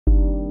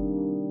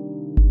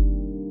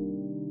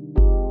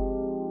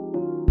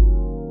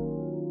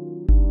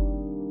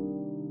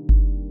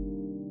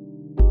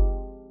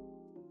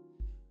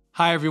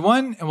Hi,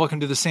 everyone, and welcome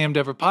to the Sam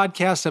Dever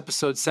Podcast,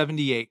 episode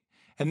 78.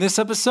 In this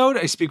episode,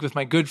 I speak with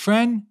my good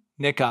friend,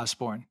 Nick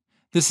Osborne.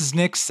 This is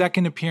Nick's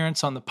second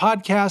appearance on the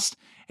podcast,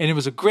 and it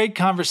was a great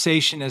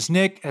conversation as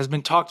Nick has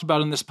been talked about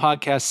on this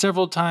podcast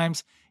several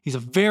times. He's a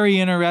very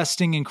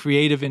interesting and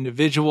creative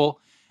individual.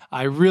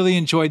 I really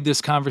enjoyed this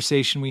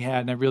conversation we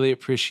had, and I really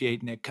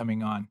appreciate Nick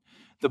coming on.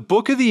 The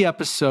book of the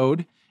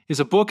episode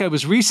is a book I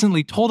was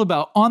recently told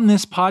about on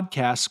this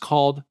podcast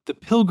called The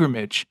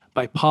Pilgrimage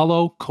by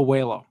Paulo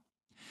Coelho.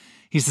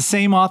 He's the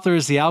same author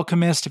as The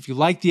Alchemist. If you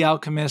like The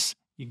Alchemist,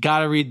 you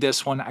got to read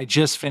this one. I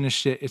just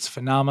finished it. It's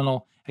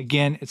phenomenal.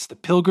 Again, it's The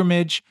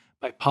Pilgrimage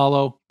by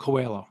Paulo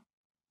Coelho.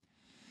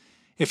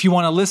 If you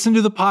want to listen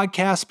to the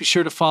podcast, be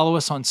sure to follow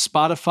us on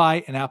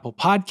Spotify and Apple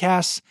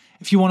Podcasts.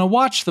 If you want to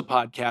watch the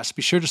podcast,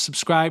 be sure to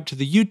subscribe to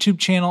the YouTube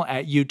channel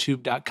at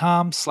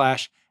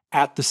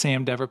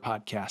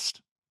youtube.com/@thesamdeverpodcast.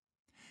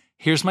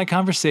 Here's my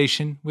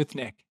conversation with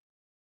Nick.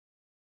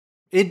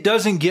 It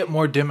doesn't get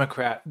more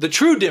Democrat, the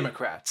true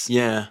Democrats.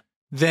 Yeah.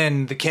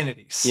 Than the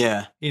Kennedys.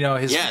 Yeah. You know,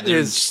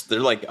 they're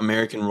like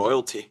American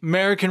royalty.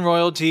 American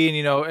royalty,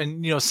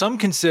 and some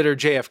consider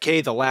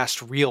JFK the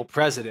last real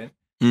president.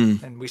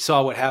 And we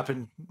saw what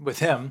happened with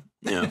him.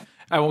 Yeah.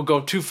 I won't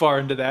go too far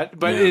into that,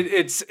 but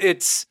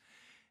it's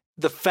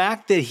the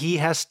fact that he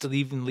has to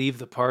even leave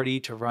the party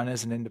to run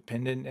as an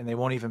independent, and they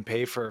won't even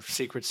pay for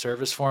Secret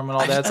Service for him and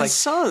all that. I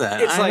saw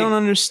that. I don't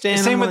understand.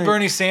 Same with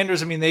Bernie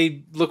Sanders. I mean,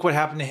 they look what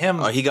happened to him.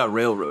 Oh, he got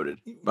railroaded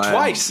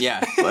twice.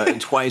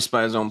 Twice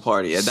by his own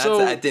party. I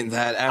think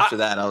that after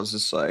that, I was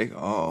just like,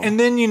 oh. And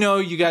then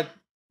you got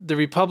the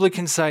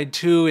Republican side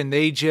too, and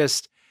they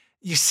just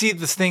you see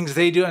the things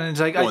they do, and it's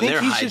like I think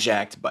they're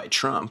hijacked by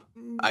Trump.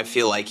 I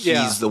feel like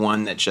he's the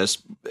one that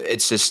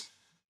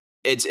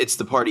it's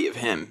the party of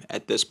him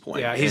at this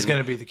point. Yeah, he's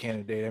going to be the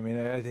candidate. I mean,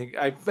 I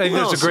think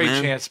there's a great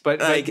chance, but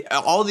like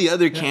all the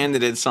other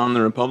candidates on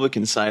the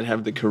Republican side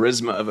have the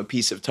charisma of a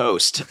piece of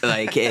toast.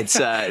 Like it's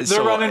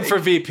they're running for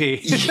VP.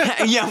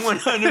 yeah,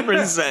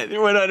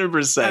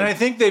 100%. And I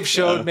think they've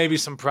showed maybe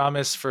some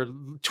promise for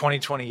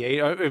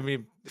 2028. I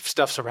mean, if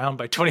stuff's around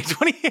by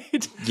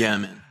 2028. Yeah,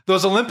 man.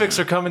 Those Olympics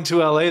are coming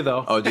to LA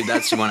though. Oh, dude,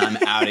 that's when I'm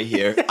out of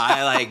here.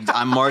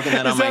 I'm marking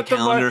that on my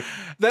calendar.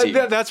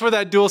 That's where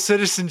that dual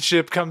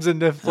citizenship comes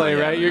into play,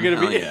 right? You're going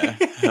to be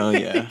Hell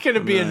yeah. You're going to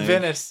be in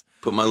Venice.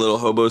 Put my little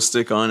hobo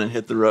stick on and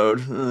hit the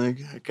road.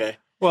 Okay.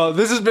 Well,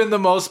 this has been the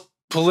most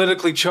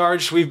politically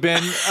charged we've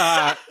been.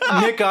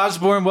 Nick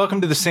Osborne,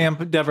 welcome to the Sam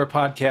Dever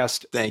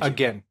Podcast. Thank you.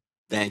 Again.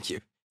 Thank you.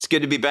 It's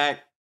good to be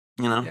back.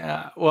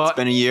 Yeah. Well, it's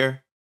been a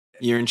year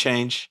and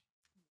change.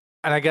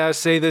 And I got to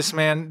say this,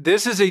 man,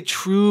 this is a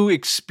true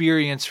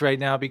experience right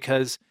now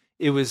because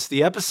it was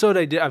the episode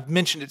I did. I've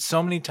mentioned it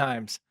so many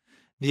times.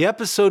 The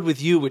episode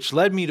with you, which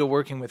led me to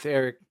working with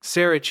Eric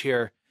Sarich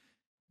here,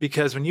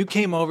 because when you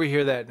came over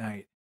here that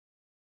night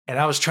and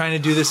I was trying to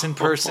do this in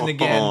person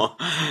again,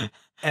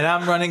 and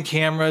I'm running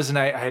cameras and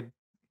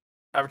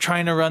I'm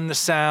trying to run the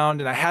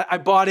sound, and I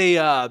bought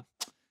a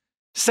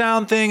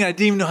sound thing and I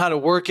didn't even know how to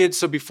work it.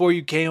 So before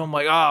you came, I'm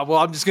like,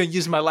 I'm just going to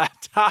use my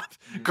laptop,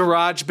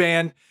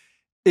 GarageBand.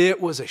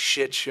 It was a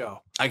shit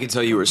show. I can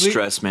tell you were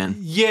stressed, man.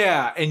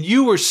 Yeah. And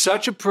you were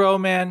such a pro,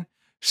 man.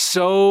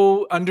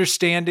 So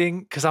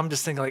understanding. Because I'm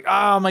just thinking like,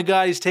 oh my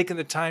God, he's taking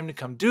the time to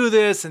come do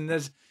this. And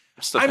this.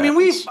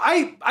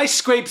 I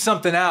scraped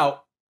something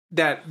out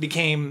that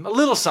became a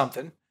little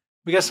something.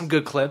 We got some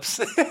good clips.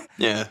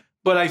 Yeah.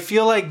 But I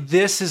feel like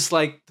this is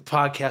like the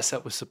podcast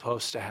that was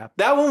supposed to happen.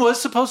 That one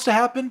was supposed to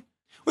happen.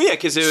 Well, yeah,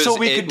 because it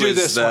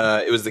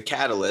was the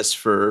catalyst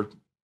for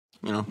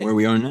where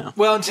we are now.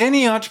 Well, to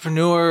any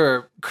entrepreneur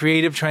or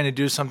creative trying to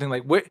do something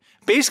like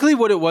basically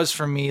what it was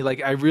for me,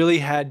 like I really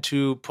had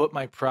to put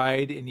my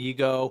pride and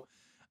ego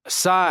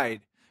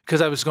aside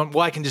because I was going,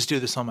 well, I can just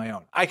do this on my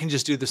own.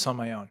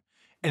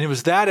 And it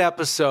was that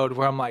episode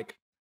where I'm like,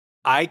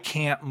 I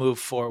can't move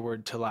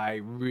forward till I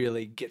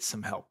really get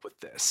some help with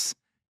this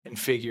and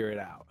figure it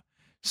out.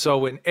 So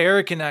when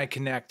Eric and I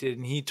connected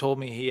and he told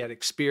me he had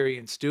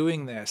experience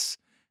doing this,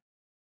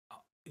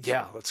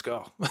 yeah, let's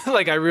go.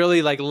 Like I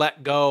really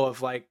let go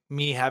of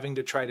me having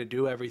to try to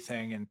do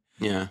everything. And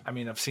yeah, I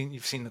mean,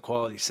 you've seen the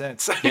quality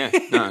since. Yeah,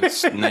 no,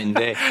 it's night and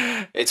day.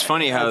 It's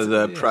funny how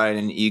the pride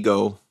and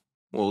ego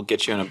will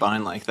get you in a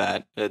bind like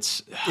that.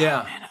 It's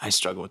man, I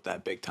struggle with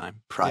that big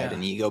time. Pride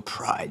and ego,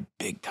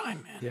 big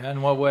time, man. Yeah,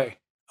 in what way?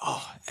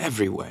 Oh,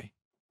 every way.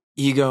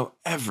 Ego,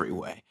 every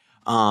way.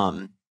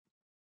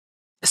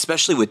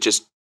 Especially with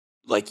just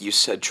like you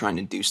said, trying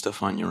to do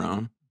stuff on your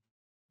own.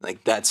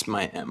 Like that's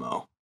my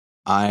MO.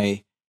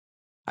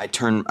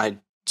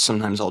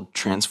 Sometimes I'll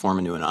transform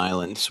into an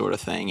island sort of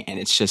thing, and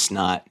that's just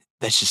not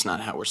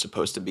how we're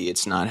supposed to be.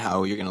 It's not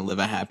how you're going to live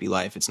a happy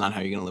life. It's not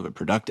how you're going to live a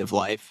productive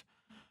life.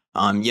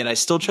 Yet I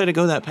still try to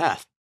go that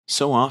path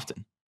so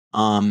often.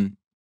 And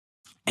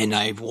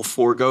I will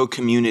forego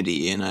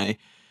community and I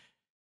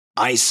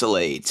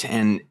isolate,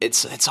 and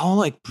it's all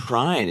like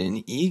pride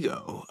and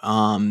ego,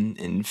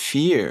 and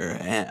fear.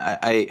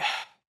 And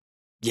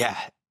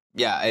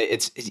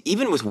it's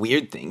even with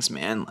weird things,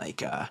 man.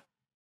 Like,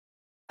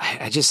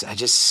 I just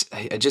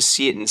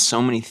see it in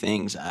so many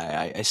things.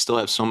 I still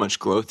have so much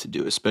growth to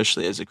do,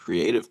 especially as a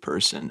creative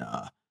person.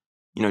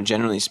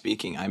 Generally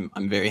speaking,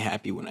 I'm very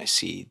happy when I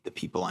see the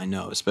people I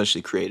know,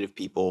 especially creative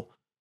people,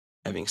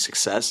 having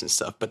success and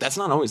stuff. But that's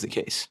not always the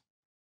case.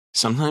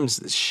 Sometimes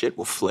this shit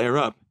will flare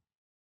up,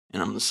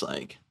 and I'm just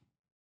like,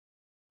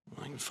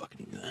 I can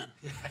fucking do that.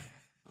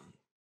 I'm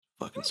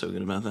fucking so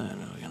good about that.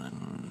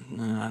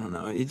 I don't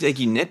know. It's like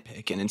you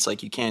nitpick, and it's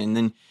like you can't, and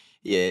then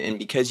yeah, and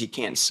because you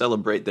can't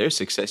celebrate their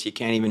success, you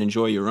can't even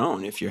enjoy your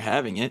own if you're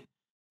having it.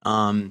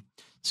 So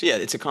yeah,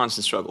 it's a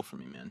constant struggle for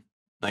me, man.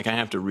 Like I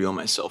have to reel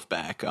myself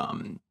back.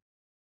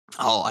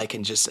 All I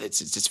can just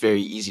it's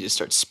very easy to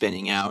start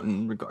spinning out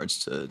in regards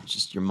to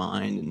just your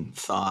mind and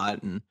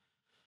thought and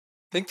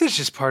I think that's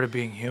just part of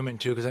being human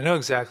too, because I know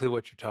exactly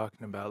what you're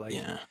talking about. Like,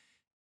 yeah.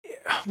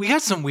 we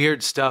got some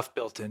weird stuff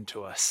built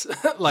into us,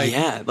 like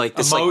Yeah, like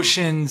this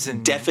emotions like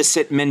and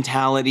deficit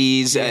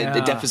mentalities, the Yeah.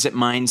 deficit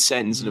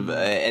mindset, and sort of,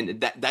 and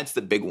that's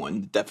the big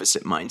one, the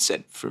deficit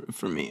mindset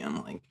for me.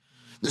 I'm like,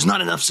 there's not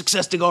enough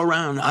success to go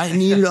around. I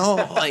need it all.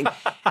 Like,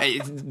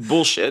 it's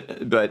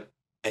bullshit, but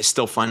I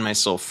still find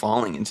myself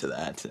falling into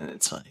that, and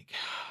it's like,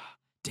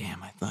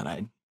 damn, I thought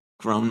I'd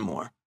grown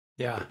more,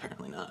 but yeah.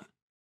 apparently not.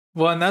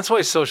 Well, and that's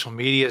why social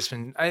media has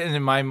been, and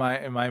in my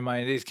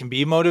mind, it can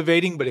be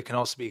motivating, but it can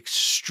also be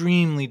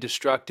extremely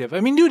destructive. I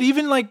mean, dude,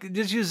 even like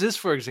just use this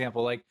for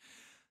example. Like,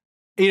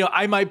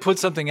 I might put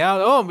something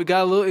out. Oh,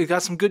 it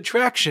got some good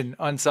traction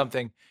on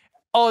something.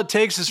 All it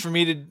takes is for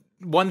me to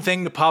one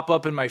thing to pop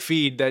up in my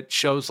feed that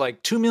shows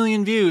like 2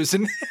 million views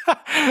and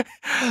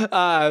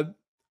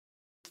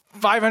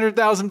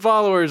 500,000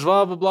 followers,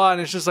 blah blah blah, and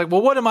it's just like,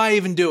 well, what am I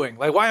even doing?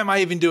 Like, why am I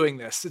even doing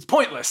this? It's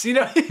pointless, You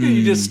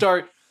just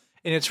start.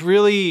 And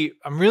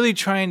I'm really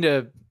trying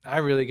to, I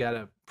really got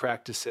to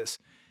practice this.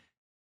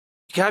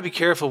 You got to be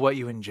careful what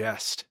you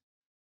ingest,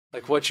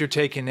 like what you're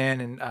taking in.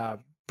 And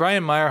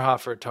Brian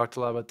Meyerhofer talked a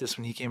lot about this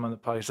when he came on the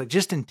podcast, like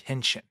just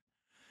intention.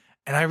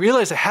 And I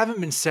realized I haven't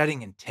been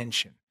setting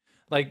intention,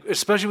 like,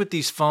 especially with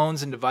these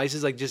phones and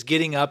devices, like just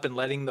getting up and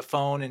letting the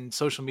phone and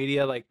social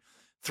media, like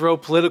throw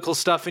political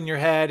stuff in your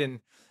head.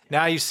 And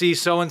now you see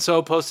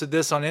so-and-so posted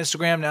this on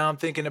Instagram. Now I'm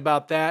thinking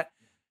about that.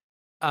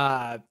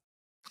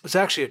 It was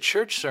actually a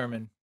church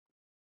sermon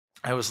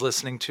I was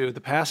listening to.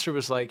 The pastor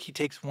was like, he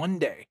takes one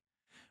day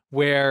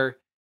where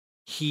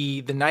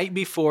the night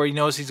before, he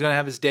knows he's going to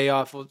have his day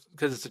off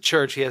because it's a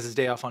church. He has his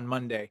day off on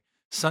Monday.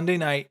 Sunday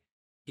night,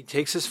 he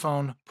takes his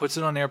phone, puts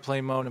it on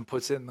airplane mode, and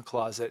puts it in the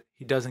closet.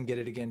 He doesn't get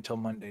it again until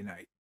Monday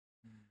night.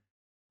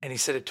 And he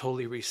said it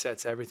totally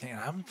resets everything.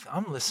 And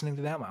I'm listening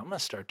to that. I'm going to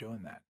start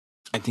doing that.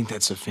 I think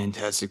that's a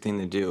fantastic thing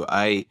to do.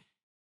 I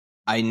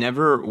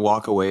never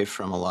walk away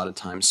from a lot of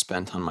time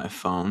spent on my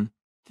phone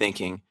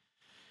thinking,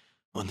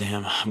 well,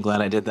 damn, I'm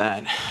glad I did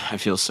that. I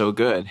feel so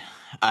good.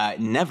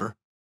 Never.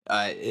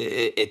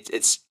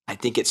 It's. I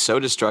think it's so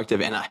destructive,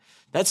 and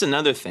that's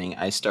another thing.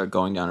 I start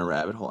going down a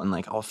rabbit hole, and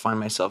like I'll find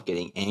myself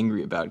getting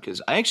angry about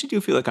because I actually do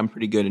feel like I'm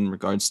pretty good in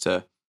regards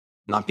to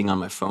not being on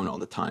my phone all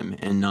the time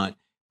and not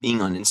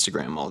being on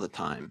Instagram all the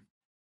time.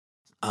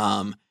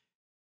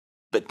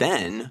 But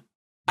then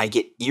I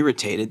get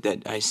irritated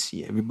that I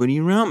see everybody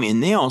around me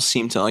and they all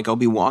seem to, like, I'll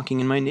be walking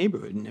in my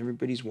neighborhood and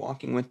everybody's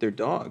walking with their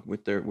dog,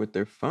 with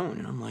their phone.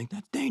 And I'm like,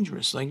 that's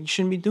dangerous. Like, you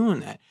shouldn't be doing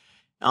that.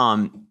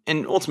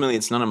 And ultimately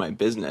it's none of my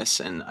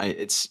business. And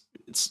it's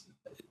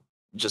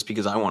just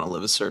because I want to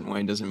live a certain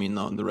way doesn't mean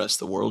the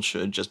rest of the world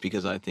should, just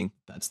because I think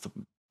that's the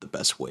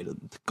best way to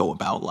go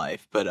about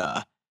life.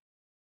 But,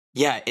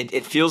 yeah,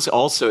 it feels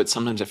also,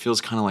 sometimes it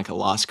feels kind of like a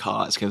lost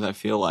cause because I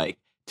feel like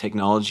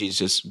technology is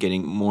just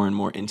getting more and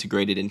more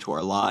integrated into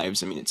our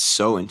lives. I mean, it's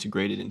so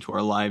integrated into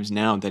our lives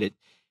now that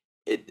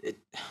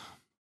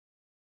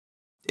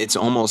it's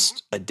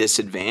almost a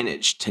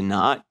disadvantage to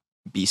not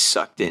be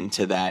sucked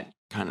into that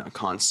kind of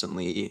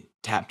constantly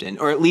tapped in,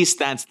 or at least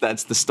that's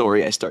the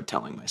story I start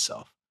telling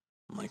myself.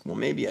 I'm like, well,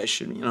 maybe I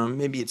should,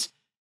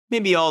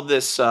 maybe all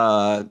this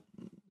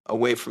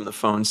away from the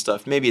phone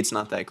stuff, maybe it's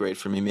not that great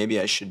for me. Maybe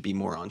I should be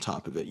more on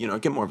top of it,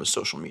 get more of a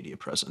social media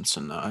presence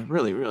and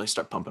really, really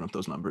start pumping up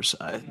those numbers.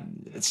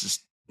 It's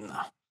just,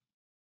 no.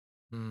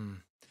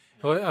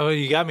 Well,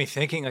 you got me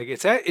thinking, like,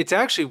 it's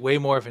actually way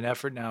more of an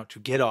effort now to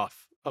get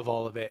off of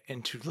all of it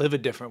and to live a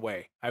different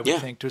way, I would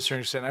think, to a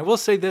certain extent. I will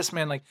say this,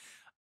 man, like,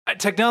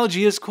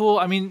 technology is cool.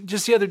 I mean,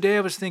 just the other day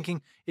I was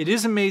thinking, it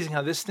is amazing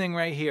how this thing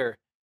right here,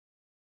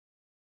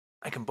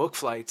 I can book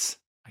flights,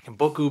 I can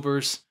book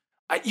Ubers,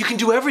 you can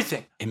do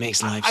everything. It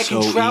makes life I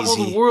so can travel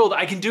easy. the world.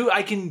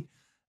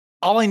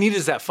 All I need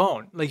is that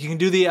phone. Like, you can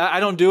do I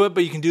don't do it,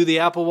 but you can do the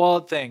Apple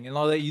Wallet thing and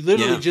all that. You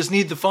literally just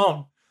need the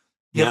phone.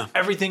 You have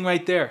everything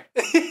right there.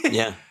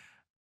 Yeah.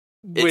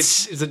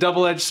 Which is a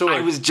double-edged sword. I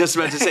was just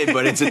about to say,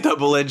 but it's a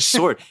double-edged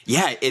sword.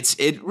 Yeah,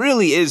 it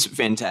really is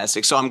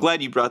fantastic. So I'm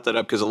glad you brought that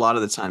up because a lot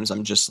of the times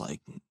I'm just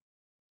like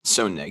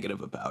so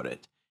negative about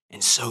it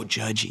and so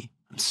judgy.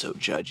 I'm so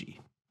judgy,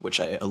 which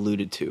I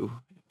alluded to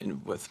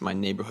with my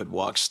neighborhood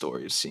walk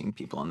stories, seeing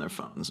people on their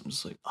phones. I'm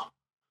just like, oh,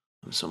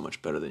 I'm so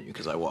much better than you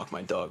because I walk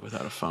my dog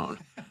without a phone.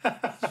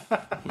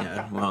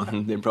 Yeah, well,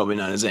 they're probably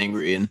not as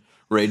angry and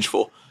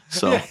rageful.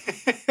 So,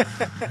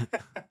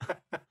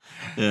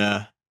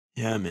 yeah,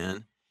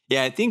 man.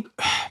 Yeah, I think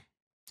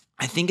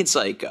it's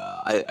like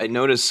I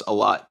notice a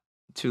lot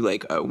too.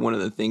 Like one of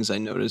the things I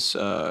notice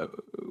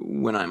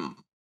when I'm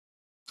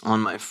on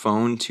my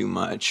phone too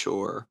much,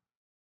 or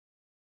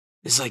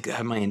is like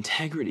my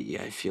integrity,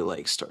 I feel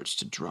like, starts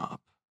to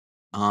drop.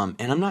 And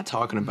I'm not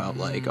talking about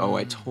like, oh,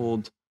 I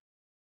told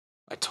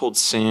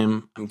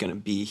Sam I'm gonna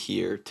be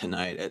here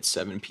tonight at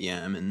 7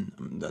 p.m.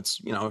 and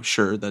that's,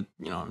 sure that,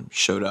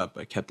 showed up.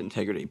 I kept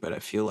integrity, but I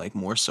feel like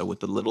more so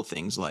with the little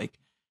things like,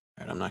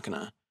 all right, I'm not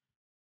gonna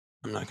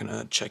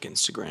check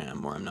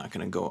Instagram, or I'm not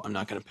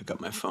gonna pick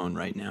up my phone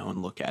right now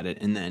and look at it.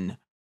 And then,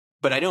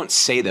 but I don't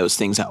say those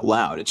things out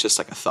loud. It's just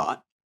like a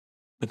thought.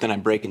 But then I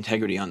break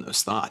integrity on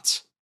those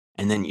thoughts.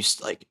 And then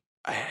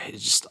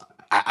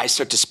I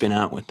start to spin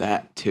out with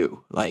that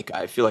too. Like,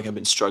 I feel like I've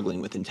been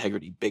struggling with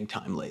integrity big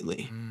time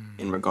lately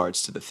in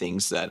regards to the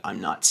things that I'm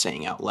not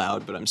saying out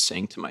loud, but I'm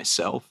saying to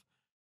myself.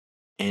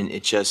 And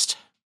it just,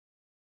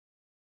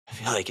 I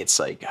feel like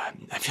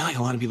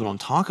a lot of people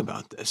don't talk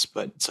about this,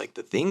 but it's like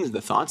the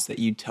thoughts that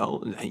you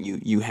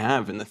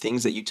have and the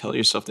things that you tell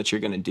yourself that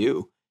you're going to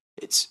do.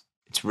 It's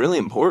really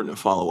important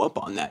to follow up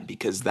on that,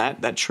 because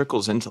that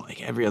trickles into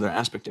like every other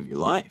aspect of your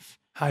life.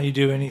 How you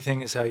do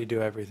anything is how you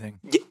do everything.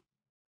 Yeah,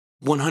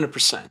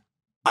 100%.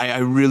 I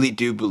really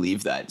do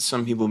believe that.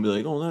 Some people will be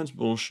like, oh, that's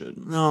bullshit.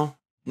 No,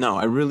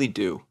 I really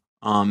do.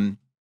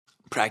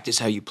 Practice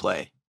how you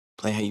play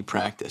how you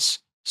practice,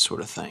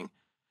 sort of thing.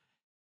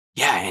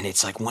 Yeah, and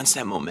it's like once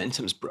that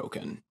momentum's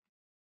broken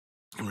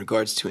in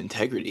regards to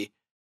integrity,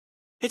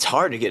 it's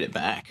hard to get it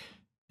back.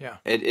 Yeah.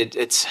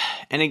 It's,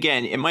 and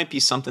again, it might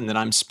be something that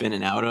I'm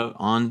spinning out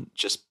on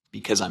just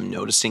because I'm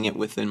noticing it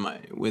within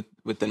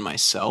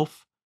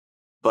myself,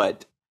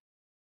 but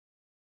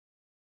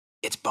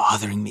it's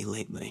bothering me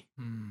lately.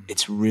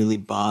 It's really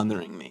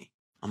bothering me.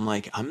 I'm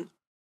like, I'm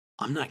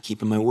not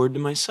keeping my word to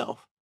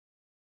myself.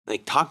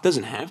 Like, talk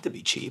doesn't have to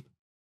be cheap,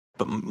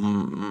 but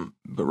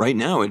right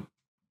now it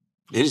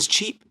is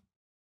cheap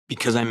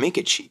because I make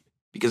it cheap,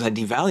 because I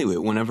devalue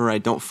it whenever I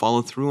don't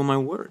follow through on my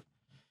word.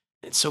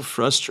 It's so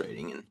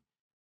frustrating. And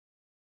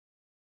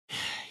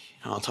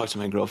I'll talk to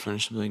my girlfriend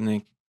and she'll be like,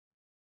 Nick,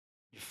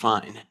 you're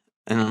fine.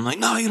 And I'm like,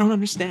 no, you don't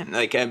understand.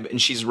 Like, and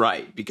she's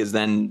right, because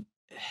then,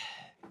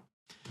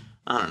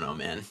 I don't know,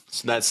 man.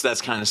 So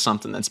that's kind of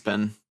something that's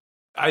been.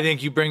 I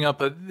think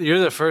you're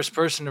the first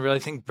person to really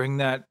bring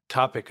that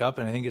topic up.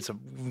 And I think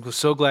I'm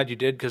so glad you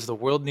did, because the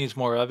world needs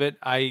more of it.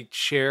 I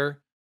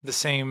share the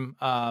same,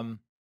 I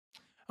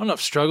don't know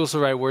if struggle is the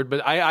right word,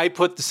 but I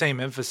put the same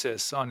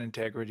emphasis on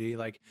integrity.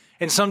 Like,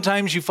 and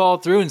sometimes you fall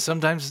through, and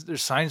sometimes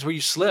there's signs where you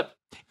slip.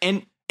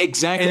 And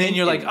exactly. And then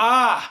you're like,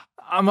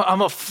 I'm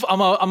a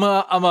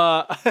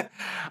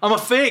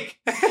fake.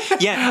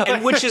 Yeah.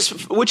 And which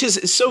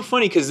is so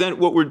funny, because then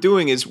what we're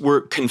doing is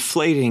we're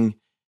conflating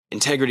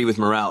integrity with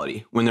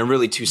morality when they're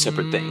really two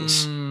separate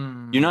things.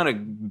 You're not a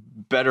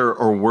better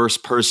or worse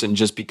person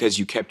just because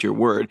you kept your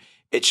word.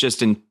 It's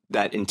just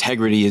that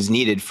integrity is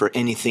needed for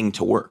anything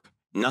to work.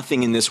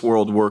 Nothing in this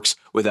world works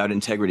without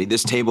integrity.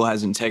 This table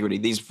has integrity.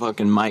 These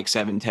fucking mics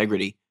have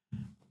integrity.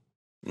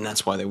 And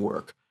that's why they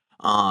work.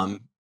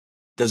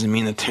 Doesn't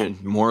mean that they're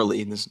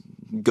morally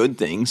good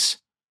things.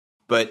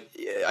 But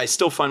I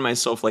still find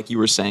myself, like you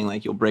were saying,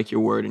 like you'll break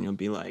your word and you'll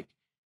be like,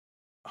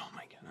 oh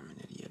my God, I'm an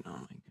idiot. Oh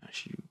my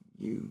gosh,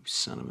 you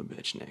son of a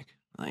bitch, Nick.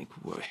 Like,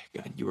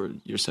 God,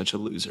 you're such a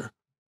loser.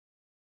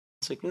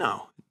 It's like,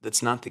 no,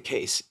 that's not the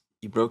case.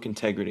 You broke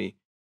integrity,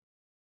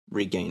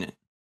 regain it.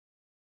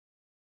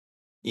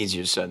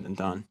 Easier said than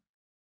done.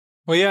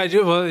 Well, yeah, I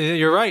do. Well,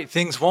 you're right.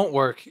 Things won't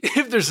work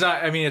if there's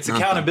not. I mean, it's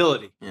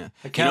accountability. Yeah.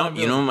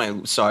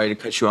 Accountability. Sorry to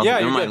cut you off.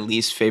 Yeah, one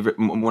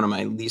of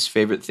my least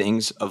favorite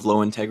things of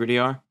low integrity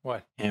are?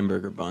 What?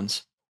 Hamburger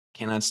buns.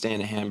 Cannot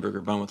stand a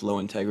hamburger bun with low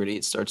integrity.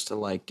 It starts to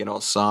like get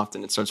all soft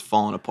and it starts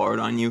falling apart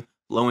on you.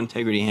 Low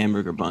integrity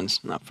hamburger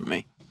buns, not for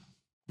me.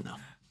 No.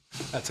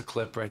 That's a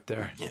clip right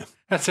there. Yeah.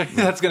 That's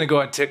going to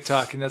go on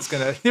TikTok, and that's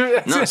going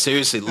to. No,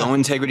 seriously, low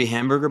integrity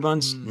hamburger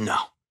buns? No,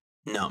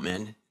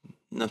 man.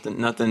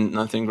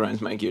 Nothing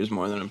grinds my gears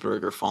more than a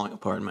burger falling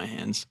apart in my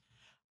hands.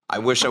 I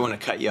wish I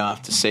wouldn't have cut you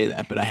off to say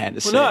that, but I had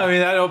to say. No, I mean,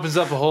 that opens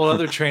up a whole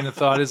other train of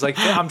thought. Is like,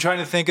 I'm trying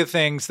to think of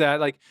things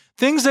that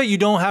you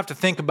don't have to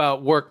think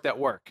about that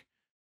work.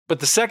 But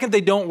the second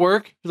they don't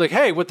work, you're like,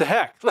 hey, what the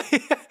heck?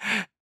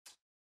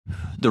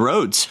 The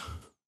roads.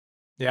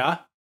 Yeah.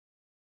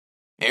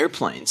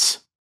 Airplanes.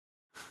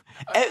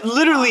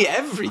 Literally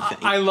everything.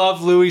 I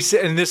love Louis,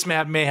 and this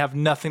may have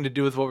nothing to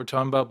do with what we're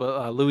talking about,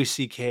 but Louis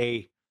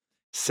C.K.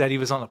 said he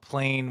was on a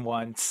plane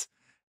once,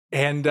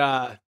 and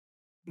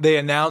they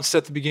announced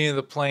at the beginning of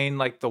the plane,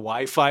 like, the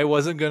Wi-Fi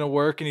wasn't going to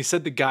work, and he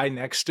said the guy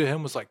next to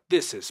him was like,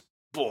 this is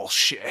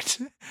bullshit.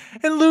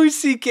 And Louis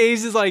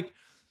C.K.'s is like,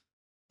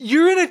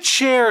 you're in a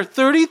chair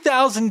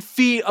 30,000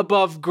 feet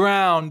above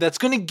ground that's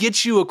going to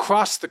get you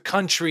across the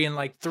country in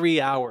like 3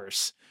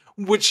 hours.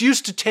 which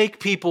used to take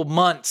people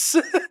months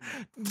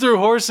through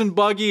horse and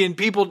buggy and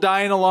people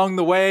dying along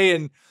the way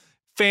and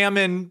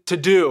famine to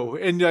do.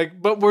 And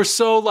like, but we're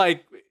so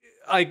like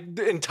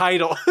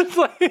entitled.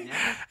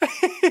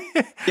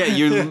 Yeah,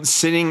 you're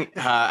sitting.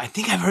 I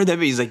think I've heard that.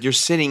 But he's like, you're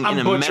sitting I'm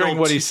in a butchering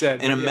metal what he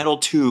said, in a metal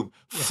tube,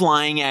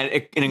 flying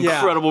at an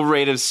incredible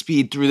rate of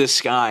speed through the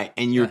sky,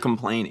 and you're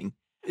complaining.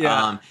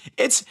 Yeah,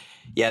 That's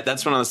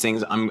one of those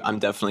things I'm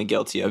definitely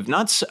guilty of.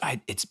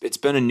 It's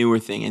been a newer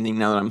thing. I think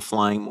now that I'm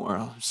flying more,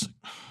 I'm just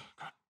like,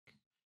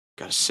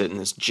 got to sit in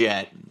this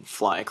jet and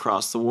fly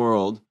across the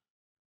world.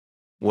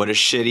 What a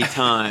shitty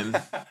time.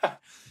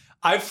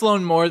 I've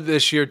flown more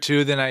this year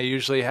too than I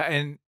usually have,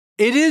 and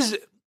it is.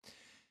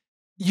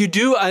 You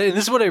do, and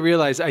this is what I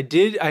realized. I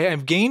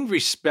have gained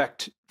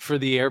respect for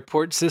the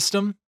airport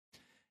system,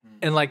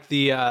 and like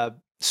the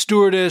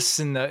stewardess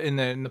and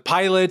the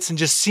pilots, and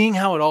just seeing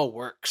how it all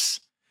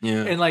works.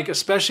 Yeah, and like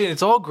especially,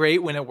 it's all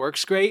great when it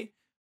works great.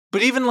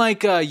 But even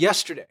like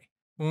yesterday,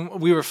 when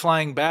we were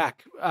flying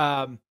back,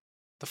 the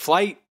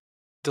flight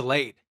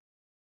delayed,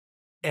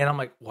 and I'm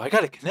like, well, I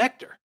got a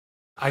connector.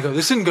 I go,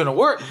 this isn't going to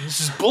work. This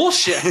is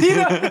bullshit. You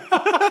know?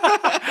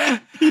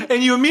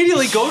 And you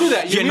immediately go to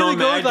that.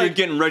 You're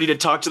getting ready to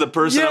talk to the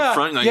person up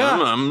front. Like, I'm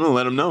going to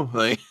let them know.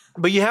 Like,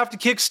 but you have to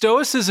kick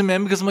stoicism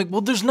in because I'm like,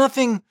 well, there's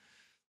nothing.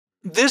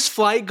 This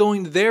flight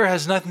going to there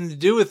has nothing to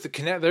do with the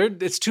connect.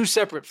 It's two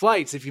separate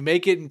flights. If you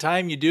make it in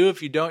time, you do.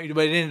 If you don't, you do.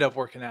 But it ended up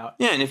working out.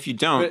 Yeah, and if you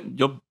don't,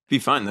 you'll be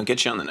fine. They'll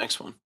get you on the next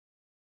one.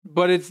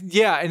 But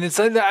and it's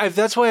like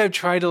that's why I've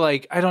tried to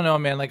like, I don't know,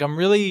 man. Like I'm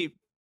really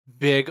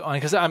big on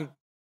because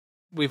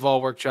we've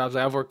all worked jobs.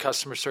 I've worked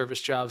customer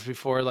service jobs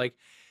before. Like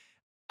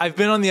I've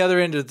been on the other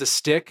end of the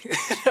stick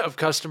of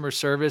customer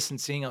service and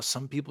seeing how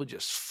some people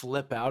just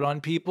flip out on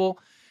people.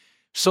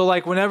 So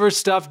like whenever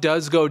stuff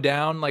does go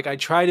down, like I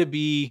try to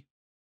be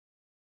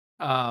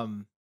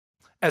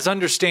as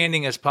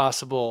understanding as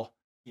possible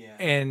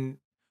and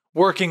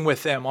working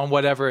with them on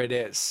whatever it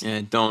is.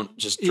 Yeah, don't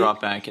just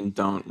drop back and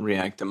don't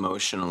react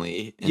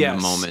emotionally in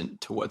the moment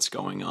to what's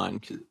going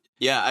on.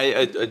 Yeah,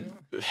 I know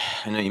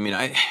what you mean.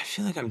 I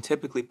feel like I'm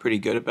typically pretty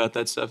good about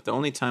that stuff. The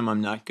only time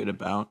I'm not good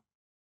about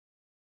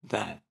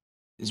that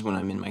is when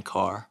I'm in my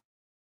car.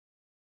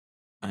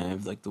 I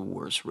have like the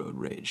worst road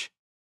rage.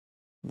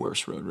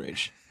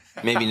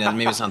 Maybe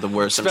it's not the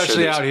worst.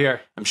 Especially out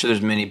here. I'm sure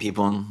there's many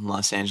people in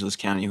Los Angeles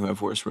County who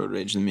have worse road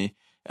rage than me.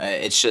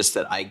 It's just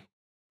that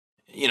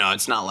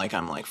it's not like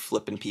I'm like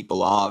flipping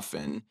people off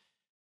and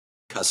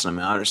cussing them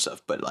out or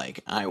stuff, but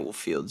like I will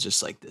feel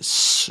just like this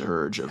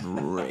surge of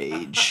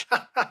rage.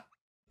 I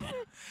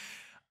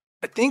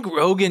think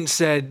Rogan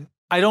said,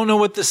 I don't know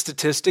what the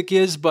statistic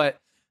is,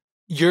 but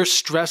your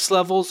stress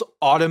levels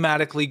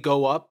automatically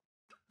go up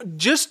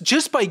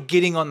just by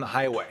getting on the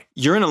highway.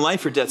 You're in a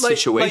life or death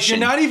situation. Like you're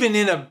not even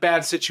in a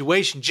bad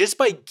situation. Just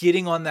by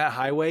getting on that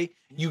highway,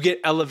 you get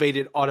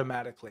elevated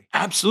automatically.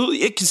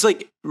 Absolutely. Because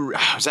like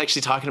I was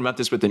actually talking about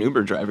this with an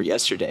Uber driver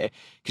yesterday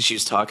because she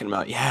was talking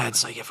about,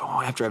 it's like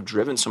after I've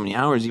driven so many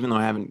hours, even though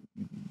I haven't,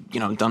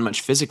 done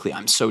much physically,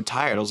 I'm so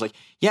tired. I was like,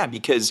 yeah,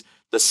 because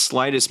the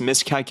slightest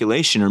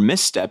miscalculation or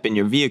misstep in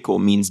your vehicle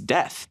means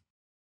death.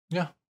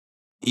 Yeah.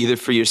 Either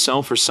for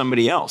yourself or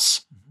somebody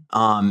else.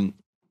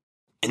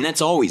 And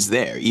that's always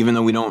there, even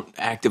though we don't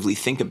actively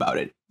think about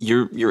it.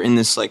 You're in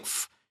this like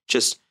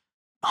just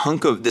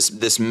hunk of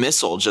this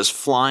missile just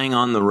flying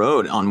on the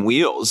road on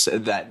wheels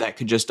that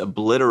could just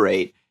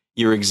obliterate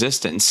your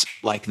existence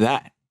like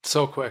that.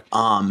 So quick.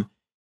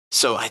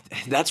 So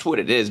that's what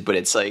it is. But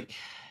it's like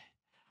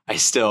I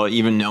still,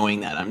 even knowing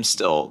that, I'm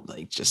still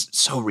like just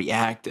so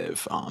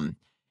reactive.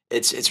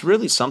 It's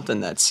really something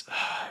that's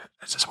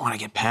I just want to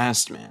get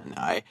past, man.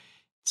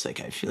 It's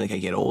like I feel like I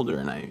get older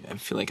and I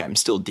feel like I'm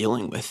still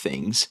dealing with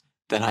things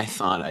that I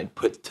thought I'd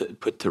put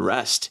to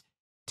rest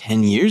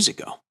 10 years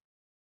ago.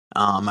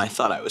 I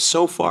thought I was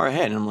so far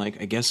ahead, and I'm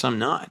like, I guess I'm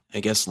not. I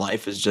guess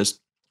life is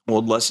just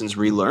old lessons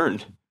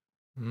relearned.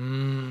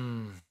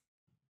 And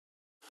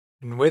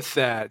with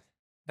that,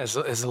 as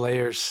the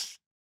layers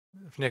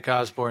of Nick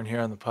Osborne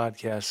here on the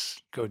podcast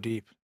go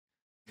deep,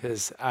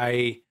 because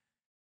I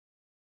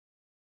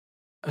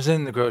was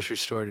in the grocery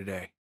store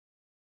today,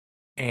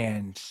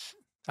 and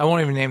I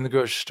won't even name the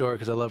grocery store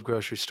because I love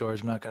grocery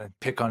stores. I'm not going to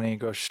pick on any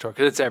grocery store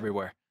because it's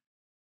everywhere.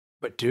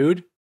 But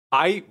dude,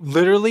 I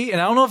literally,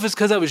 and I don't know if it's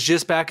because I was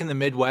just back in the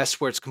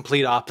Midwest where it's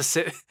complete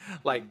opposite,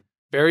 like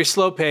very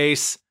slow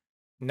pace,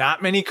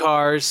 not many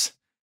cars,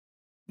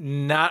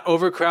 not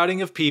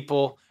overcrowding of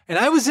people. And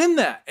I was in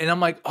that. And I'm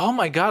like, oh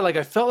my God, like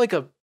I felt like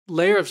a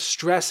layer of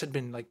stress had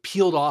been like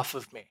peeled off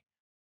of me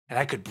and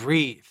I could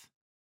breathe.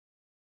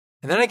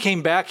 And then I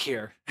came back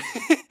here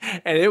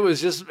and it was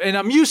just, and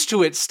I'm used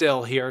to it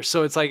still here.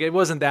 So it's like, it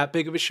wasn't that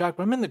big of a shock,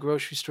 but I'm in the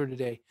grocery store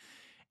today.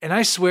 And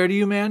I swear to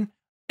you, man,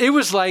 it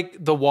was like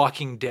The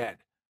Walking Dead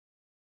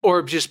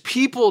or just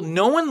people,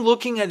 no one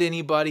looking at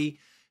anybody,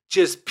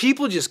 just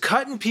people just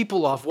cutting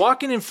people off,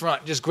 walking in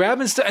front, just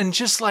grabbing stuff. And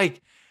just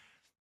like,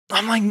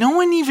 I'm like, no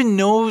one even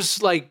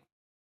knows like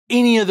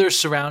any of their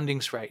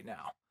surroundings right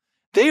now.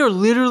 They are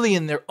literally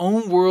in their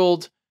own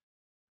world,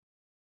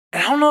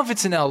 and I don't know if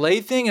it's an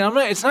LA thing, and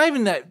it's not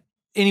even that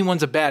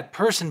anyone's a bad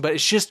person, but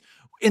it's just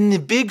in the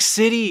big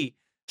city,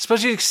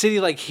 especially a city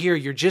like here,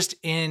 you're just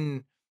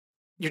on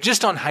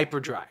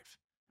hyperdrive.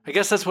 I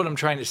guess that's what I'm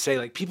trying to say.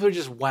 Like, people are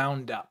just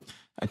wound up.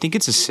 I think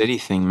it's a city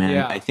thing, man.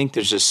 Yeah. I think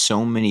there's just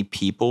so many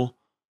people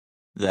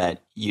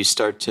that you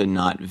start to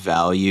not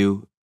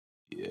value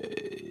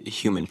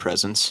human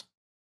presence.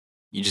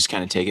 You just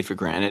kind of take it for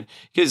granted,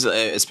 because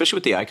especially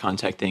with the eye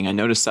contact thing, I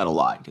noticed that a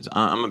lot, because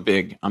I'm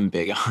big on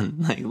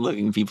like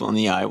looking people in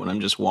the eye when I'm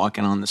just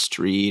walking on the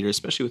street, or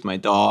especially with my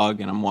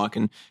dog and I'm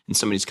walking and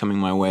somebody's coming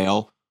my way.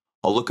 I'll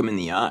look them in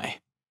the eye.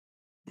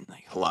 And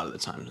like a lot of the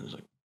times, I was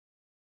like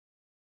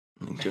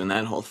doing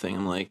that whole thing.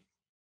 I'm like,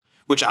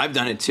 which I've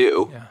done it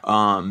too.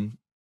 Yeah.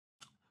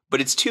 But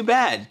it's too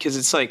bad, because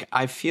it's like,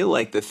 I feel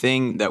like the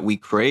thing that we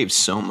crave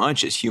so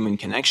much is human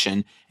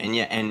connection.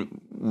 And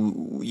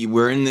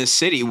we're in this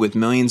city with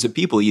millions of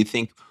people. You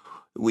think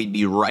we'd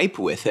be ripe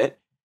with it.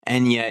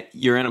 And yet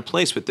you're in a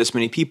place with this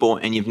many people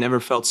and you've never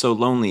felt so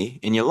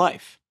lonely in your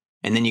life.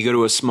 And then you go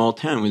to a small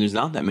town where there's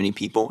not that many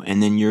people,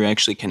 and then you're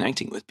actually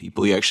connecting with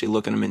people. You're actually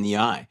looking them in the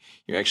eye.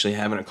 You're actually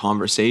having a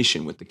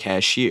conversation with the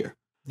cashier.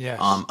 Yes.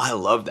 I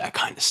love that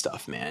kind of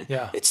stuff, man.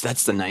 Yeah.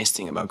 That's the nice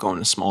thing about going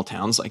to small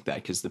towns like that,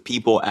 because the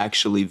people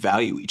actually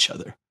value each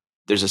other.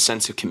 There's a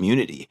sense of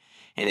community,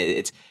 and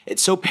it's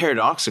so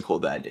paradoxical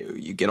that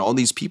you get all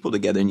these people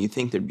together and you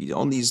think there'd be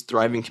all these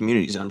thriving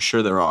communities. I'm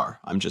sure there are.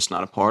 I'm just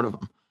not a part of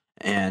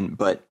them,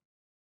 but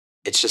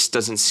it just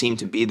doesn't seem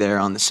to be there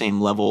on the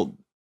same level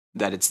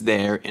that it's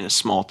there in a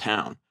small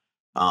town.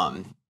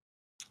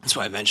 That's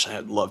why eventually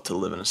I'd love to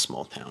live in a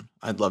small town.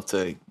 I'd love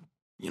to,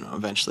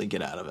 eventually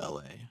get out of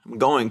LA. I'm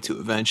going to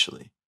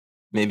eventually,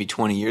 maybe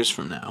 20 years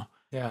from now.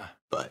 Yeah.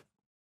 But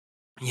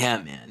yeah,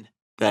 man,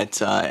 that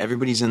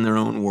everybody's in their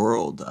own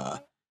world.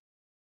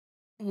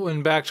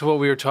 When back to what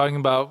we were talking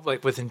about,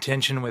 like with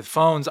intention with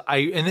phones,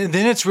 and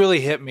then it's really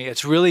hit me.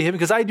 It's really hit me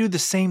because I do the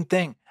same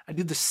thing.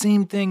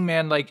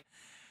 Man. Like,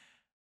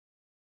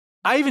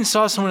 I even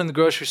saw someone in the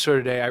grocery store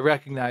today. I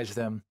recognized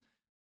them.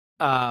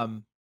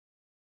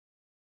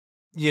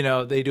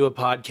 They do a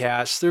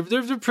podcast.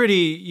 They're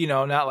pretty,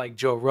 not like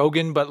Joe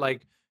Rogan, but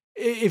like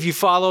if you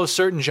follow a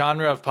certain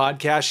genre of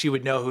podcasts, you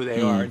would know who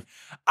they are. And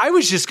I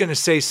was just going to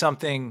say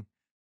something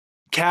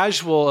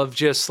casual of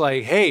just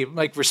like, hey,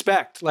 like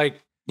respect,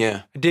 like,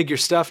 yeah, I dig your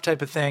stuff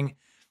type of thing.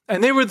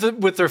 And they were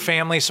with their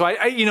family. So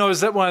I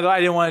is that one of the, I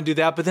didn't want to do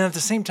that. But then at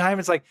the same time,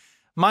 it's like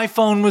my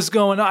phone was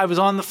going, I was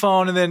on the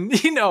phone, and then,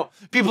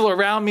 people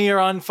around me are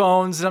on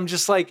phones. And I'm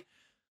just like,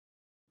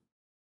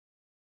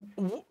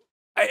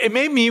 it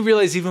made me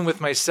realize, even with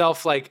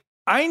myself, like,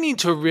 I need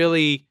to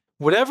really,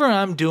 whatever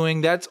I'm doing,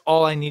 that's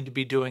all I need to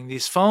be doing.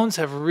 These phones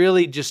have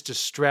really just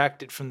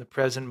distracted from the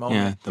present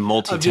moment. Yeah, the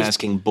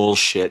multitasking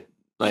bullshit.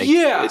 Like,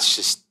 yeah. It's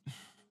just.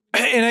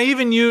 And I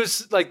even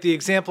use, like, the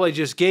example I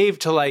just gave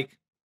to, like,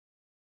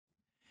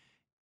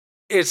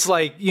 it's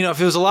like, if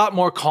it was a lot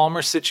more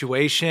calmer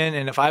situation,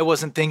 and if I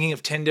wasn't thinking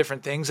of 10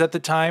 different things at the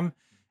time,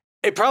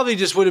 it probably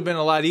just would have been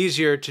a lot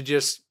easier to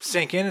just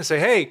sink in and say,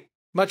 hey,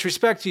 much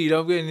respect to you,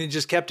 and it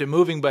just kept it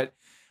moving. But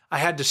I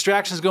had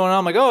distractions going on.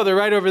 I'm like, oh, they're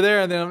right over there.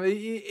 And then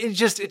it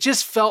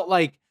just felt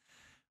like,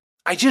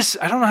 I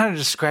don't know how to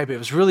describe it. It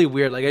was really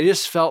weird. Like, I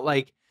just felt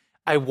like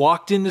I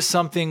walked into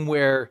something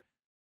where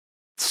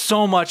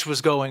so much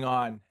was going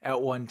on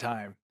at one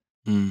time.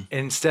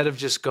 Instead of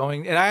just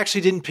going, and I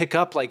actually didn't pick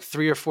up like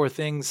 3 or 4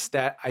 things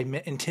that I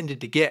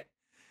intended to get.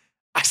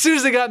 As soon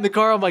as I got in the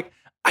car, I'm like,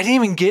 I didn't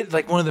even get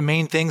like one of the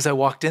main things I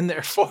walked in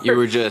there for. You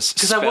were just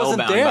spellbound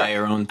by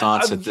your own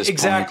thoughts at this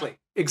point.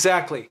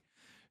 Exactly.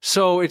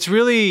 So it's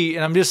really,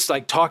 and I'm just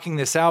like talking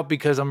this out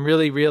because I'm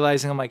really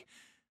realizing, I'm like,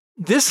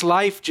 this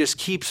life just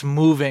keeps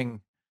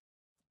moving.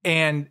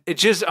 And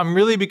I'm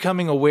really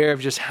becoming aware of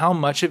just how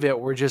much of it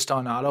we're just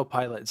on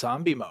autopilot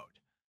zombie mode.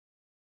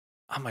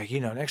 I'm like,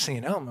 next thing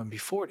you know, I'm going to be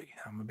 40.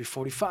 I'm going to be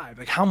 45.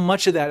 Like, how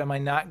much of that am I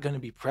not going to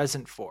be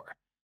present for?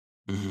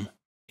 Mm-hmm.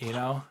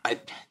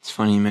 It's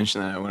funny you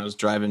mentioned that. When I was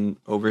driving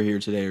over here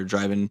today, I was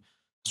driving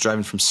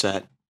from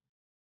set,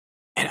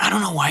 and I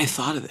don't know why I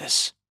thought of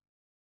this,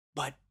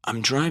 but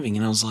I'm driving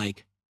and I was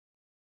like,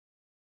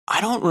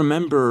 I don't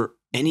remember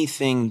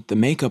anything the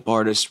makeup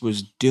artist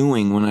was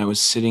doing when I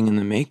was sitting in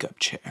the makeup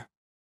chair.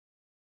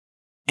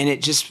 And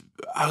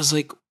I was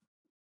like,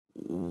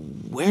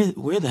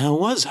 where the hell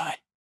was I?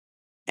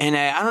 And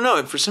I don't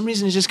know, for some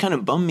reason it just kind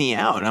of bummed me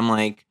out. I'm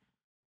like,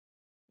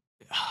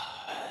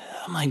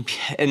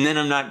 and then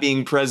I'm not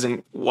being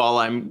present while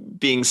I'm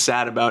being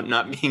sad about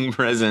not being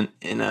present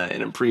in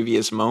a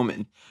previous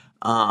moment.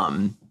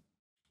 But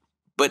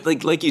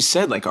like you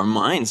said, like our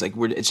minds, like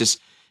it's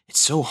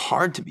so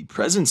hard to be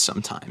present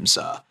sometimes.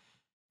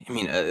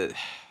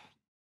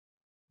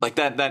 Like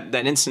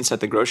that instance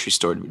at the grocery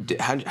store.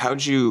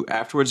 How'd you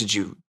afterwards?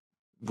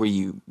 Were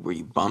you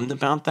bummed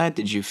about that?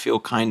 Did you feel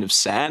kind of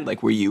sad? Like,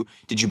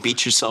 did you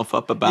beat yourself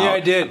up about? Yeah, I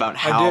did. About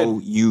how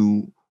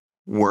you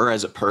were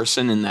as a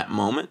person in that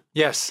moment?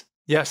 Yes,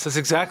 that's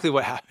exactly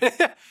what happened.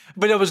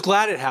 But I was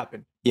glad it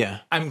happened. Yeah,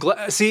 I'm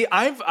glad. See,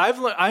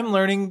 I'm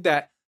learning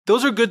that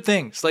those are good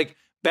things. Like,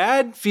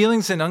 bad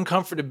feelings and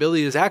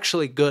uncomfortability is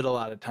actually good a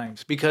lot of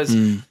times because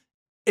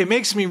it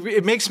makes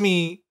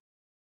me,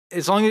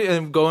 as long as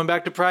I'm going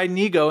back to pride and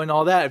ego and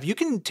all that, if you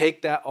can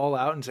take that all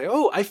out and say,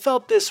 oh, I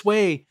felt this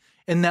way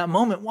in that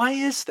moment. Why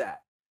is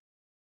that?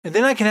 And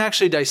then I can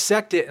actually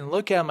dissect it and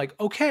look at it. I'm like,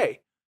 okay,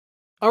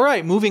 all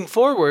right, moving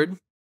forward.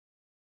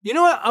 You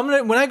know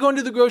what? When I go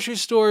into the grocery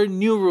store,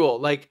 new rule,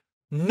 like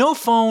no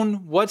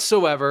phone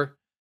whatsoever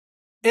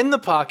in the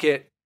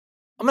pocket.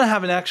 I'm going to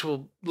have an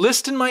actual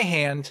list in my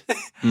hand,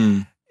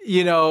 and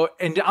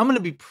I'm going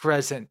to be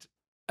present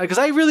because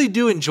I really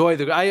do enjoy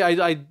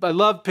I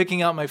love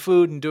picking out my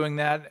food and doing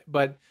that,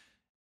 but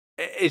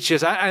it's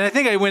just, I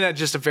think I went at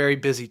just a very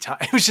busy time.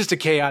 It was just a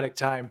chaotic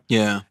time.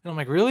 Yeah. And I'm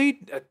like, really?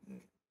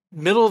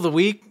 Middle of the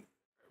week,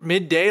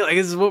 midday, like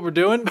this is what we're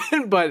doing?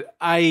 But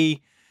I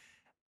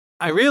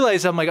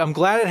realized I'm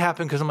glad it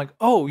happened because I'm like,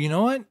 oh, you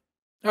know what?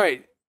 All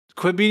right,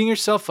 quit beating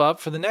yourself up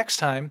for the next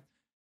time.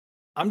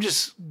 I'm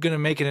just going to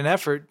make it an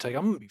effort to I'm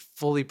going to be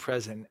fully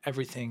present in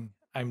everything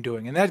I'm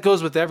doing. And that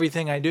goes with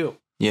everything I do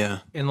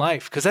in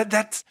life. Because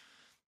that's,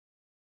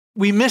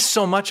 we miss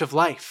so much of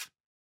life.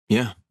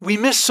 Yeah. We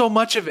miss so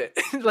much of it.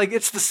 Like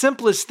it's the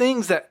simplest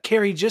things that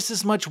carry just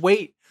as much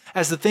weight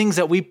as the things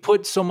that we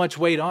put so much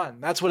weight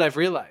on. That's what I've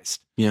realized.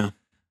 Yeah.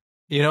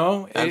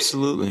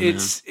 Absolutely.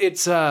 It's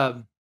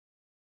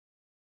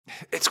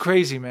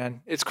crazy,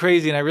 man. It's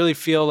crazy. And I really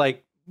feel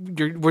like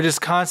we're just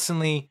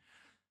constantly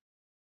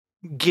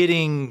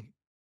getting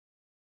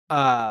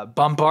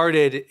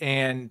bombarded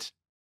and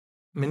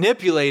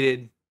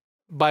manipulated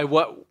by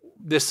what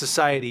this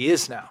society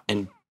is now.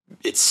 And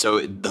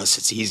thus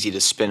it's easy to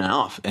spin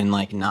off and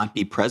like not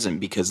be present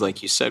because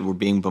like you said, we're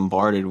being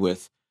bombarded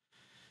with,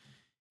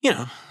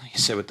 like you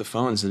said with the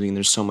phones, I mean,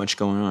 there's so much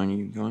going on.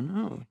 You're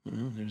going,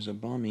 there's a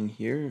bombing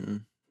here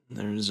and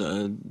there's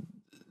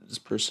this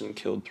person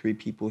killed 3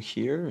 people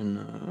here and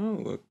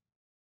a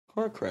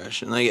car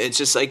crash. And like, it's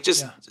just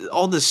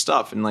all this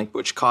stuff and like,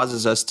 which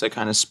causes us to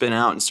kind of spin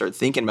out and start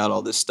thinking about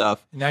all this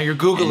stuff. Now you're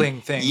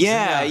Googling things.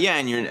 Yeah.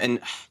 And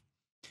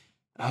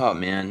oh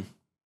man.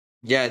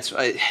 Yeah. It's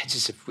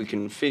just, if we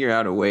can figure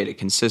out a way to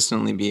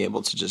consistently be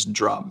able to just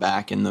drop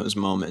back in those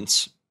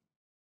moments,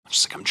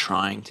 just like I'm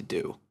trying to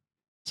do.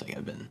 It's like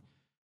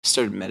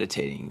started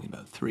meditating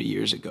about 3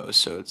 years ago.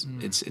 So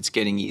it's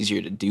getting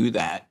easier to do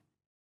that,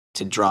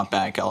 to drop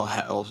back.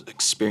 I'll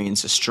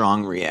experience a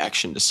strong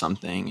reaction to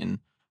something and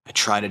I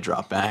try to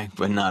drop back,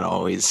 but not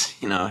always,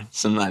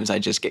 sometimes I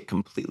just get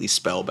completely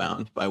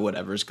spellbound by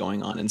whatever's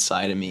going on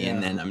inside of me.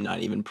 And then I'm not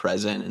even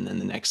present. And then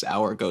the next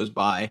hour goes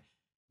by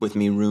with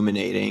me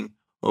ruminating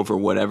over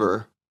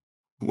whatever.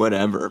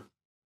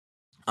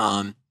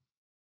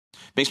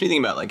 Makes me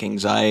think about like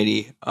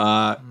anxiety.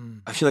 I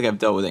feel like I've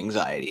dealt with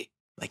anxiety,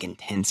 like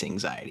intense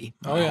anxiety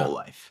my whole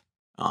life.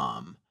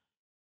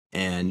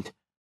 And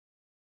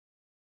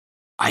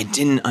I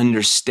didn't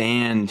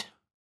understand.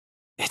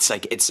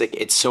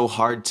 It's so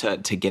hard to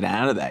get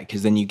out of that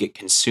because then you get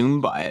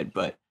consumed by it.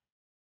 But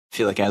I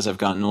feel like as I've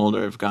gotten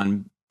older, I've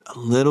gotten a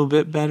little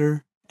bit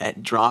better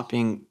at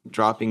dropping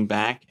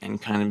back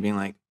and kind of being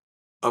like,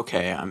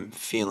 okay, I'm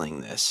feeling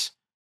this.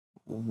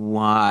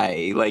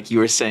 Why? Like you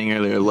were saying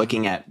earlier,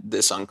 looking at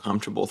this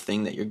uncomfortable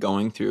thing that you're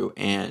going through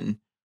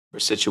or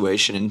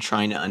situation and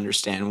trying to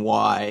understand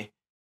why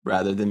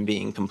rather than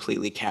being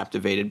completely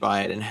captivated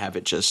by it and have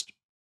it just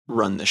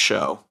run the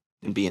show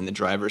and be in the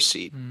driver's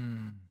seat.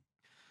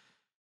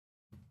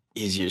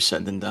 Easier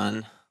said than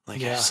done.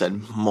 Like I've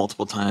said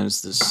multiple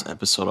times this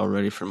episode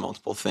already for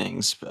multiple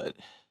things, but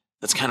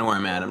that's kind of where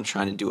I'm at. I'm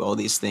trying to do all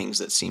these things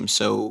that seem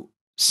so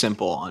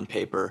simple on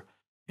paper,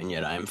 and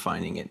yet I am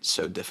finding it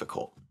so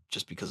difficult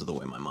just because of the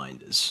way my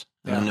mind is.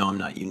 And I know I'm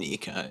not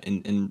unique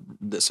in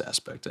this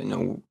aspect. I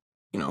know,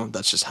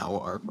 that's just how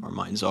our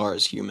minds are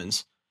as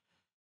humans.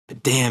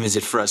 But damn, is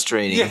it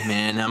frustrating,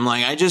 man. I'm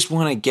like, I just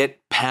want to get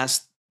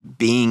past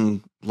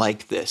being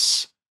like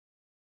this.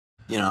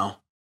 I'm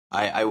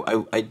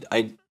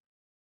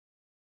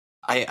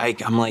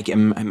like,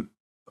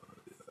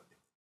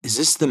 is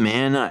this the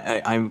man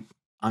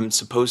I'm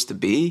supposed to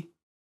be?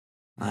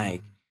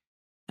 Like,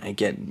 I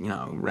get,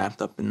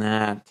 wrapped up in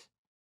that.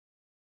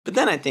 But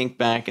then I think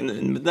back,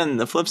 and then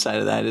the flip side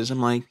of that is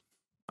I'm like,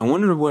 I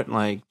wonder what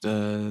like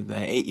the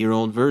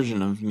 8-year-old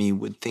version of me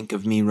would think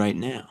of me right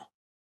now.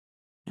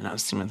 And I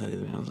was thinking about that the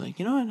other day. I was like,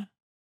 you know what?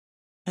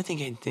 I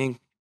think I'd think,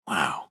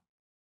 wow.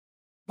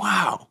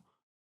 I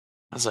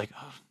was like,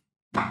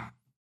 oh,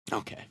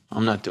 okay,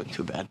 I'm not doing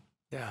too bad.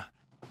 Yeah.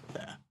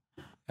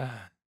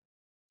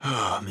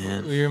 Oh,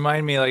 man. You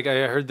remind me, like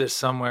I heard this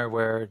somewhere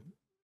where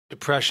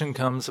depression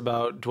comes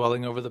about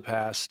dwelling over the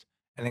past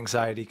and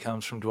anxiety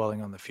comes from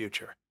dwelling on the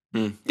future.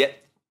 Yeah.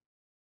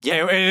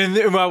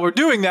 And while we're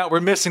doing that,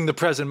 we're missing the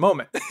present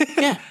moment.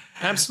 Yeah,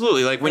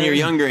 absolutely. Like when you're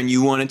younger and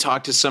you want to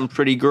talk to some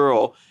pretty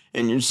girl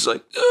and you're just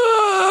like,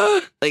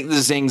 like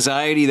this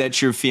anxiety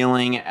that you're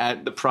feeling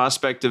at the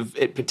prospect of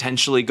it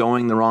potentially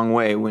going the wrong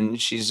way when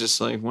she's just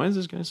like, why is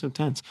this guy so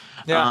tense?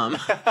 Yeah.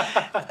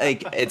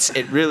 Like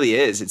it really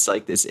is. It's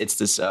like this,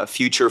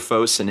 future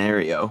faux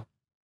scenario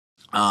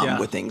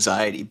with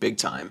anxiety big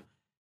time.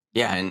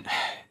 Yeah, and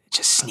it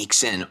just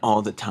sneaks in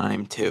all the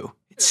time too.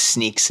 It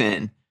sneaks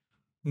in.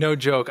 No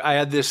joke. I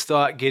had this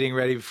thought getting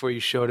ready before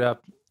you showed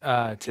up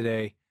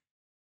today.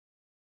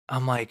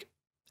 I'm like,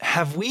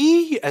 have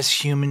we as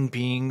human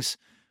beings,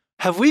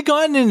 have we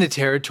gotten into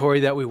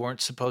territory that we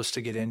weren't supposed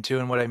to get into?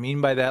 And what I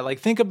mean by that, like,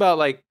 think about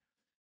like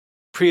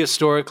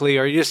prehistorically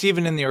or just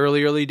even in the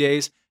early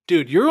days,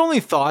 dude, your only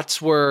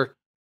thoughts were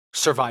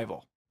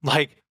survival,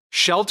 like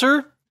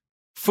shelter,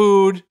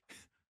 food,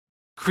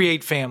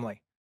 create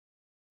family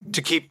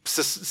to keep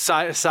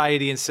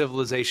society and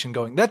civilization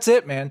going. That's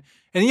it, man.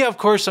 And yeah, of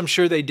course, I'm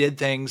sure they did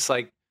things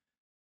like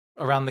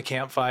around the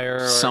campfire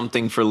or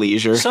Something for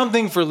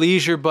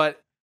leisure.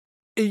 But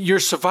your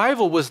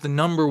survival was the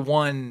number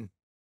one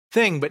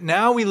thing. But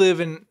now we live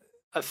in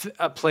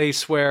a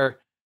place where,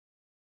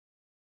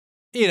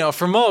 you know,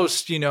 for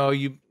most, you know,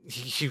 you're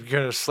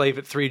going to slave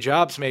at 3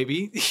 jobs,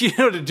 maybe, you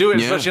know, to do it,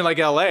 especially in like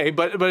LA.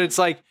 But it's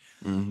like,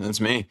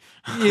 that's me.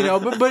 You know,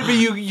 but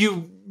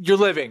you're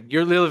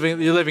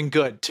living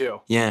good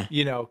too. Yeah.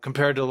 You know,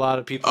 compared to a lot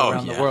of people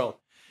around the world.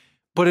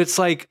 But it's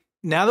like,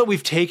 now that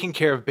we've taken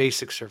care of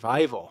basic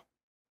survival,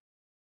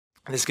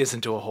 and this gets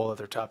into a whole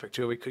other topic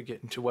too. We could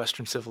get into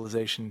Western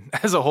civilization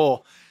as a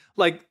whole.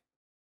 Like,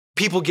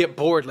 people get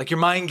bored. Like, your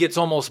mind gets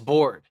almost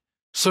bored.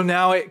 So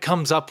now it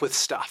comes up with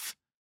stuff.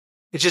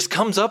 It just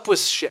comes up with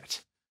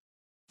shit.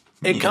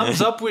 It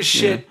comes up with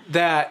shit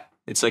that...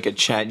 It's like a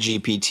chat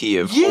GPT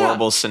of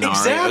horrible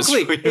scenarios.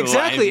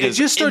 Exactly. It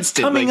just starts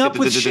coming up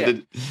with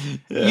shit.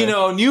 You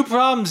know, new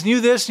problems,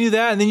 new this, new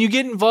that. And then you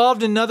get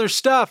involved in other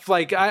stuff.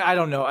 Like, I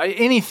don't know,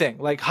 anything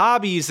like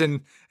hobbies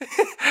and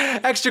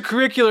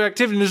extracurricular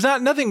activity. There's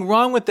nothing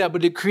wrong with that,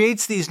 but it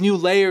creates these new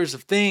layers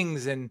of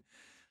things. And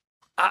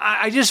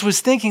I just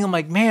was thinking, I'm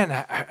like,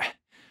 man,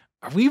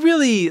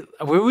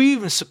 were we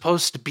even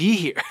supposed to be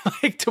here?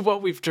 Like, to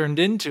what we've turned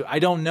into? I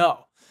don't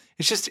know.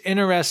 It's just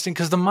interesting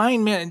because the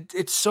mind, man,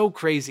 it's so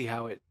crazy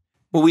how it...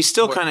 Well, we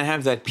still kind of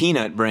have that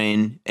peanut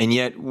brain, and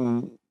yet,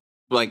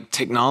 like,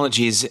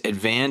 technology is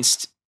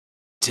advanced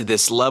to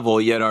this level,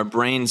 yet our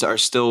brains are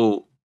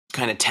still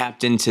kind of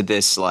tapped into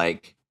this,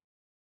 like,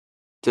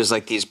 there's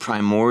like these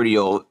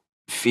primordial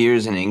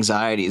fears and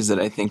anxieties that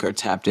I think are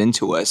tapped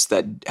into us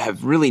that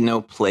have really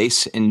no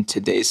place in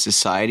today's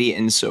society.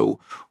 And so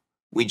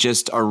we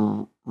just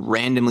are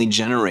randomly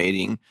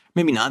generating,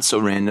 maybe not so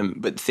random,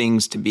 but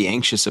things to be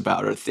anxious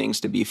about or things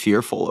to be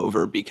fearful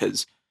over,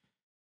 because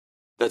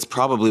that's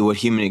probably what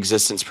human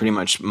existence pretty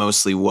much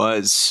mostly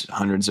was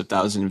hundreds of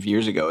thousands of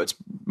years ago. It's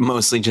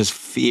mostly just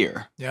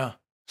fear. Yeah.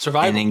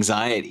 Survival. And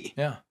anxiety.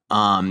 Yeah.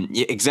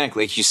 Yeah,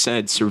 exactly. Like you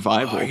said,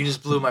 survival. Oh, you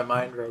just blew my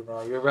mind right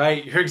now. You're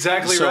right. You're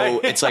exactly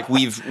right. So it's like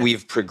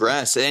we've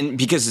progressed, and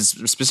because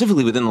it's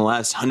specifically within the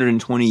last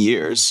 120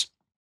 years,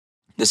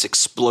 this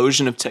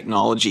explosion of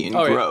technology and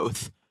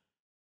growth. Yeah.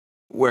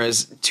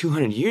 Whereas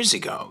 200 years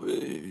ago,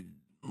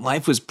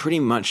 life was pretty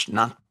much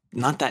not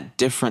that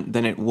different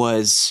than it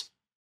was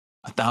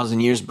 1,000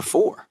 years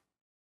before,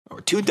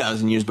 or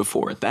 2,000 years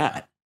before at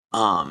that.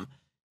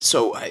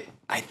 So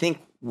I think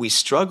we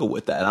struggle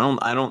with that.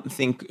 I don't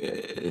think.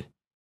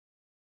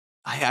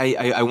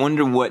 I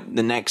wonder what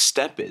the next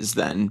step is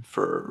then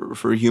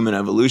for human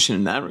evolution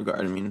in that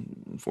regard. I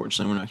mean,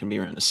 unfortunately, we're not going to be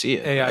around to see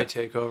it. AI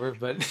takeover,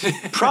 but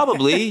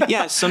probably,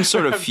 yeah, some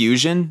sort of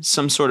fusion,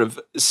 some sort of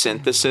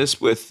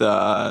synthesis with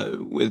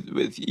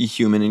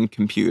human and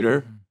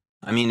computer.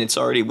 I mean, it's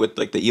already with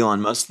like the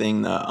Elon Musk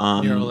thing, the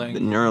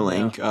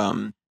Neuralink.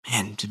 Yeah.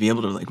 Man, to be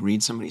able to like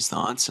read somebody's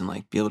thoughts and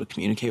like be able to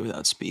communicate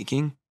without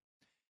speaking,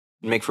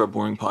 make for a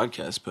boring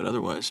podcast, but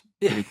otherwise,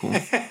 pretty cool.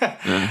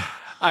 Yeah.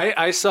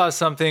 I saw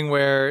something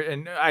where,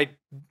 and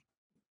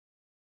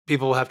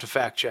people will have to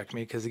fact check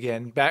me because,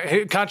 again,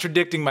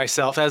 contradicting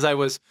myself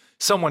as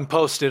someone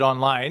posted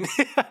online,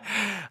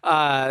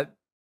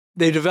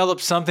 they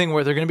developed something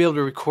where they're going to be able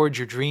to record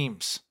your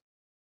dreams.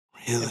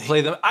 Really? And play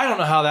them. I don't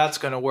know how that's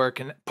going to work.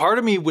 And part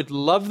of me would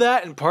love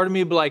that. And part of me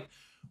would be like,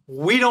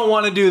 we don't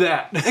want to do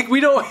that. Like, we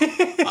don't.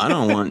 I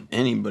don't want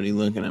anybody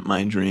looking at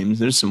my dreams.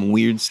 There's some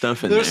weird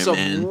stuff in there, man.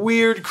 There's some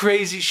weird,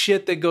 crazy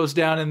shit that goes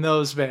down in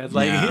those, man.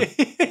 Like,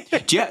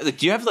 yeah.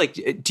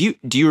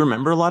 Do you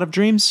remember a lot of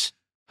dreams?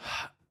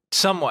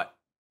 Somewhat.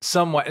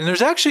 And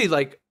there's actually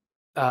like,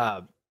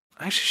 I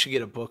actually should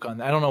get a book on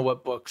that. I don't know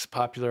what book's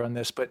popular on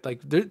this, but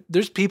like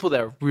there's people that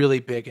are really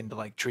big into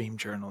like dream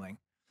journaling.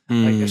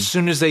 Like, as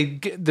soon as they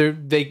wake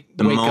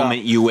up,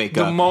 you wake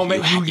up, the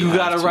moment you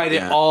got to write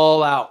it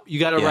all out. You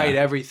got to write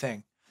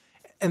everything.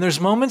 And there's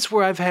moments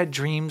where I've had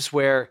dreams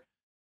where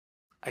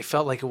I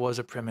felt like it was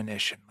a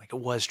premonition, like it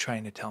was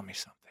trying to tell me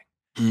something.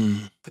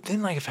 But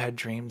then like I've had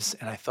dreams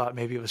and I thought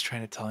maybe it was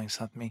trying to tell me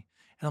something.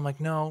 And I'm like,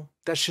 no,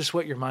 that's just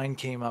what your mind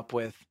came up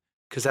with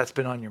because that's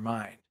been on your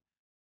mind.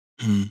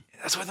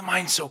 That's why the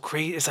mind's so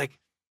crazy. It's like,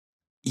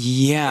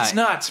 yeah, it's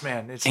nuts,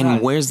 man. It's and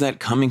nuts. Where's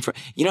that coming from?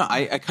 You know,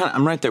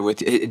 I'm right there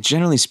with you.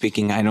 Generally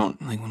speaking, I don't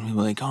like when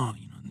people are like, oh,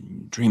 you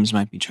know, dreams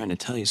might be trying to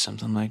tell you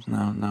something. I'm like,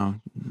 no,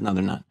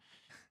 they're not.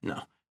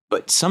 No,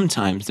 but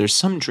sometimes there's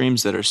some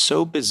dreams that are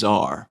so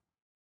bizarre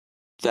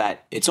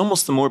that it's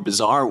almost the more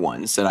bizarre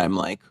ones that I'm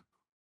like,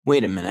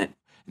 wait a minute.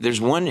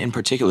 There's one in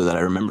particular that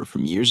I remember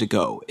from years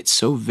ago. It's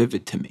so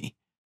vivid to me.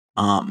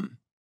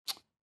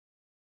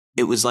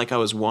 It was like I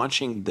was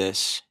watching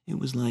this.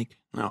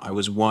 I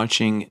was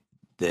watching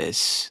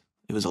this.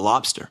 It was a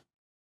lobster.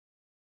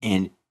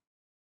 And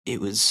it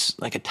was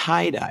like a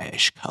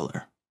tie-dye-ish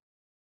color.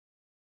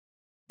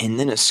 And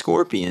then a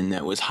scorpion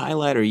that was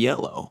highlighter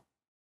yellow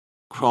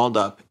crawled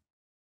up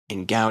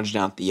and gouged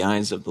out the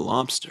eyes of the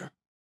lobster.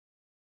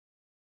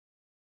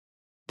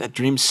 That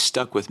dream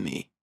stuck with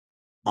me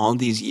all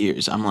these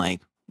years. I'm like,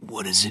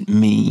 what does it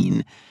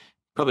mean?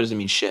 Probably doesn't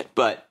mean shit,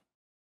 but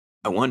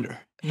I wonder.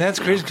 And that's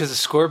crazy because the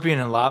scorpion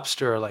and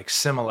lobster are like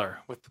similar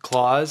with the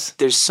claws.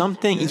 There's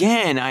something,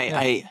 and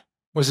I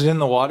Was it in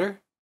the water?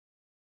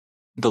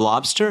 The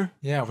lobster?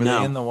 Yeah, were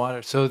they in the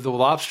water? So the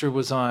lobster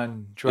was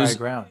on dry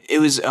ground. It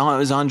was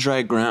on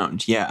dry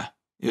ground. Yeah,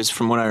 it was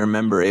from what I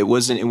remember. It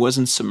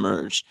wasn't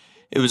submerged.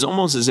 It was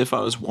almost as if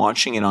I was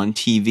watching it on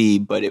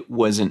TV, but it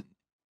wasn't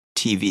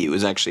TV. It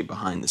was actually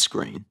behind the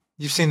screen.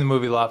 You've seen the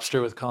movie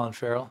Lobster with Colin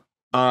Farrell?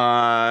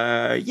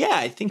 Yeah,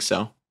 I think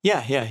so.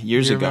 Yeah,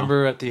 years ago.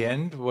 Remember at the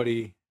end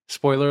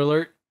spoiler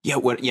alert? Yeah,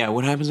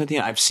 what happens at the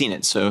end? I've seen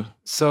it,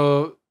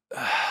 so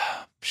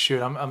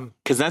shoot, I'm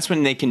because that's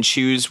when they can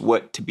choose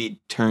what to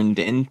be turned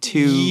into.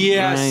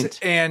 Yes, right?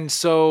 And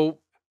so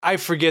I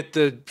forget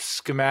the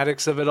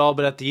schematics of it all,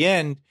 but at the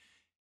end,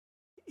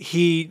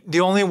 the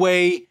only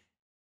way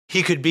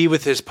he could be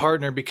with his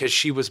partner because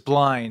she was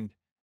blind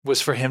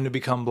was for him to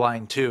become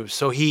blind too.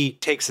 So he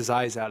takes his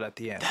eyes out at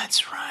the end.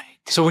 That's right.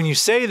 So when you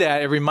say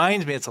that, it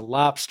reminds me it's a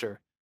lobster.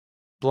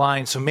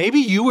 Blind. So maybe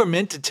you were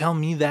meant to tell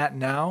me that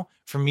now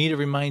for me to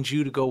remind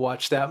you to go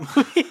watch that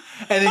movie.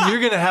 And then you're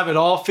going to have it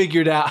all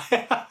figured out.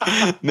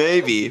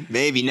 Maybe.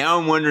 Now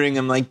I'm wondering,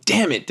 I'm like,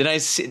 damn it. Did I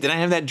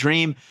have that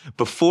dream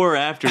before or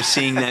after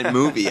seeing that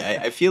movie?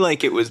 I feel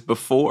like it was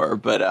before,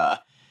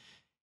 but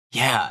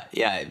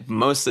yeah.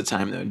 Most of the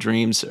time though,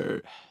 dreams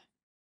are,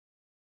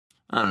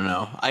 I don't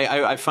know.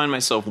 I find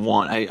myself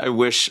I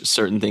wish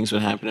certain things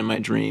would happen in my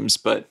dreams,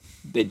 but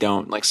they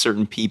don't. Like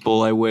certain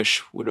people I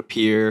wish would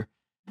appear.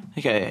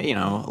 Like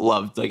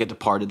loved, like a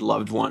departed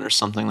loved one or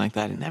something like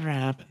that. It never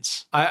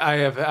happens. I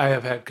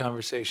have had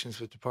conversations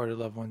with departed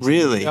loved ones.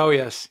 Really? Oh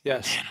yes.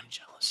 Man, I'm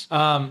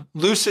jealous.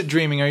 Lucid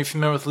dreaming. Are you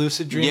familiar with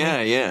lucid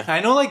dreaming? Yeah. I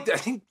know. I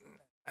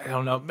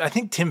don't know. I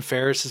think Tim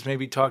Ferriss has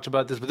maybe talked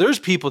about this, but there's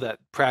people that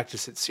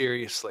practice it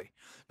seriously.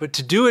 But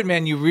to do it,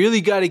 man, you really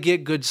got to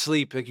get good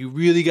sleep. Like you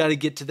really got to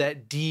get to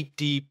that deep,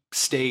 deep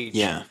stage.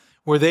 Yeah.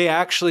 Where they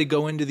actually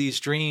go into these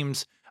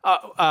dreams.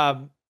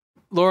 Laura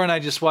and I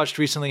just watched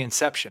recently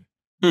Inception.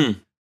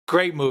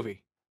 Great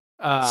movie.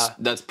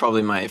 That's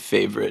probably my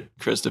favorite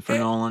Christopher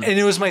Nolan. And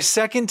it was my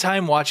second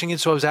time watching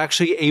it, so I was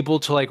actually able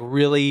to like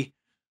really,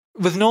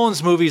 with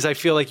Nolan's movies, I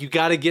feel like you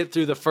got to get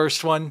through the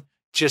first one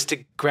just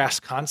to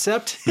grasp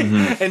concept.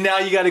 Mm-hmm. And now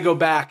you got to go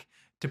back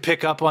to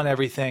pick up on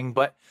everything.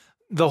 But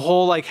the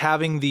whole like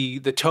having the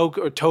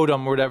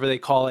totem or whatever they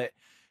call it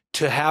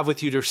to have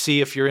with you to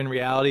see if you're in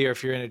reality or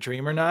if you're in a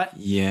dream or not.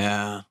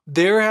 Yeah.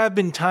 There have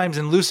been times,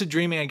 and lucid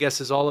dreaming, I guess,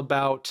 is all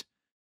about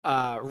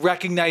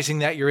recognizing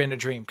that you're in a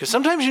dream. Because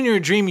sometimes when you're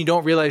in a dream, you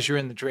don't realize you're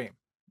in the dream.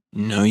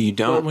 No, you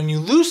don't. But when you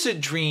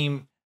lucid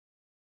dream,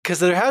 because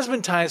there has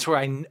been times where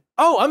I'm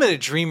in a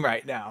dream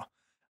right now.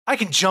 I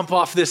can jump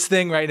off this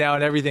thing right now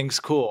and everything's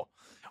cool.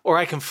 Or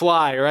I can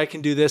fly, or I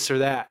can do this or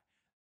that.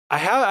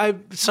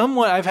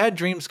 I've had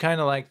dreams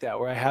kind of like that,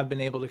 where I have been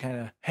able to kind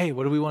of, hey,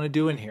 what do we want to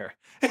do in here?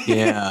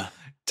 Yeah.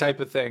 type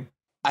of thing.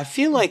 I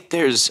feel like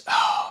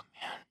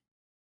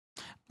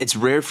it's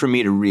rare for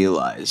me to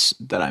realize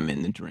that I'm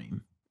in the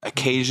dream.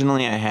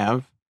 Occasionally I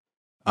have,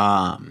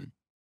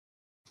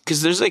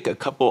 because there's like a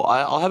couple,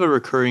 I'll have a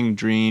recurring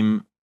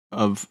dream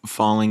of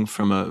falling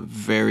from a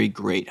very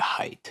great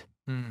height.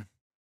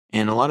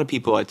 And a lot of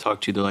people I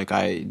talk to, they're like,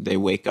 they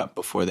wake up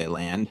before they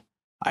land.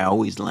 I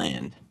always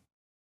land.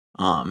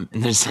 And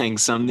there's like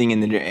something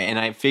in and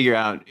I figure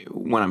out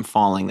when I'm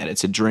falling that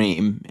it's a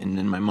dream. And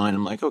in my mind,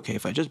 I'm like, okay,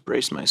 if I just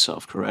brace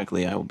myself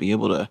correctly, I will be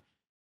able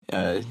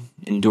to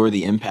endure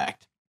the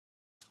impact.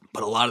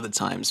 But a lot of the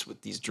times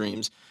with these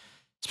dreams,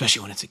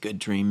 especially when it's a good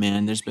dream,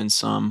 man, there's been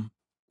some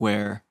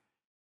where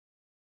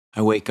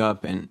I wake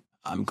up and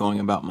I'm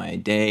going about my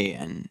day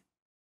and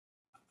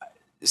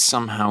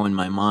somehow in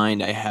my mind,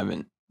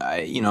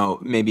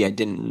 maybe I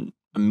didn't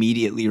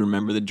immediately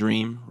remember the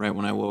dream right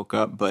when I woke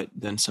up, but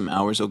then some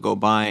hours will go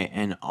by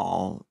and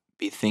I'll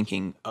be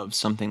thinking of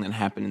something that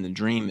happened in the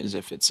dream as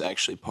if it's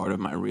actually part of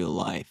my real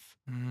life.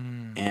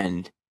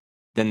 And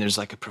then there's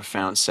like a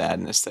profound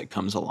sadness that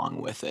comes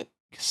along with it,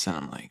 because then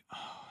I'm like,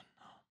 oh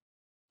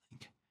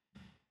no,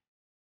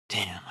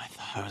 damn, I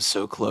thought I was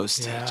so close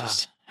to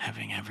just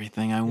having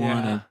everything I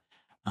wanted.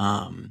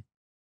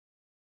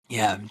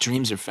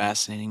 Dreams are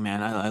fascinating,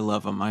 man. I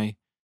love them.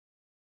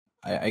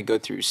 I go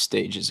through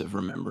stages of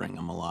remembering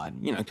them a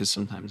lot, because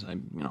sometimes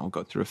I'll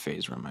go through a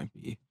phase where I might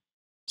be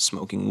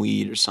smoking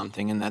weed or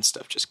something, and that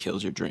stuff just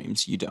kills your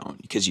dreams. You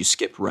don't, because you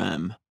skip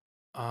REM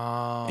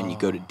and you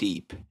go to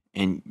deep.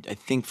 And I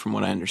think from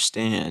what I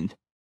understand,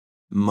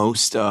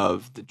 most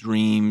of the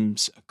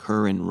dreams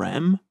occur in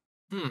REM,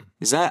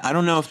 Is that, I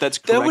don't know if that's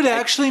correct. That would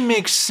actually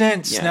make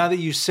sense Yeah. now that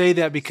you say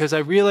that, because I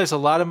realize a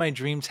lot of my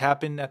dreams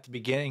happen at the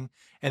beginning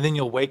and then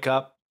you'll wake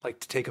up like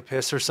to take a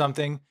piss or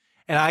something.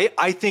 And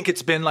I think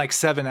it's been like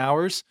 7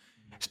 hours.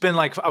 It's been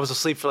like I was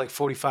asleep for like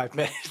 45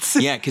 minutes.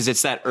 Yeah, because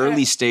it's that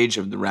early stage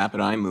of the rapid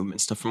eye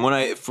movement stuff. From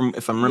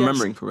if I'm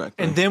remembering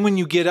correctly. And then when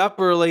you get up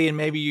early and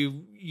maybe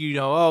you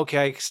know, oh, okay,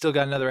 I still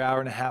got another hour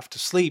and a half to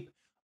sleep,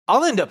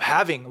 I'll end up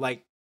having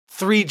like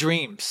 3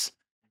 dreams.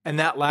 And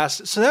that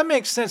lasts. So that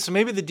makes sense. So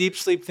maybe the deep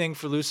sleep thing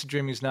for lucid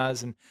dreaming is not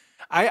as. And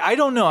I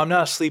don't know. I'm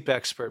not a sleep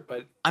expert,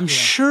 but I'm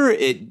sure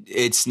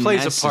it's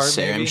plays necessary. a part.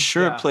 Maybe. I'm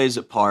sure it plays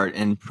a part,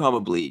 and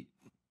probably,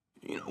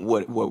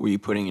 what were you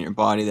putting in your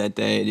body that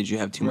day? Did you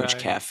have too much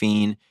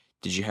caffeine?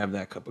 Did you have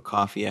that cup of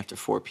coffee after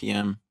 4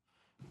 p.m.?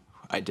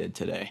 I did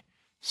today,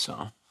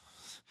 so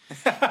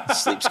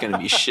sleep's gonna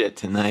be shit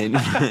tonight.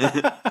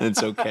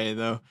 It's okay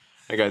though.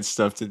 I got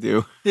stuff to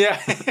do. Yeah.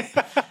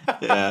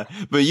 Yeah.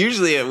 But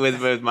usually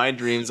with my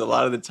dreams, a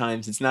lot of the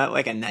times it's not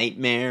like a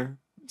nightmare.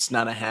 It's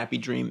not a happy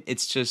dream.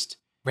 It's just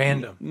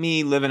random.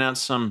 Me living out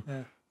some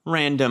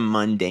random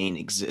mundane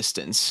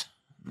existence.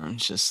 I'm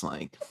just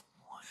like,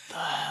 what the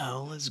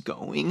hell is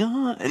going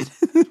on?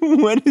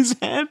 What is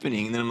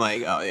happening? And then I'm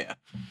like, oh yeah,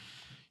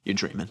 you're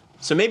dreaming.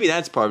 So maybe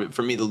that's part of it.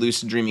 For me, the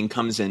lucid dreaming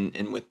comes in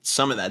and with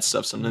some of that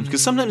stuff sometimes.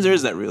 Because sometimes there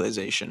is that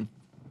realization.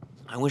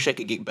 I wish I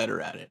could get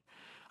better at it.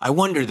 I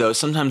wonder, though,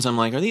 sometimes I'm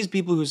like, are these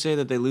people who say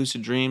that they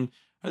lucid dream,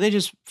 are they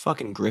just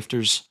fucking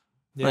grifters?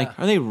 Yeah. Like,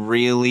 are they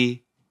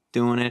really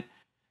doing it?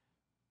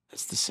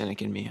 That's the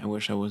cynic in me. I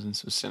wish I wasn't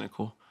so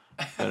cynical.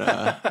 But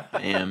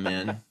I am,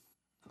 man.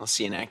 I'll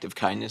see an act of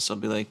kindness. I'll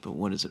be like, but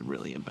what is it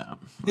really about?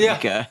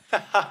 Like,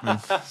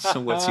 so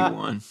what's he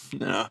want?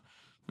 No.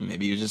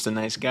 Maybe you're just a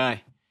nice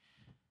guy.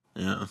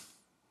 Yeah.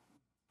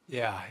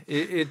 Yeah.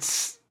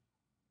 It's...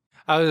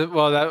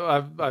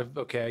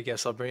 okay, I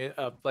guess I'll bring it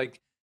up.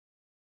 Like,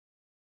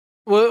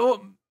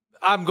 well,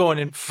 I'm going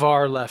in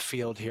far left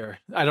field here.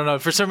 I don't know.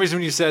 For some reason,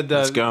 when you said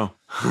let's go.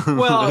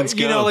 Well, let's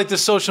go. Like the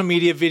social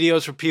media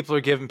videos where people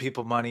are giving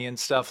people money and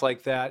stuff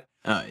like that.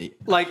 Yeah.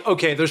 Like,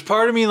 okay, there's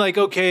part of me like,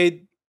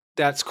 okay,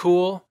 that's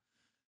cool.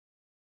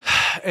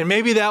 And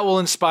maybe that will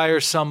inspire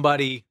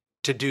somebody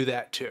to do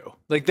that too.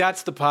 Like,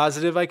 that's the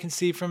positive I can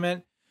see from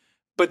it.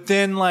 But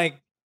then,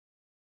 like,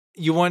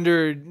 you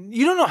wonder,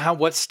 you don't know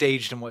what's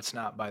staged and what's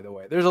not, by the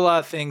way. There's a lot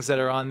of things that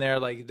are on there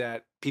like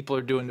that people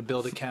are doing to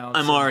build accounts.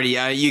 I'm already,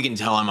 you can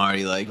tell I'm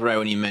already like, right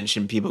when you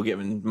mentioned people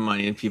giving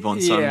money to people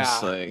and some,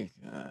 just like,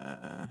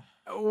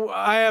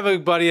 I have a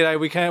buddy that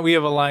we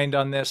have aligned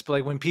on this, but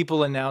like when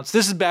people announce,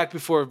 this is back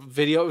before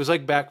video, it was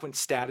like back when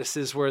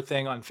statuses were a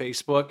thing on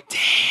Facebook. Damn.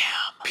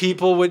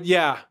 People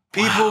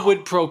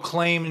would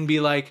proclaim and be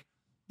like,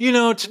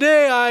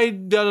 today I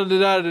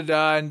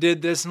da-da-da-da-da-da and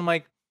did this. And I'm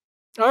like,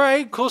 all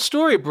right, cool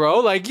story, bro.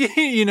 Like,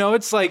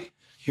 it's like,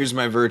 here's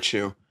my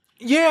virtue.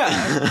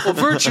 Yeah. Well,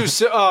 virtue.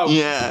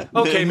 Yeah.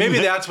 Okay, maybe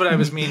that's what I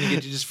was meaning to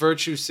get to, just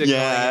virtue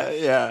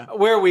signaling. Yeah.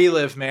 Where we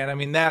live, man. I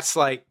mean, that's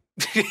like.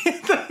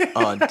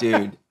 Oh,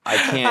 dude, I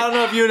can't. I don't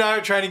know if you and I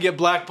are trying to get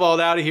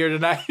blackballed out of here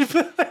tonight.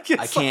 But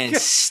I can't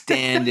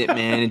stand it,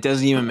 man. It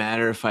doesn't even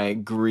matter if I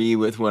agree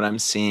with what I'm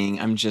seeing.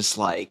 I'm just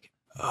like,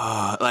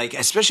 like,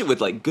 especially with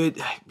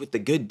the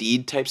good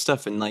deed type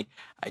stuff, and like,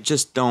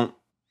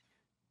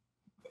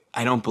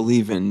 I don't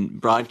believe in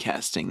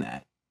broadcasting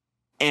that,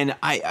 and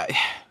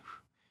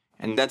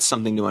and that's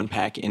something to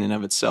unpack in and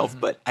of itself. Mm-hmm.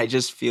 But I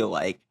just feel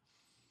like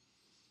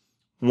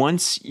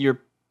once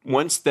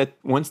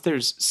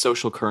there's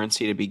social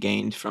currency to be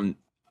gained from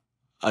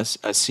a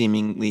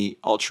seemingly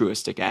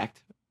altruistic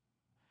act,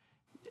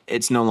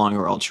 it's no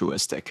longer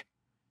altruistic.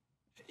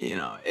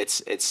 You're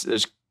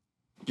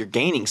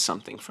gaining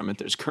something from it.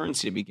 There's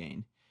currency to be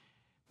gained.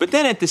 But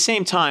then at the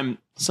same time,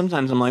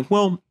 sometimes I'm like,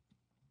 well,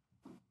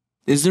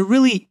 is there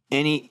really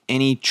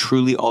any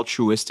truly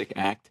altruistic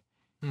act,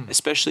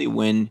 especially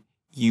when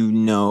you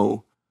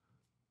know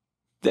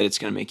that it's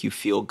going to make you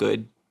feel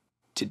good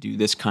to do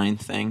this kind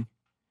of thing?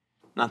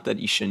 Not that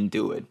you shouldn't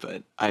do it,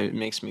 but it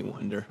makes me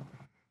wonder.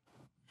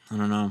 I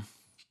don't know.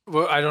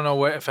 Well, I don't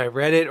know if I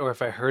read it or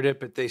if I heard it,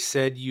 but they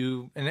said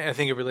and I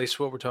think it relates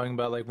to what we're talking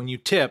about, like when you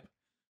tip,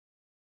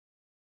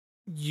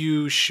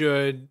 you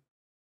should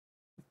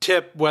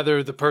tip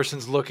whether the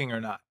person's looking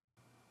or not.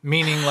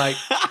 Meaning,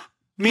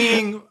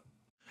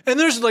 and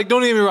there's like,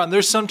 don't get me wrong,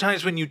 there's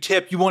sometimes when you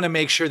tip, you want to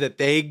make sure that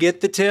they get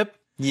the tip.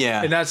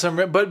 Yeah. And that's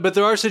but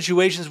there are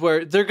situations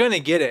where they're going to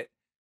get it,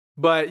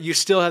 but you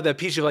still have that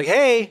piece of like,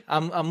 hey,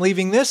 I'm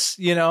leaving this,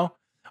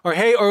 or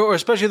hey, or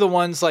especially the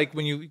ones like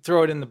when you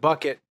throw it in the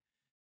bucket.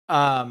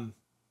 I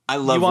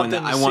love when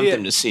I want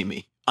them to see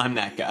me. I'm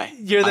that guy.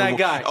 You're that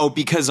guy. Oh,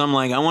 because I'm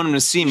like, I want them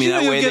to see me.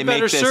 That way they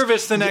make this. Get better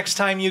service the next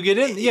time you get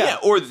in. Yeah.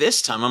 Or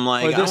this time. I'm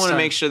like, I want to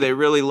make sure they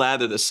really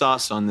lather the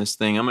sauce on this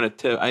thing. I'm going to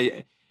tip.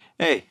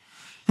 Hey,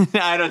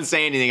 I don't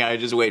say anything. I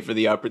just wait for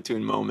the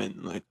opportune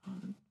moment. Like,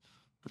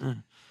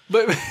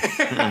 but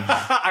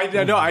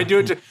I know I do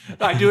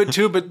it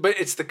too. But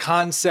it's the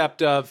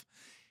concept of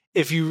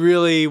if you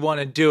really want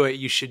to do it,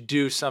 you should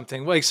do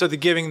something like, so the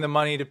giving the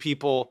money to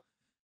people,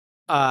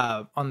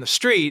 on the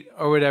street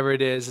or whatever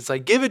it is, it's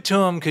like, give it to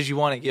them because you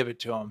want to give it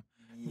to them.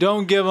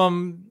 Don't give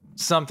them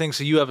something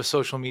so you have a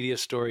social media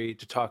story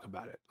to talk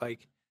about it.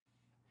 Like,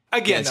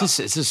 again, it's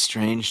just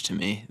strange to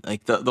me.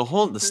 Like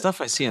the stuff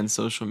I see on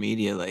social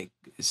media, like,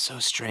 is so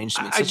strange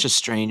to me. It's such a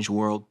strange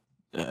world,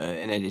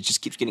 and it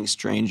just keeps getting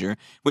stranger,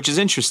 which is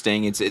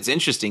interesting. It's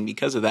interesting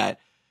because of that.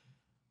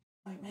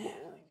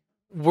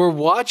 We're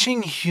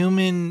watching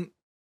human.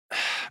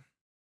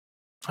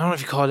 I don't know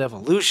if you call it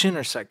evolution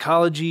or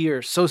psychology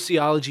or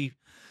sociology.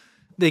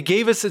 They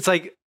gave us, it's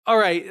like, all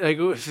right, like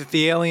if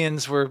the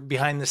aliens were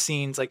behind the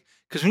scenes, like,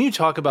 because when you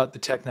talk about the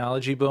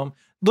technology boom,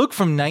 look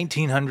from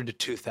 1900 to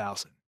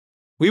 2000.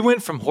 We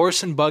went from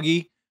horse and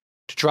buggy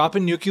to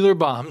dropping nuclear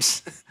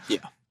bombs. Yeah.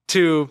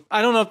 To,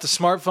 I don't know if the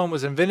smartphone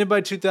was invented by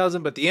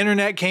 2000, but the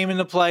internet came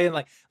into play.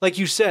 And like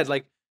you said,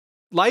 like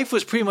life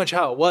was pretty much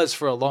how it was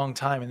for a long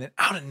time. And then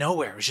out of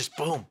nowhere, it was just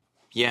boom.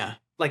 Yeah.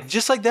 Like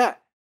just like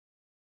that.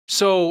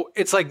 So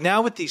it's like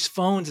now with these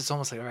phones, it's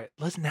almost like, all right,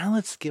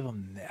 let's give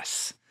them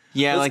this.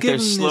 Yeah, Let's like give they're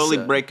them slowly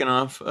this, breaking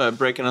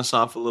us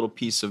off a little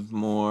piece of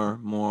more.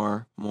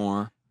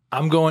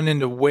 I'm going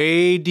into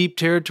way deep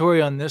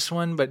territory on this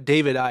one, but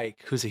David Icke,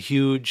 who's a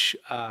huge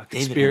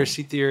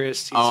conspiracy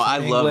theorist. He's I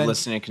from love England.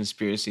 listening to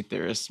conspiracy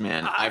theorists,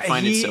 man. I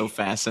find it so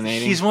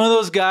fascinating. He's one of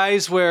those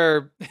guys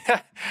where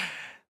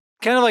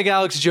kind of like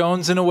Alex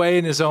Jones in a way,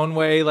 in his own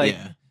way, like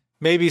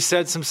maybe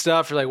said some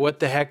stuff, you're like,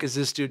 what the heck is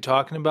this dude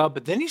talking about?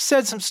 But then he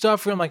said some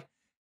stuff where I'm like,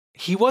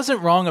 he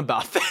wasn't wrong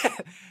about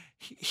that.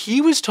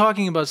 He was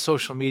talking about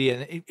social media,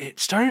 and it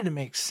started to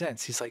make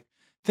sense. He's like,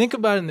 think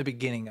about it in the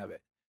beginning of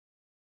it.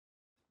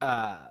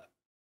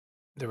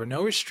 There were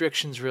no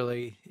restrictions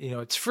really. You know,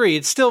 it's free.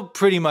 It's still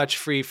pretty much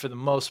free for the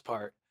most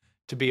part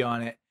to be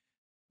on it.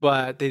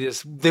 But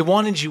they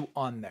wanted you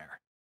on there.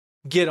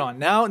 Get on.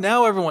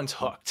 Now everyone's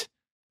hooked.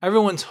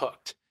 Everyone's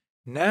hooked.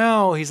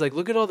 Now he's like,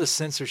 look at all the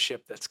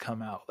censorship that's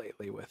come out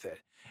lately with it.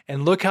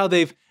 And look how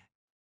and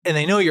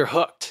they know you're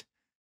hooked.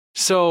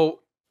 So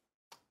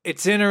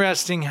it's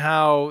interesting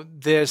how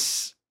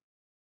this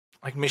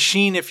like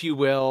machine, if you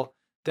will,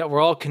 that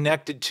we're all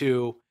connected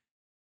to,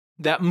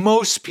 that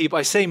most people,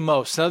 I say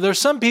most, now there's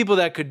some people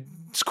that could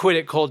quit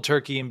it cold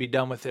turkey and be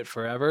done with it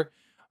forever.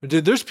 But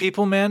dude, there's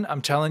people, man,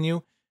 I'm telling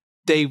you,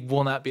 they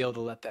will not be able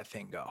to let that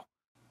thing go.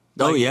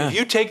 Oh, like, yeah. If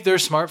you take their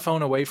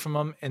smartphone away from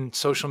them and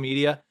social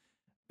media,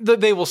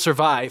 they will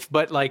survive,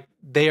 but like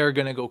they are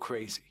going to go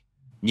crazy.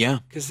 Yeah.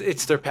 Because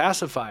it's their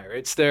pacifier.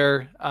 It's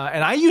their,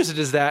 and I use it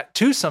as that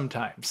too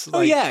sometimes.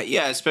 Like,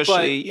 yeah.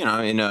 Especially,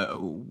 in a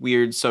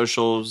weird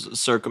social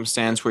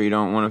circumstance where you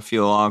don't want to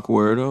feel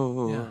awkward.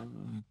 I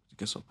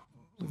guess I'll.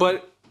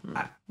 But,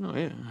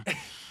 yeah.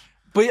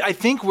 But I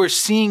think we're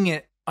seeing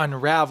it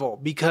unravel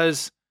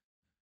because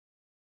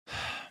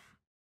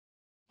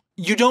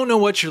you don't know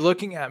what you're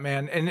looking at,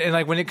 man. And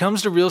like when it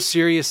comes to real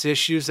serious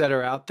issues that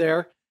are out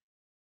there,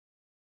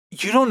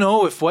 you don't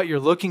know if what you're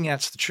looking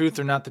at's the truth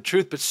or not the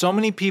truth. But so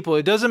many people,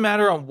 it doesn't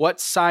matter on what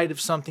side of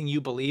something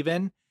you believe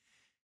in.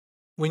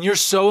 When you're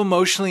so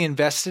emotionally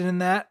invested in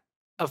that,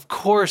 of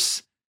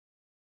course,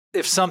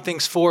 if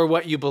something's for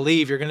what you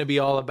believe, you're going to be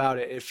all about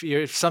it.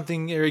 If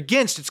something you're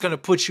against, it's going to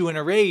put you in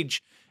a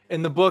rage.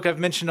 In the book I've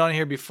mentioned on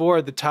here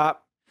before, the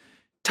top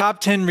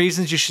 10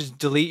 reasons you should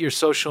delete your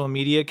social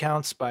media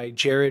accounts by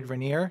Jared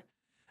Raniere.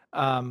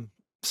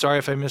 Sorry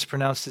if I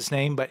mispronounced his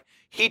name, but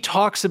he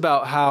talks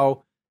about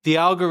how the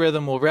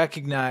algorithm will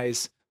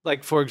recognize,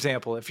 like, for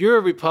example, if you're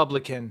a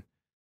Republican,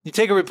 you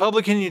take a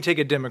Republican and you take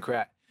a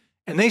Democrat,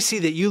 and they see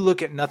that you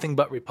look at nothing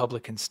but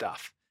Republican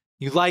stuff.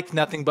 You like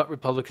nothing but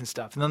Republican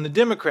stuff. And on the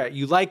Democrat,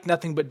 you like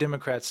nothing but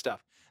Democrat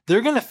stuff. They're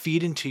going to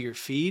feed into your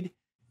feed.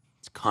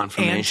 It's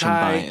confirmation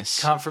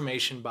bias.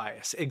 Confirmation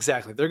bias.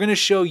 Exactly. They're going to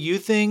show you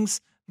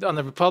things on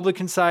the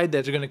Republican side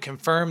that are going to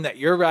confirm that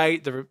you're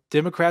right, the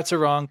Democrats are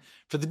wrong.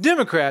 For the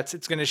Democrats,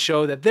 it's going to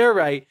show that they're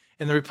right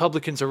and the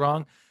Republicans are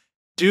wrong.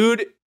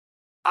 Dude,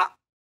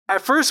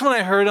 at first when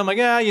I heard, I'm like,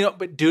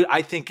 but dude,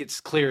 I think it's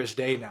clear as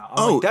day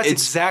now. That's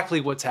exactly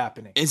what's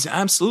happening. It's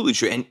absolutely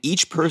true. And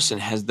each person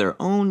has their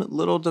own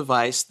little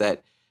device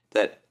that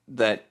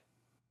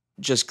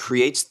just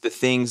creates the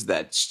things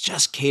that's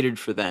just catered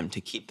for them to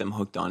keep them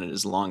hooked on it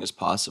as long as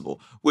possible.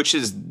 Which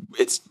is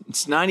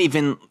it's not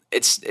even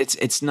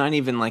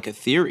like a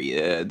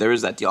theory. There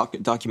was that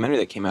documentary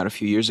that came out a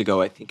few years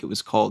ago. I think it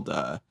was called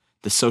The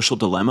Social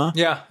Dilemma.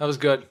 Yeah, that was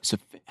good. So,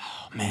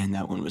 man,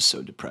 that one was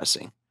so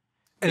depressing.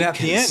 And at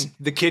the end,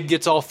 the kid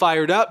gets all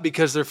fired up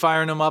because they're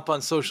firing him up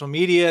on social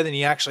media. Then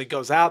he actually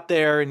goes out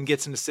there and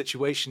gets in a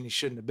situation he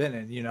shouldn't have been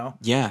in,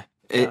 Yeah.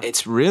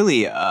 It's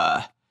really,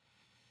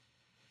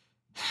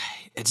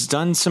 it's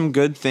done some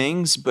good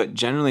things, but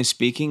generally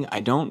speaking, I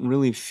don't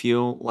really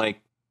feel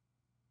like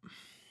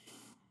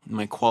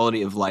my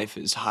quality of life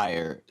is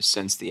higher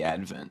since the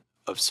advent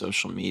of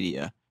social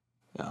media.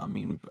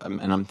 And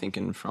I'm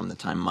thinking from the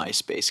time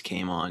MySpace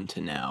came on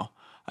to now,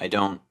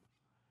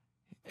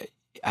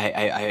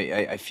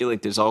 I feel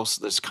like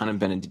there's kind of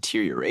been a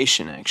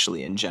deterioration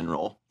actually in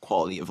general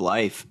quality of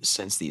life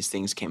since these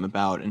things came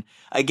about. And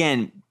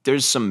again,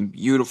 there's some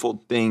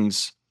beautiful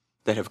things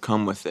that have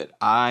come with it.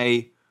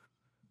 I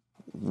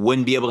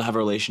wouldn't be able to have a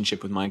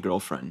relationship with my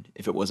girlfriend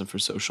if it wasn't for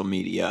social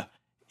media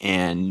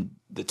and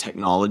the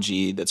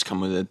technology that's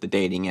come with it, the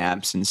dating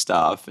apps and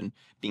stuff, and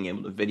being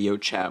able to video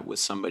chat with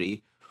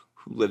somebody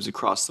who lives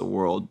across the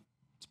world.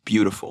 It's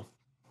beautiful.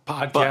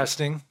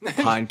 Podcasting.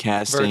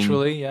 Podcasting.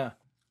 Virtually, yeah.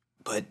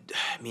 But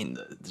I mean,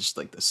 just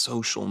like the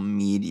social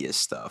media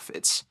stuff,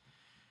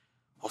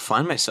 I'll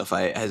find myself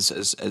as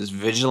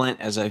vigilant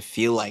as I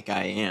feel like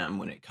I am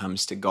when it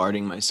comes to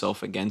guarding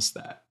myself against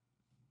that.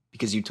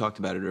 Because you talked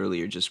about it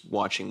earlier, just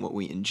watching what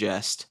we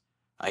ingest.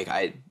 Like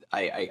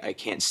I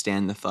can't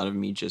stand the thought of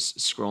me just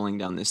scrolling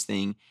down this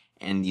thing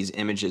and these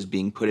images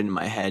being put into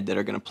my head that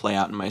are going to play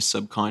out in my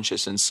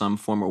subconscious in some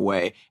form or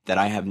way that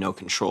I have no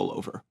control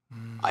over.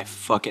 I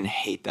fucking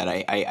hate that.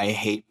 I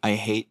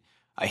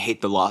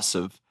hate the loss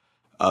of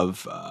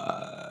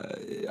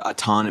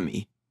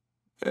autonomy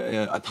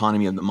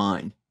of the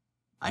mind.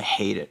 I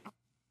hate it.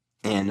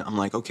 And I'm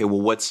like, okay, well,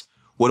 what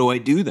do I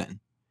do then?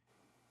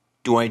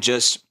 Do I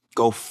just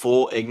go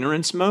full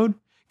ignorance mode?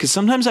 Because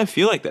sometimes I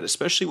feel like that,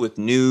 especially with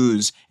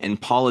news and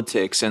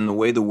politics and the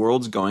way the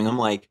world's going. I'm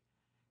like,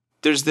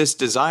 there's this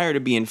desire to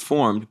be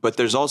informed, but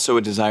there's also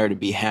a desire to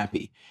be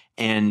happy.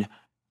 And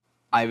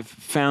I've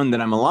found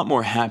that I'm a lot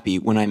more happy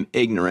when I'm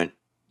ignorant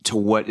to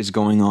what is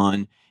going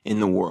on in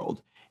the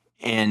world.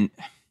 And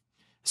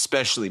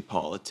especially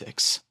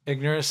politics.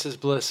 Ignorance is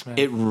bliss, man.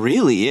 It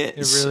really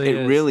is.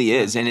 It really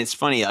is. And it's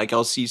funny, like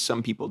I'll see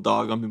some people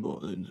dog on people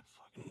who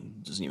fucking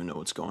doesn't even know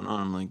what's going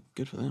on. I'm like,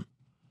 good for them.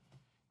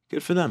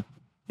 Good for them.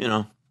 You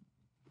know.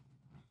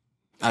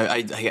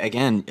 I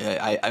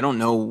don't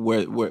know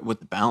what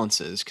the balance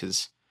is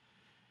because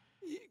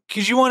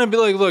you want to be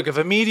like, look, if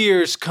a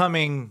meteor's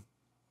coming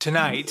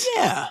tonight,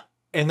 yeah,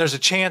 and there's a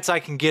chance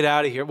I can get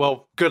out of here.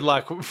 Well, good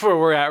luck where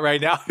we're at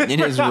right now. It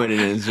is what it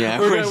is. Yeah,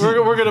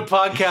 we're gonna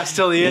podcast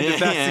till the end if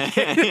that's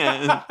the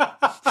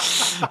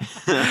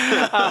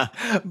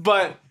case.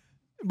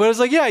 But it's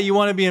like, yeah, you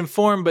want to be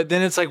informed, but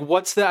then it's like,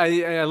 what's that?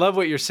 I love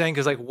what you're saying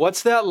because like,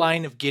 what's that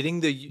line of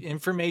getting the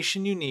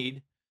information you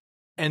need,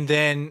 and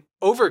then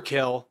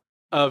overkill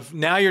of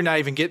now you're not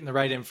even getting the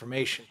right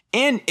information.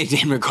 And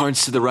in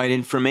regards to the right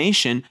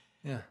information,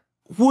 yeah,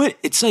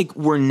 it's like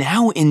we're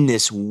now in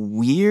this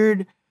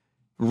weird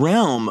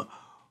realm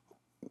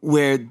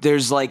where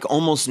there's like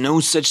almost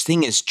no such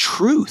thing as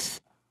truth.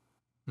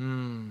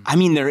 I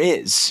mean, there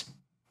is,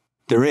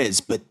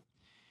 but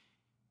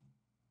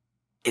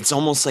it's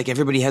almost like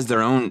everybody has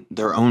their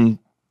own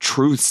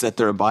truths that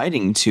they're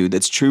abiding to.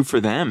 That's true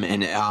for them.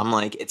 And I'm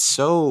like, it's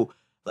so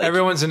like,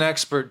 everyone's an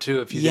expert too.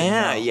 If you didn't know.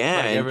 Like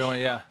everyone,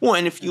 yeah. Well,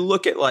 and if you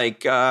look at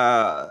like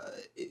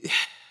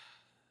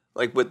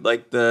with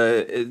like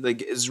the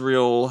like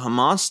Israel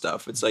Hamas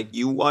stuff, it's like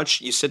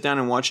you sit down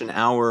and watch an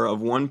hour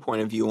of one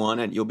point of view on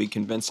it, you'll be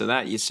convinced of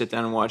that. You sit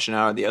down and watch an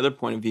hour of the other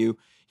point of view,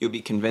 you'll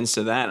be convinced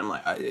of that. I'm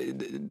like,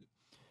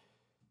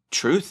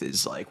 truth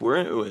is like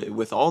we're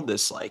with all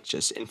this like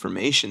just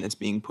information that's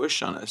being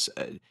pushed on us.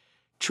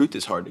 Truth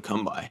is hard to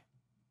come by.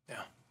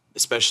 Yeah,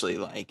 especially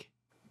like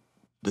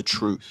the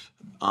truth,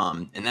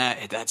 and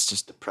that's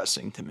just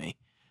depressing to me.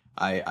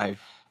 I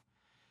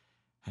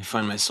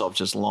find myself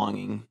just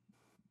longing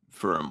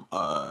for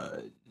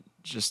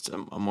just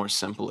a more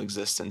simple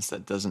existence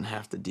that doesn't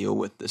have to deal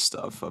with this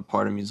stuff. A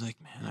part of me is like,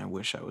 man, I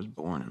wish I was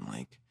born in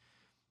like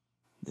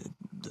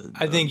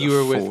I think you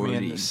were 40s. With me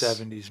in the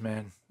 70s,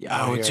 man.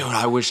 Yeah, dude,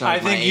 I wish I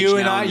was think you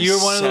and I, you're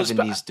one of those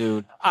 70s,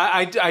 dude.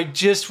 I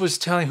just was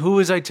telling, who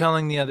was I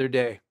telling the other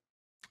day?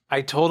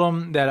 I told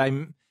him that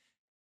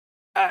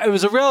it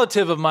was a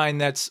relative of mine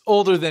that's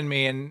older than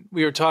me, and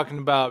we were talking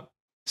about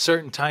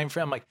certain time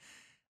frame. I'm like,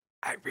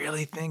 I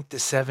really think the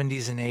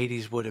 70s and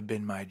 80s would have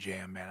been my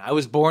jam, man. I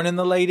was born in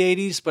the late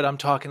 80s, but I'm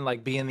talking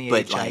like being the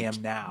age I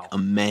am now. A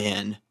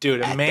man.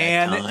 Dude, a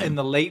man in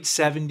the late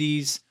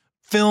 70s.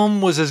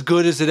 Film was as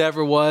good as it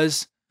ever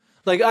was.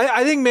 Like,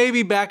 I think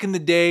maybe back in the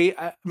day,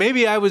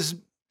 maybe I was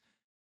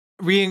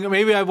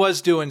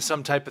doing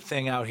some type of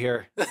thing out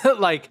here,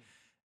 like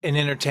in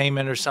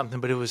entertainment or something,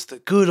 but it was the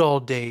good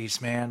old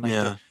days, man.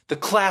 Like the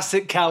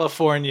classic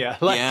California.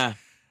 Like, yeah.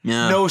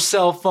 No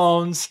cell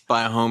phones.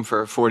 Buy a home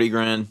for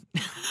 $40,000.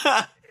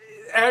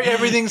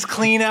 Everything's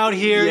clean out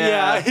here.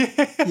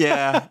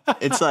 Yeah.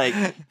 It's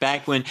like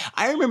back when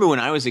I remember when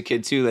I was a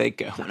kid too.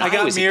 Like when I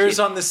got mirrors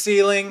on the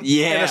ceiling.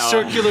 Yeah, and a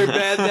circular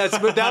bed.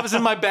 That was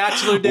in my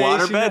bachelor days.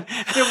 Waterbed.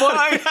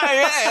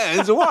 Yeah,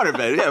 it's a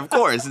waterbed. Yeah, of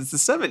course. It's the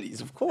 70s,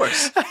 of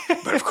course.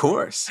 But of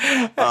course,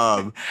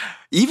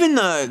 even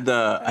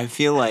the I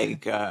feel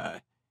like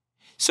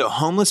so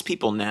homeless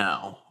people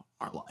now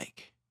are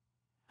like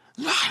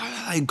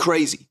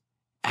crazy.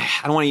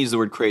 I don't want to use the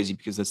word crazy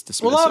because that's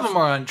dismissive. Well, a lot of them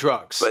are on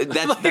drugs. But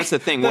that's the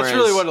thing. That's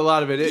really what a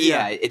lot of it is.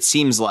 Yeah, it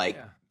seems like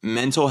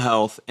mental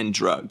health and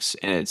drugs,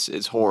 and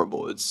it's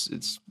horrible. It's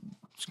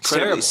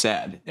incredibly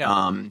sad.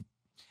 Yeah.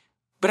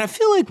 But I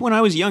feel like when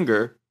I was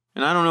younger,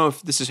 and I don't know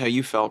if this is how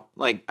you felt,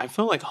 like I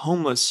felt like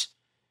homeless,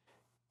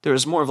 there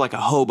was more of like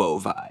a hobo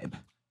vibe.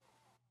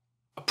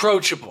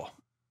 Approachable.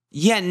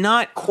 Yeah,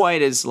 not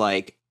quite as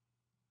like,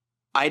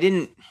 I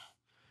didn't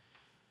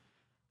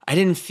I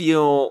didn't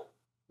feel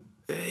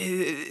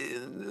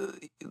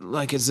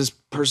like, is this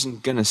person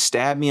gonna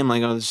stab me? I'm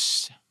like, oh,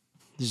 this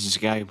is a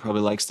guy who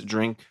probably likes to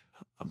drink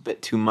a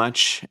bit too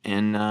much,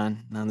 and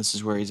now this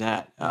is where he's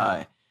at.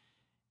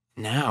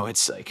 Now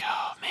it's like,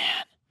 oh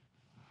man,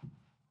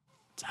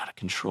 it's out of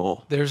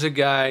control. There's a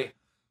guy,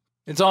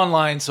 it's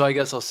online, so I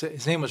guess I'll say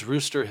his name was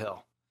Rooster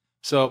Hill.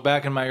 So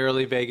back in my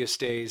early Vegas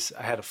days,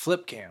 I had a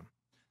flip cam.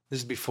 This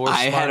is before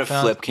I had a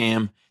smartphone. flip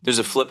cam. There's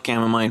a flip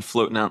cam of mine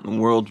floating out in the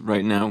world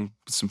right now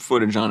with some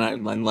footage on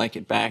it. I'd like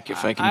it back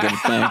if I can get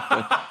it back,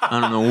 but I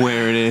don't know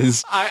where it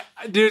is.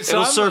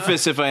 It'll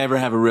surface if I ever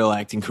have a real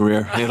acting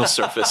career. It'll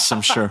surface,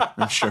 I'm sure.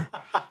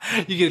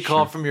 You get a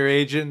call from your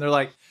agent, and they're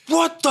like,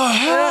 what the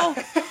hell?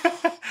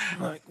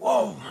 I'm like,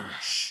 whoa,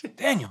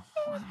 Daniel,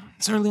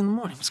 it's early in the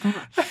morning. What's going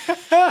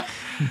on?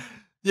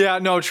 yeah,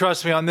 no,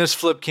 trust me, on this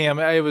flip cam,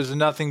 it was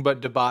nothing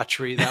but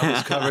debauchery that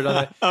was covered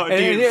on it. Oh,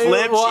 dude,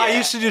 flips? Well, Yeah. I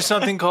used to do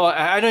something called,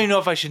 I don't even know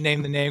if I should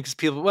name the name because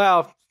people,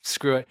 well,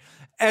 screw it.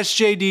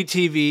 SJD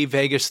TV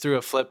Vegas through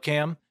a flip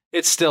cam.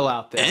 It's still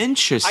out there.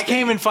 Interesting. I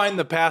can't even find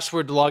the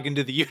password to log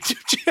into the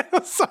YouTube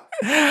channel. So,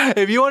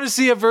 if you want to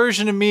see a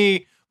version of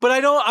me, but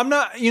I'm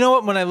not, you know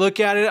what, when I look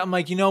at it, I'm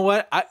like, you know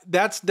what?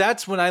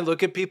 That's when I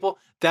look at people,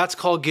 that's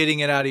called getting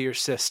it out of your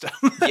system.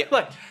 Yeah,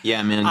 like,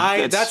 yeah, man.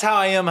 That's how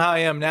I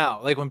am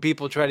now. Like when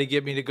people try to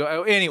get me to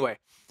go, anyway.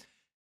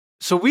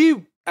 So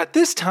at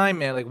this time,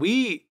 man,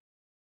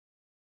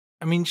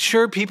 I mean,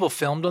 sure, people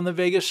filmed on the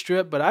Vegas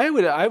Strip, but I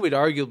would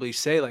arguably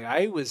say like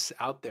I was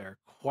out there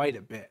quite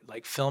a bit,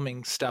 like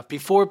filming stuff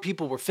before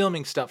people were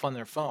filming stuff on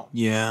their phone.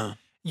 Yeah.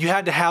 You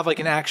had to have like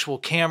an actual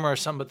camera or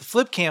something, but the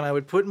flip cam I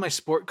would put in my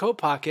sport coat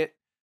pocket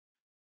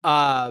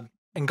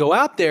and go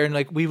out there, and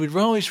like we would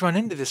always run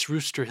into this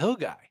Rooster Hill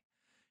guy,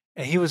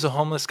 and he was a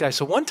homeless guy.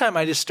 So one time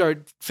I just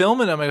started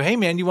filming him. I go, hey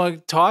man, you want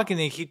to talk? And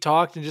he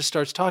talked and just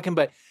starts talking.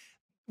 But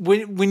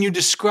when you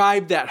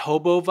describe that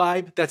hobo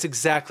vibe, that's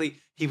exactly,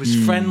 he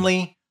was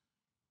friendly.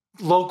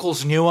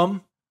 Locals knew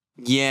him.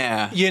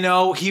 Yeah. You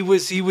know, he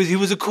was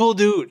a cool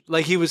dude.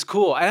 Like he was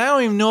cool. And I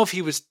don't even know if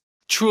he was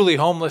truly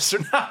homeless or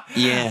not.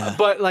 Yeah.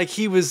 But like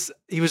he was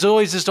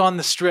always just on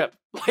the strip,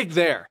 like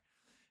there.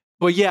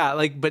 But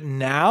yeah, but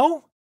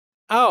now,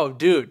 oh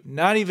dude,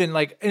 not even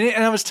like,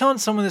 and I was telling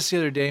someone this the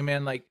other day,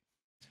 man, like,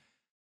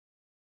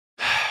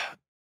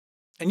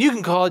 and you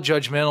can call it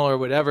judgmental or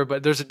whatever,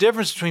 but there's a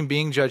difference between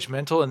being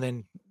judgmental and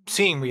then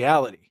seeing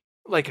reality,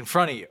 like in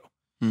front of you.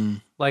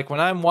 Like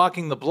when I'm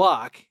walking the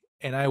block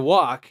and I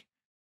walk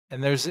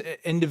and there's an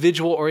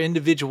individual or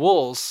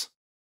individuals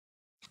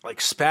like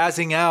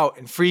spazzing out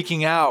and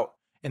freaking out,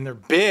 and they're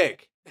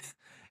big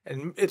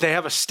and they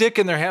have a stick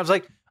in their hands.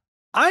 Like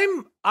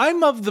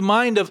I'm of the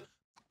mind of,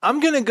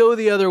 I'm going to go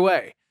the other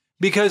way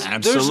because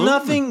there's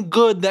nothing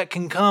good that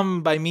can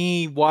come by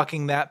me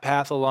walking that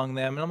path along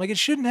them. And I'm like, it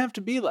shouldn't have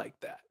to be like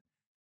that,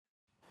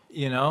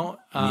 you know?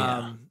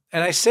 Yeah.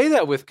 And I say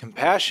that with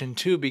compassion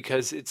too,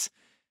 because it's,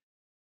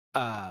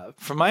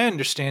 from my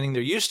understanding,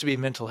 there used to be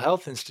mental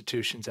health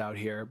institutions out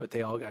here, but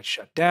they all got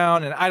shut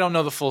down. And I don't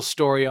know the full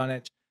story on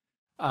it.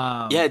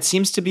 Yeah, it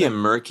seems to be a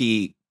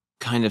murky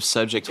kind of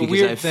subject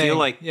because I feel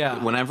like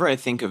whenever I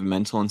think of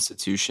mental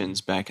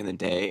institutions back in the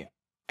day,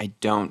 I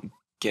don't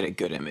get a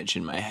good image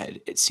in my head.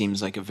 It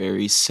seems like a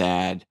very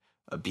sad,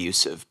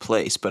 abusive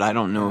place, but I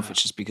don't know if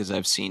it's just because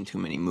I've seen too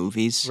many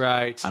movies.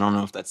 Right. I don't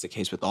know if that's the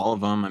case with all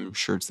of them. I'm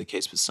sure it's the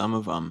case with some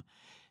of them.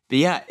 But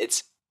yeah,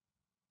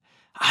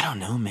 I don't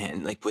know,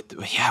 man. Like with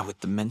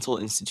the mental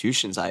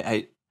institutions,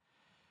 I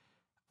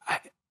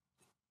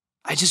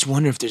just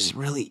wonder if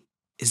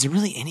is there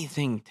really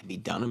anything to be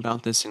done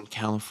about this in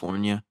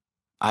California?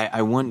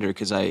 I wonder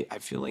because I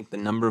feel like the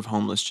number of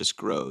homeless just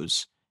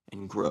grows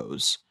and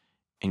grows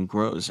and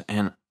grows.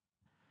 And,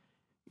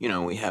 you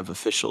know, we have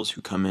officials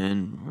who come in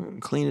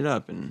and clean it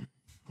up. And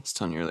I was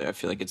telling you earlier, I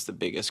feel like it's the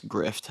biggest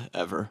grift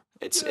ever.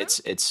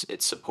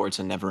 It supports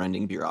a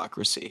never-ending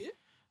bureaucracy.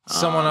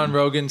 Someone on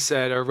Rogan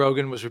said, or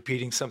Rogan was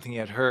repeating something he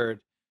had heard.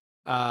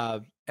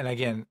 And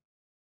again,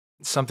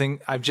 something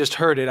I've just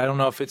heard it. I don't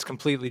know if it's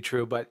completely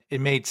true, but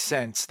it made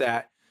sense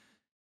that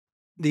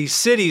these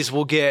cities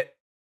will get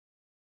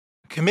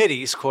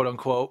committees, quote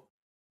unquote,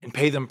 and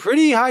pay them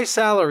pretty high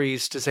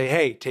salaries to say,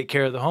 hey, take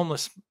care of the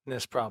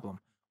homelessness problem.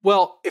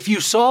 Well, if you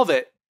solve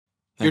it,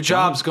 your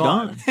job's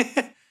gone.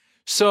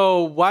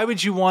 So why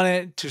would you want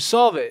it to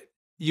solve it?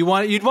 You'd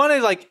want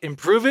to like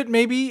improve it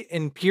maybe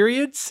in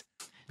periods.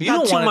 But you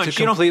don't want it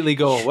to completely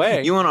go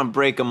away. You want to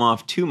break them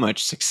off too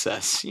much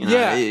success. You know?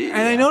 Yeah.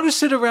 And I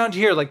noticed it around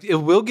here. Like it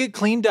will get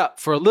cleaned up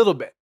for a little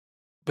bit,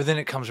 but then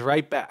it comes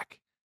right back.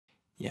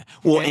 Yeah.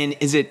 Well, and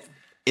is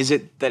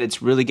it that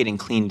it's really getting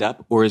cleaned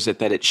up, or is it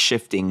that it's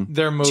shifting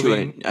They're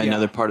moving, to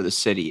another part of the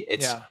city?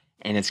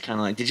 And it's kind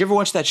of like, did you ever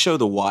watch that show,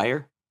 The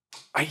Wire?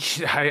 I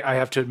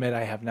have to admit,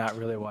 I have not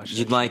really watched it.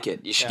 You'd like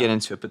it. You should get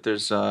into it. But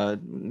there's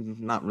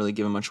not really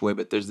giving much away,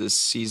 but there's this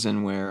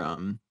season where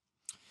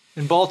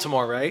in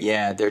Baltimore, right?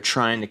 Yeah, they're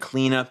trying to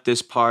clean up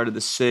this part of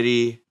the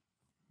city,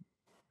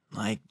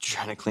 like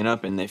trying to clean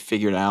up, and they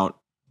figured out,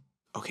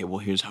 okay, well,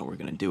 here's how we're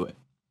going to do it.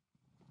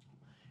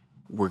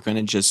 we're going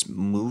to just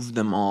move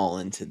them all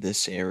into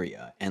this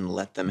area and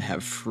let them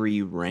have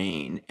free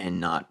reign and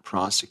not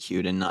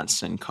prosecute and not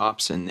send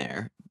cops in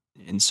there.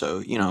 And so,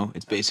 you know,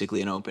 it's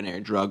basically an open air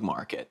drug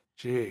market.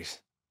 Jeez.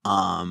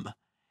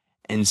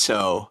 And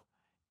so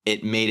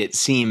it made it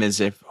seem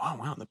as if, oh,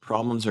 wow, the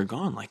problems are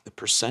gone. Like the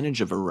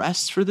percentage of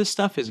arrests for this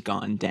stuff has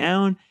gone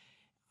down.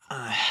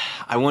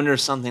 I wonder if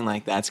something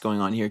like that's going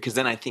on here. Because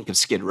then I think of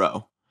Skid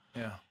Row.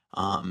 Yeah.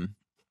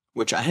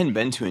 Which I hadn't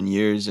been to in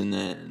years. And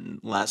then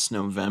last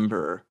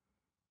November,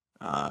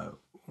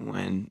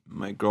 when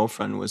my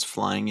girlfriend was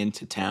flying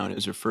into town, it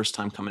was her first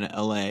time coming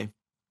to LA.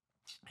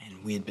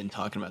 And we had been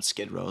talking about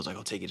Skid Row. I was like,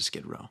 I'll take you to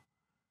Skid Row.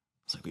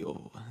 It's like,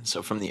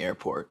 so from the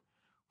airport,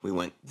 we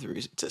went through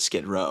to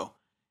Skid Row.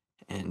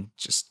 And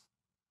just,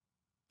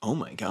 oh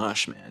my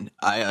gosh, man.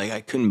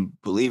 I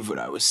couldn't believe what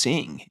I was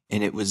seeing.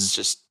 And it was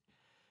just,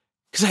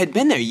 because I had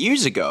been there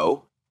years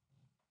ago.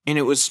 And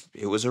it was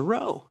a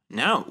row.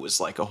 Now it was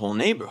like a whole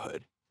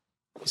neighborhood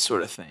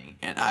sort of thing.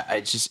 And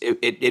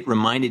it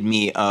reminded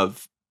me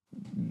of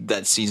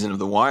that season of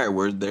The Wire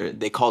where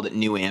they called it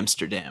New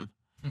Amsterdam,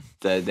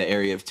 the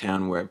area of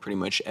town where pretty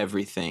much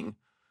everything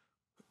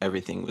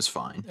was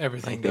fine.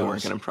 Everything like they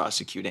weren't going to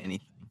prosecute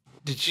anything.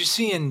 Did you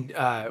see and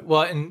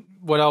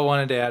what I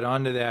wanted to add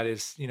on to that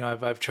is, you know,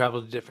 I've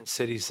traveled to different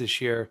cities this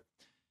year.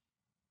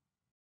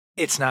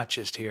 It's not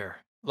just here.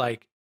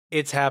 Like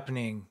it's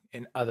happening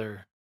in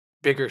other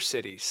bigger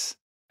cities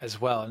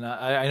as well. And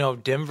I know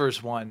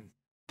Denver's one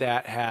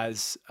that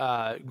has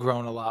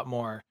grown a lot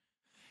more.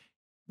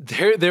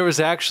 There was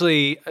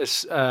actually, I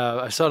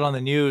saw it on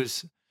the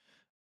news,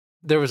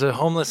 there was a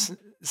homeless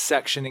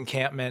section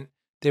encampment.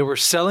 They were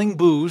selling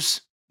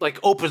booze, like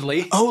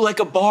openly. Oh, like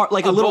a bar,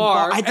 like a little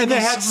bar. And they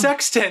had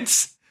sex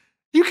tents.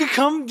 You could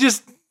come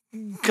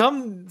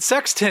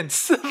sex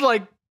tents,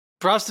 like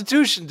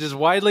prostitution just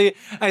widely.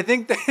 I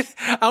think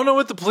I don't know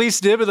what the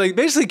police did, but like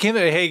basically came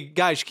there, hey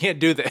guys, you can't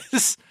do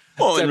this.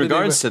 Well, in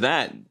regards to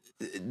that,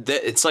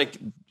 it's like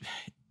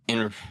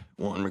in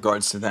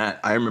regards to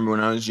that, I remember when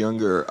I was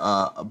younger,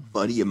 a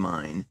buddy of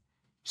mine,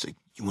 he's like,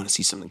 "You want to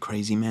see something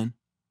crazy, man?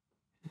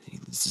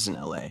 This is in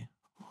LA." I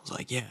was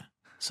like, "Yeah."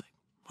 It's like,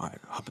 "All right,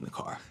 hop in the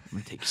car. I'm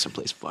gonna take you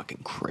someplace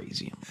fucking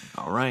crazy." I'm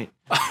like, "All right,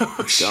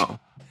 let's go."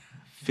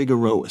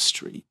 Figueroa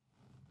Street.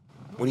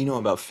 What do you know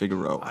about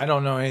Figueroa? I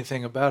don't know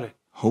anything about it.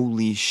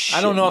 Holy shit.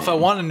 I don't know man. if I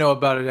want to know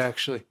about it,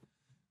 actually.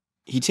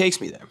 He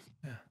takes me there.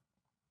 Yeah.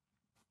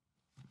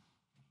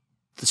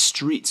 The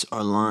streets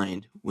are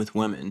lined with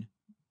women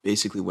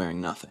basically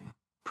wearing nothing.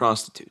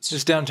 Prostitutes.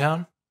 Just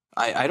downtown?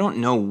 I don't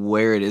know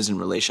where it is in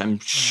relation. I'm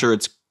sure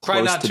it's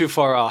probably not too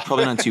far off.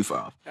 Probably not too far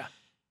off. Yeah.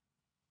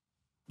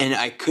 And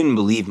I couldn't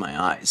believe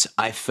my eyes.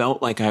 I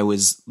felt like I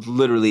was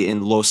literally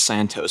in Los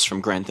Santos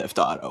from Grand Theft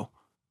Auto.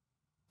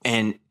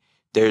 And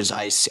this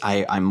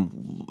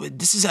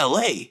is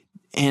LA,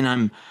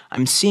 and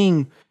I'm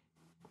seeing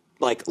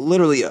like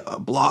literally a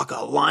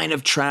line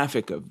of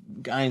traffic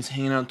of guys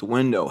hanging out the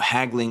window,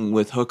 haggling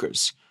with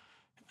hookers.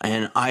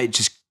 And I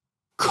just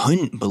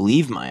couldn't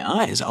believe my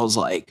eyes. I was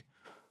like,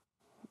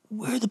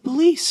 where are the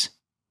police?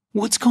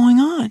 What's going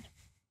on?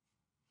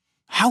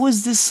 How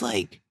is this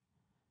like?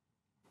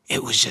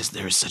 It was just,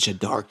 there was such a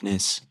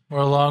darkness. We're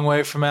a long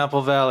way from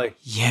Apple Valley.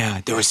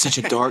 Yeah, there was such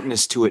a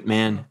darkness to it,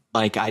 man.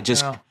 Like I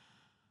just,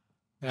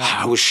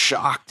 I was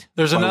shocked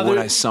by what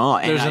I saw.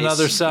 And there's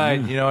another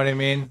side, you know what I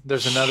mean?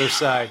 There's another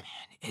side. Man,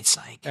 it's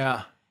like,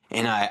 yeah.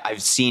 And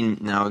I've seen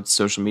now on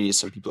social media,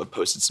 some people have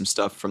posted some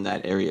stuff from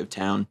that area of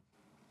town.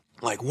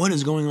 Like, what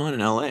is going on in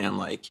LA? I'm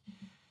like,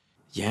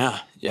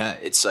 yeah.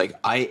 It's like,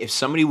 if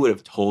somebody would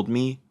have told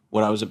me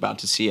what I was about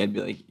to see, I'd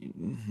be like,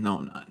 no,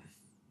 I'm not.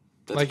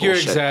 That's like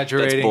bullshit. You're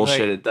exaggerating. That's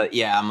bullshit.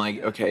 I'm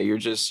like, okay, you're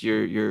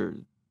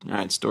all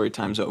right. Story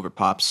time's over,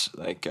 pops.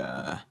 Like,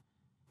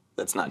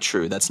 that's not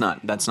true. That's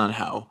not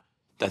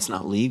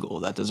legal.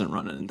 That doesn't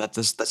run in.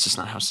 That's just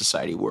not how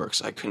society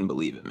works. I couldn't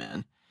believe it,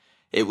 man.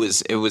 It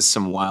was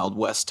some Wild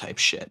West type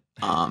shit.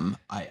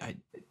 Like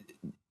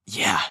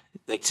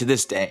to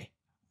this day,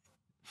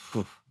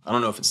 I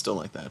don't know if it's still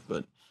like that,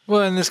 but.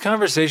 Well, in this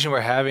conversation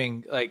we're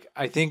having, like,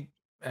 I think,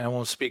 and I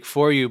won't speak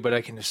for you, but I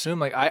can assume,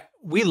 like,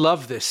 we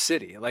love this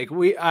city. Like,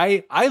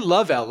 I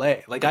love LA.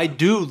 Like, I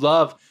do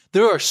love,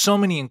 there are so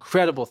many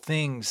incredible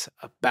things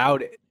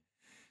about it.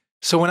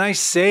 So when I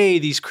say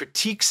these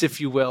critiques,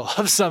 if you will,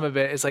 of some of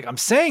it, it's like, I'm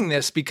saying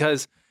this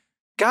because,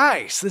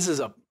 guys, this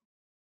is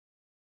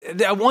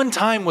at one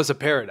time was a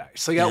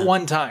paradise. Like, at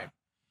one time.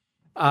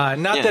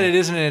 Not that it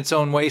isn't in its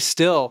own way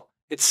still.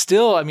 It's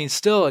still, I mean,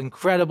 still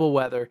incredible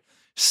weather.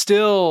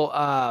 Still,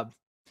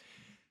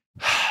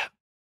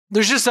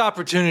 there's just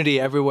opportunity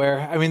everywhere.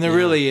 I mean, there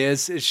really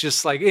is. It's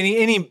just like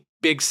any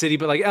big city,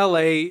 but like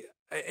LA,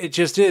 it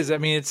just is. I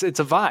mean, it's a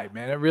vibe,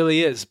 man. It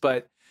really is.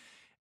 But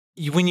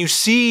when you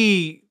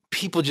see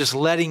people just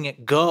letting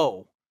it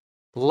go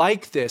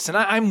like this, and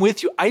I'm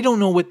with you. I don't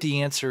know what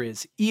the answer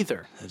is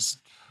either.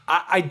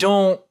 I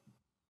don't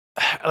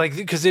like,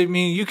 because I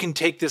mean, you can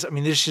take this. I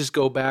mean, this just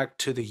go back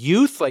to the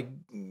youth, like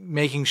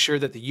making sure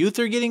that the youth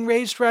are getting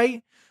raised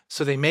right,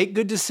 so they make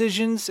good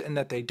decisions and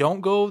that they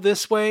don't go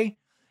this way.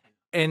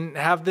 and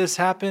have this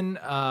happen?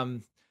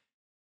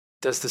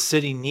 Does the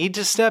city need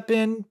to step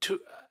in to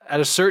at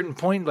a certain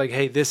point? Like,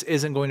 hey, this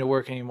isn't going to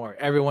work anymore.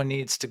 Everyone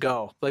needs to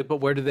go. Like, but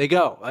where do they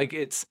go? Like,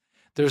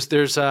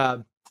 there's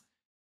I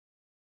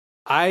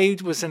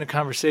was in a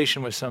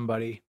conversation with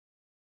somebody,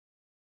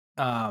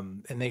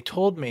 and they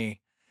told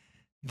me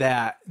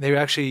that they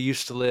actually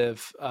used to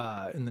live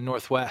in the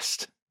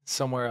Northwest,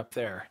 somewhere up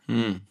there,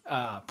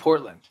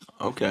 Portland.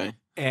 Okay.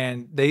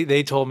 And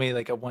they told me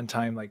like at one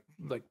time, like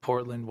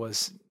Portland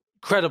was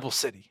incredible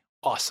city,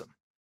 awesome.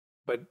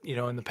 But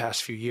in the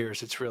past few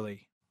years, it's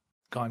really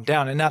gone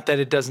down. And not that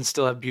it doesn't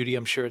still have beauty,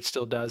 I'm sure it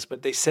still does.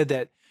 But they said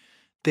that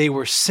they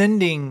were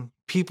sending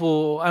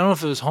people, I don't know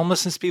if it was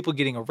homelessness people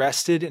getting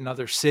arrested in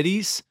other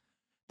cities.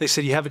 They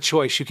said, you have a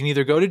choice. You can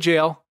either go to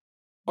jail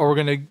or we're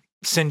going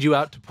to send you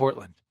out to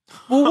Portland.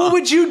 Well, what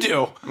would you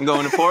do? I'm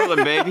going to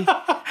Portland, baby.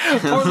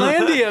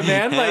 Portlandia,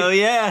 man. Hell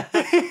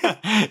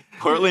yeah.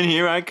 Portland,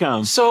 here I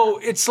come. So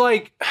it's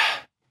like,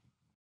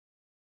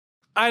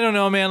 I don't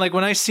know, man. Like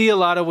when I see a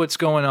lot of what's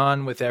going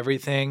on with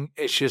everything,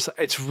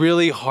 it's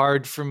really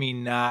hard for me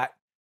not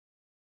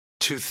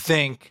to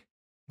think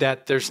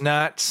that there's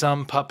not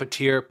some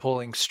puppeteer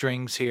pulling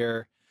strings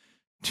here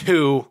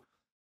to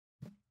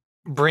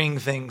bring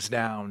things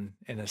down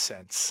in a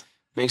sense.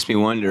 Makes me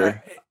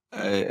wonder.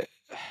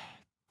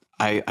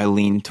 I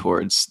lean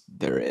towards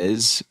there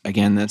is.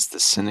 Again, that's the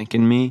cynic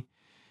in me.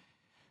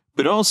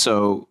 But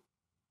also,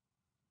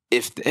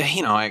 if,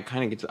 I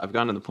kind of I've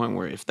gotten to the point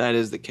where if that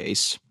is the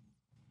case,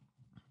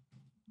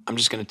 I'm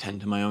just going to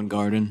tend to my own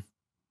garden.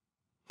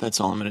 That's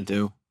all I'm going to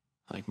do.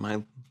 Like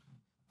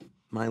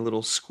my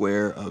little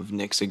square of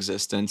Nick's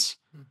existence.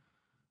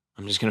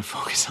 I'm just going to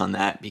focus on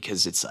that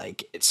because it's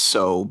like, it's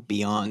so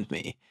beyond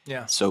me.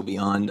 Yeah. So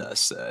beyond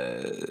us.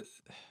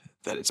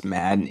 That it's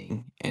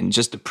maddening and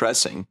just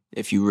depressing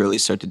if you really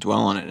start to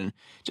dwell on it. And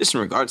just in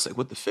regards to like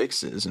what the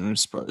fix is, and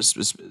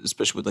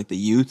especially with like the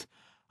youth,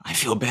 I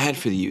feel bad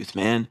for the youth,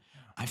 man.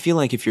 I feel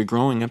like if you're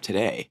growing up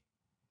today,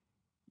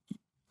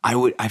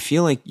 I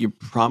feel like you're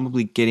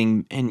probably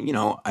getting, and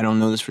I don't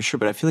know this for sure,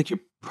 but I feel like you're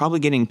probably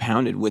getting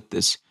pounded with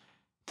this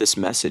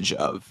message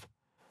of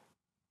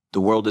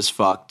the world is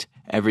fucked.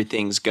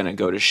 Everything's going to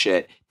go to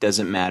shit.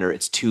 Doesn't matter.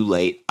 It's too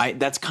late.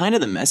 That's kind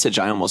of the message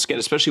I almost get,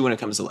 especially when it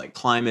comes to like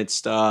climate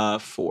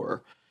stuff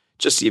or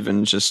just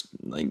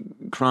like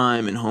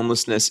crime and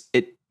homelessness.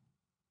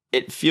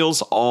 It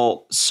feels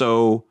all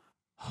so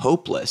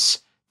hopeless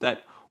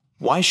that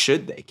why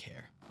should they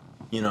care?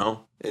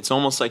 It's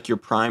almost like you're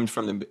primed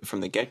from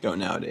the get-go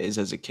nowadays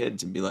as a kid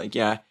to be like,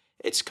 yeah,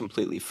 it's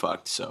completely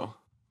fucked. So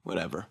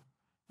whatever.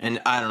 And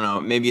I don't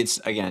know, maybe it's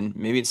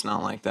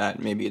not like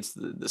that. Maybe it's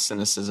the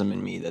cynicism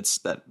in me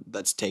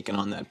that's taken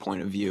on that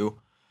point of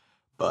view.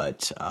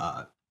 But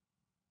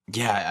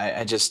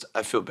yeah,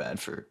 I feel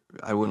bad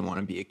I wouldn't want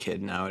to be a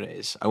kid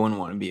nowadays. I wouldn't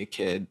want to be a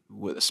kid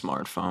with a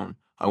smartphone.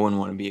 I wouldn't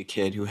want to be a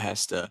kid who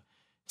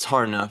it's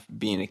hard enough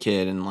being a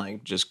kid and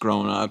like just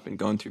growing up and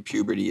going through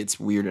puberty. It's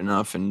weird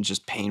enough and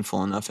just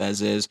painful enough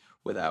as is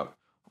without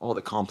all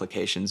the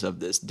complications of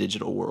this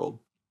digital world.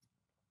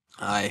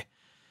 I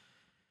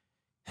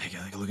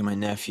look at my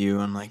nephew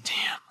and I'm like,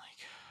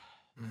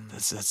 damn, like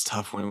that's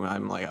tough. When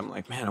I'm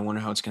like, man, I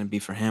wonder how it's going to be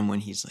for him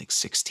when he's like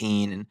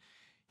 16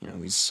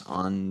 and he's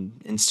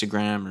on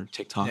Instagram or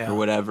TikTok or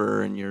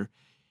whatever, and you're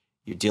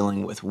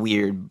dealing with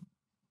weird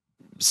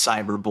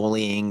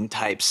cyberbullying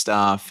type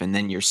stuff, and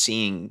then you're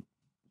seeing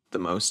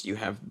you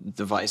have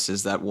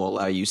devices that will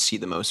allow you to see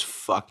the most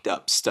fucked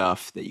up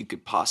stuff that you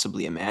could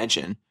possibly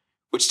imagine.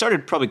 Which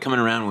started probably coming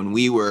around when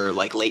we were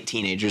like late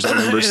teenagers. I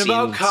remember seeing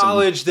about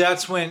college.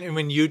 That's when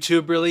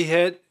YouTube really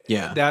hit.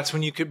 Yeah, that's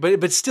when you could.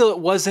 But still, it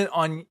wasn't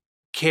on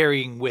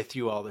carrying with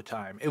you all the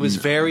time. It was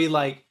very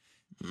like,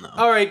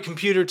 all right,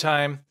 computer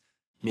time.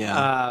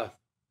 Yeah.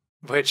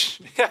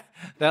 Which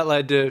that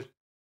led to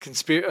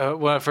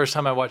the first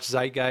time I watched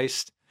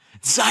Zeitgeist.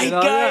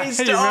 Zeitgeist.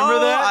 You remember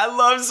that? I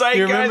love Zeitgeist.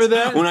 You remember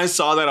that? When I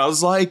saw that, I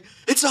was like,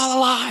 it's all a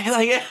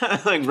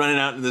lie. Like running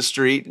out in the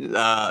street.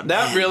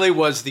 That really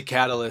was the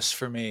catalyst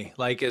for me.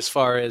 Like as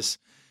far as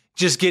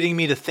just getting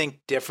me to think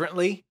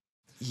differently.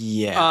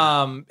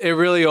 Yeah. It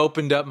really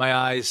opened up my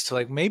eyes to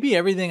like, maybe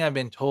everything I've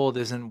been told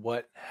isn't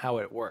how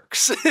it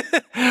works.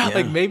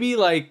 Like maybe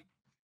like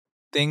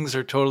things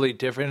are totally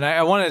different. And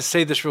I want to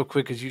say this real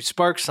quick because you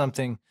sparked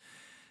something.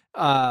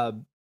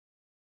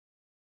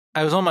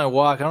 I was on my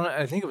walk.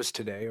 I think it was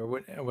today or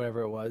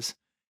whatever it was.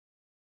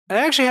 I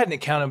actually had an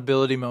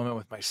accountability moment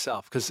with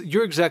myself because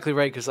you're exactly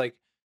right. Because like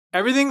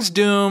everything's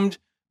doomed.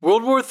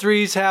 World War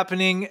III's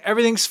happening.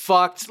 Everything's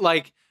fucked.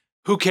 Like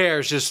who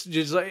cares? Just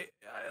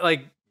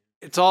like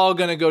it's all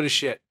gonna go to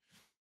shit.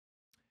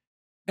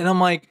 And I'm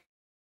like,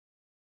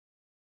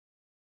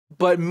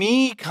 but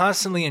me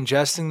constantly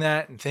ingesting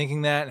that and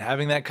thinking that and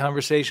having that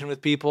conversation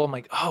with people, I'm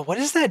like, oh, what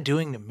is that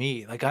doing to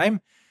me? Like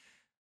I'm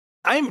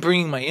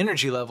bringing my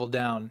energy level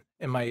down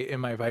in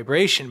my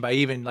vibration by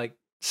even like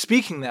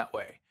speaking that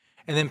way.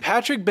 And then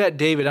Patrick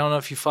Bet-David, I don't know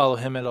if you follow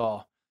him at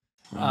all,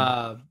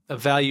 of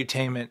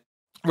Valuetainment,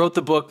 wrote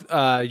the book,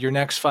 Your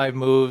Next 5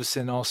 Moves,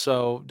 and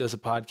also does a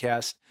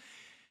podcast.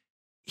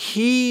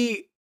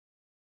 he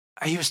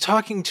was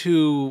talking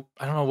to,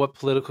 I don't know what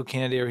political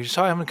candidate, or he was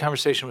having a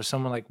conversation with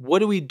someone like, what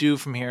do we do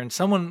from here? And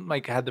someone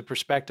like had the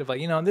perspective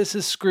like, this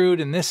is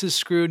screwed and this is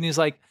screwed. And he's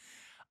like,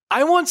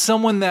 I want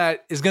someone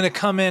that is going to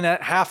come in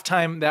at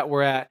halftime that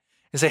we're at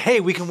and say, hey,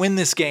 we can win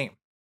this game.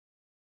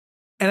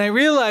 And I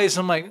realized,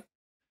 I'm like,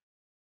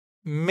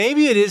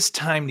 maybe it is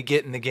time to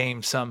get in the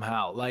game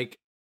somehow. Like,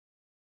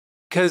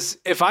 because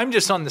if I'm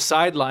just on the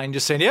sideline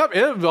just saying, yep,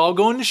 all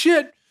going to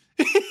shit.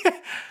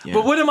 Yeah.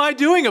 But what am I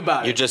doing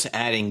about it? You're just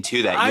adding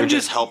to that. You're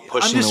just help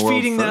pushing the world I'm just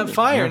feeding further. that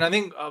fire. And I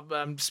think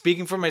I'm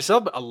speaking for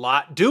myself, but a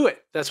lot do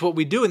it. That's what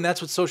we do. And that's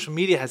what social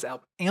media has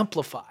helped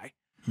amplify.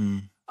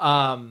 And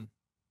I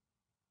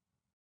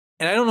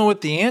don't know what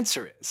the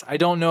answer is. I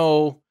don't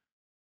know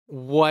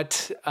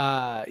what,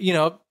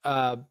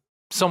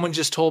 someone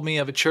just told me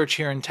of a church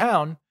here in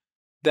town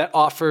that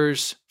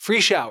offers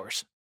free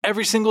showers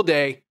every single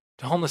day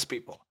to homeless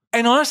people.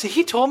 And honestly,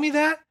 he told me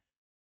that.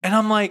 And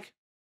I'm like,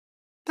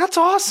 that's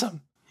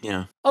awesome.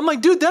 Yeah. I'm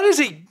like, dude, that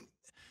is I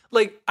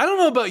don't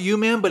know about you,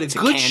 man, but it's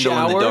good a candle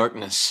shower. in the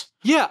darkness.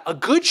 Yeah, a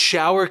good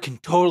shower can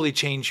totally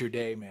change your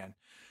day, man.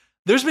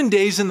 There's been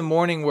days in the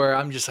morning where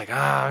I'm just like,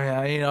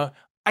 I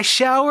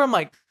shower. I'm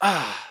like,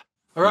 all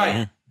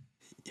right.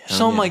 Yeah.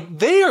 So I'm like,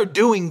 they are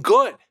doing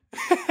good.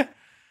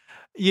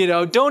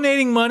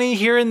 Donating money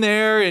here and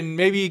there, and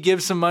maybe you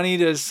give some money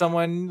to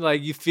someone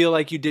like you feel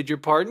like you did your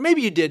part.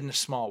 Maybe you did in a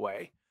small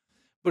way.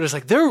 But it's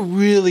like they're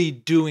really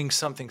doing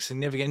something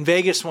significant. In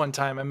Vegas one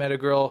time, I met a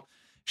girl.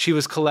 She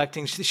was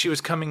collecting. She was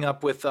coming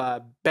up with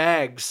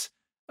bags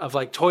of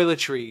like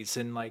toiletries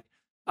and like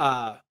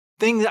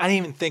things I didn't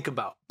even think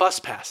about.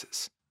 Bus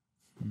passes.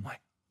 I'm like,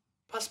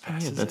 bus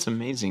passes. Yeah, that's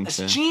amazing.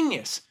 That's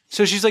genius.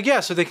 So she's like, yeah,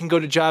 so they can go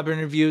to job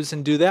interviews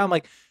and do that. I'm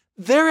like,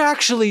 they're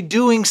actually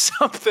doing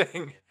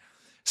something.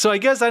 So I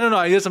guess, I don't know.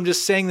 I guess I'm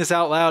just saying this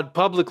out loud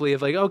publicly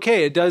of like,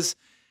 okay, it does.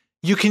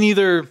 You can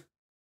either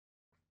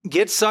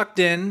get sucked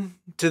in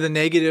to the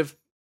negative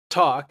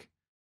talk,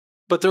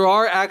 but there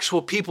are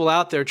actual people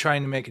out there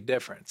trying to make a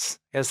difference.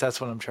 I guess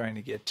that's what I'm trying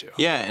to get to.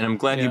 Yeah, and I'm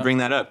glad you bring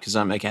that up because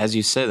I'm like, as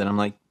you said that, I'm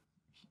like,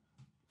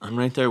 I'm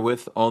right there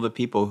with all the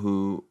people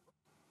who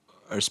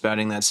are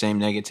spouting that same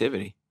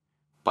negativity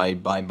by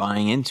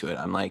buying into it.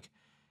 I'm like,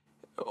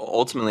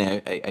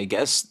 ultimately, I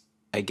guess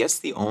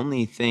the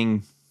only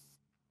thing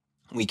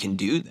we can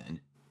do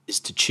then is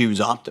to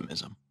choose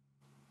optimism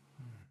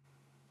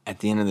at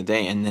the end of the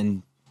day, and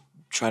then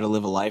try to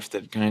live a life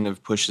that kind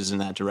of pushes in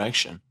that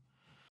direction.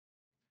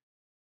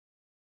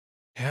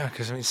 Yeah,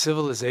 because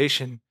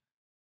civilization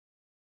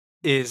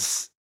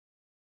is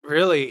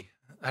really,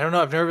 I don't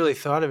know, I've never really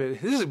thought of it.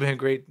 This has been a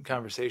great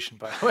conversation,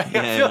 by the way.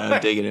 Yeah,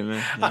 I'm digging it,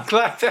 man. Yeah. I'm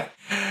glad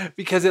that,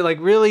 because it like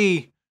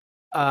really,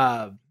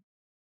 I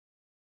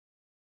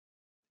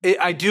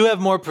do have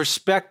more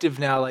perspective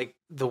now, like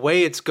the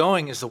way it's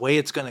going is the way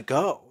it's going to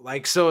go.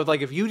 Like, so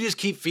like if you just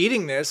keep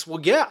feeding this, well,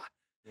 yeah.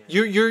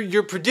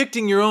 You're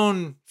predicting your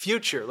own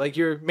future, like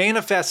you're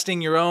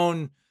manifesting your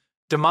own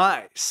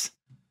demise.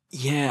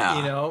 Yeah,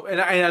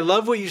 and I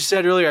love what you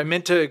said earlier. I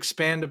meant to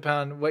expand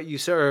upon what you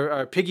said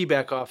or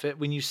piggyback off it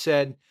when you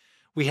said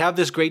we have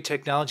this great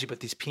technology, but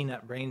these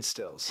peanut brain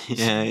stills.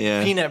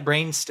 Yeah. Peanut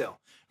brain still.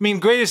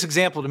 Greatest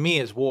example to me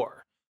is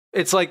war.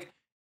 It's like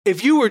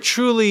if you were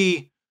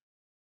truly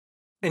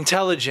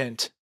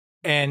intelligent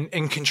and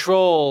in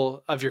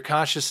control of your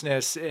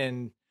consciousness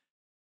and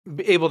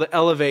able to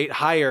elevate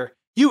higher,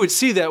 you would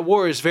see that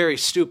war is very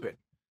stupid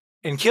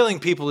and killing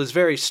people is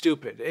very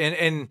stupid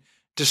and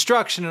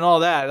destruction and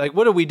all that. Like,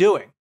 what are we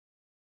doing?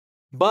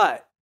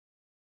 But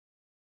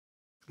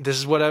this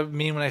is what I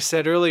mean when I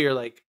said earlier,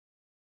 like,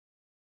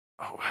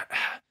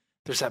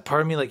 there's that part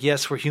of me, like,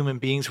 yes, we're human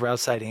beings, we're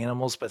outside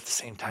animals, but at the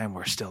same time,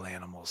 we're still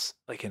animals,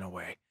 like in a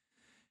way.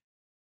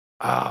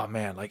 Oh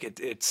man, like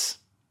it's,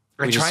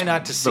 I try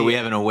not to see. But we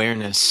have an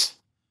awareness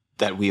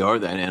that we are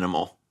that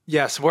animal.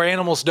 Yes, where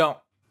animals don't.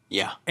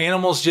 Yeah.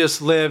 Animals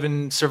just live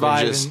and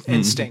survive in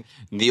instinct.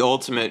 The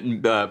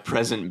ultimate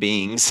present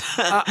beings.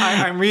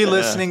 I'm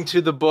re-listening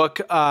to the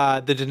book,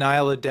 The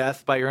Denial of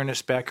Death by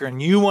Ernest Becker.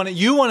 And you want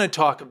to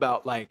talk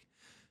about like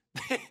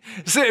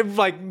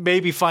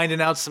maybe finding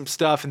out some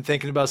stuff and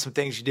thinking about some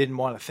things you didn't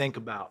want to think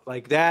about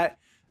like that.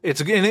 But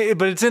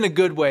it's in a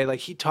good way. Like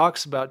he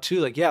talks about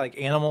too, like, yeah,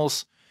 like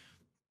animals,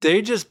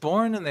 they just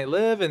born and they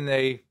live and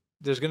they're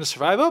going to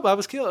survive. Oh, I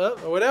was killed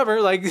or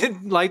whatever. Like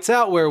it lights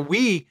out where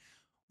we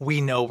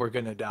know we're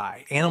going to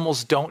die.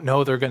 Animals don't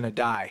know they're going to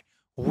die.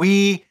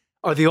 We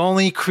are the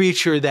only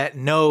creature that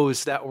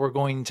knows that we're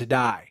going to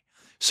die.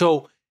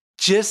 So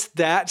just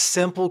that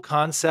simple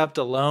concept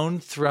alone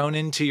thrown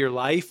into your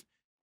life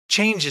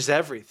changes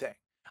everything.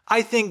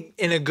 I think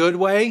in a good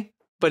way,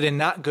 but in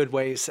not good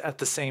ways at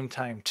the same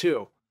time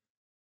too.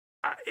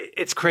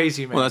 It's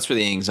crazy, man. Well, that's where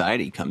the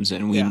anxiety comes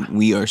in.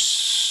 We are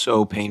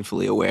so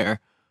painfully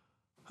aware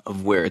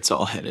of where it's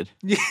all headed.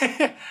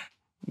 Yeah.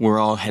 We're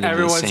all headed to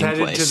the same place. Everyone's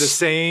headed to the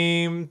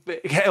same.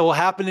 It will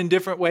happen in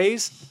different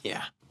ways.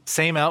 Yeah.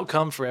 Same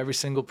outcome for every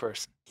single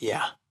person.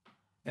 Yeah.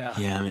 Yeah.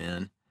 Yeah,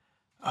 man.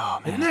 Oh,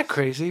 man. Isn't that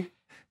crazy?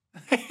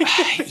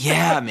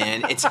 Yeah,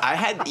 man. It's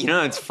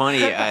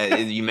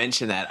funny. You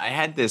mentioned that. I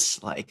had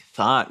this like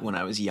thought when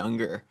I was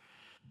younger.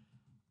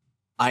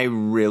 I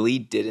really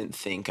didn't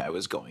think I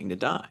was going to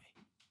die.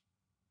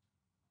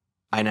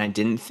 And I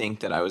didn't think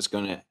that I was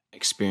going to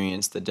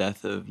experience the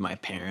death of my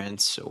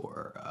parents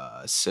or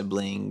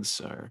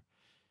siblings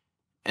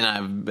and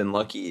I've been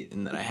lucky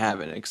in that I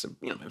haven't, except,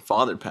 my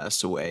father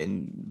passed away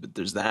but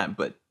there's that.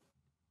 But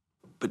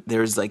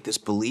there's like this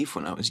belief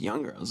when I was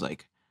younger. I was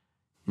like,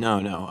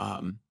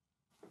 no,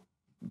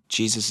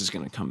 Jesus is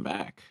going to come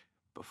back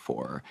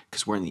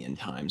because we're in the end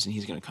times and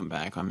he's going to come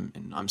back.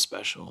 I'm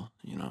special,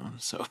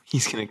 so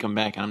he's going to come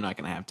back and I'm not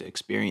going to have to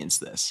experience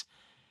this.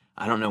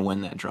 I don't know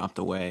when that dropped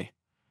away,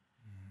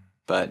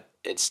 but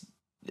it's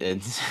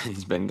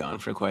been gone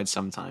for quite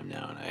some time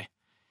now.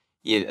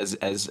 And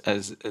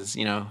as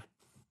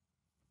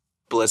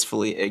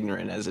blissfully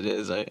ignorant as it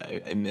is,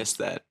 I miss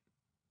that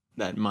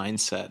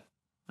mindset.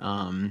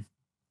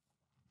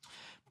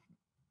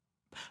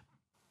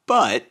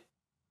 But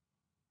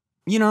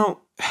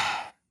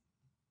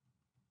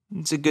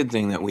it's a good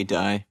thing that we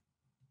die.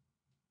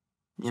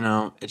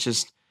 It's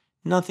just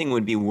nothing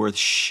would be worth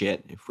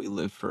shit if we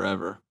live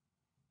forever.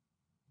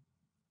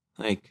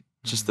 Like,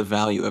 just the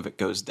value of it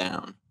goes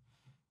down.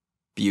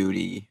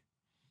 Beauty.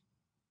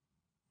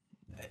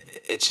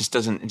 It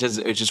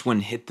just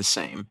wouldn't hit the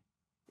same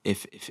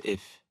if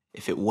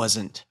it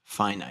wasn't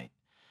finite.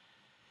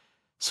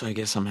 So I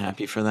guess I'm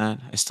happy for that.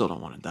 I still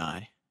don't want to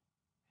die.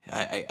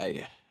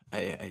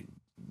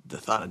 The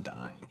thought of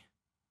dying,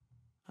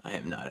 I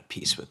am not at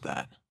peace with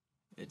that.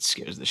 It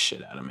scares the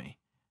shit out of me.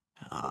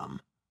 And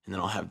then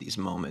I'll have these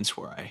moments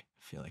where I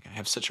feel like I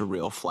have such a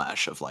real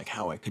flash of like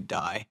how I could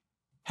die.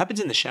 Happens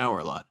in the shower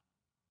a lot.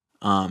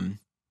 I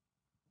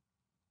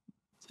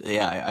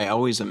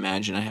always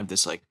imagine I have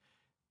this like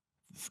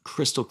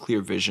crystal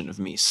clear vision of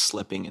me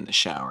slipping in the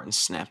shower and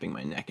snapping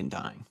my neck and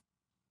dying.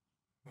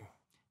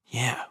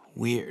 Yeah,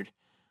 weird.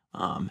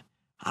 I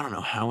don't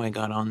know how I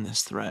got on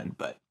this thread,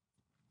 but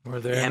we're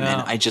there yeah, now.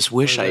 man, I just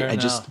wish I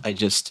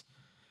just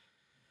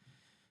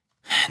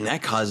and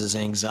that causes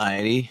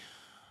anxiety.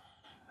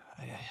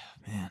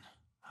 Man,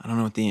 I don't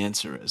know what the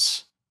answer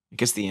is. I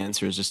guess the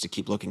answer is just to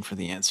keep looking for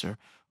the answer,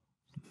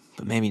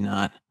 but maybe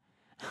not.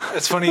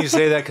 It's funny you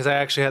say that because I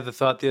actually had the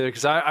thought the other,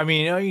 because I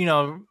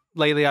mean,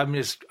 lately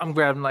I'm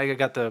grabbing, like, I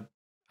got the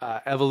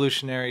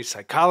evolutionary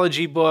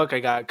psychology book. I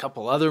got a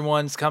couple other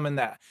ones coming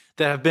that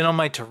have been on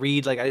my to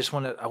read. Like, I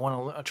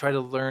want to try to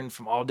learn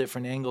from all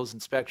different angles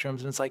and spectrums.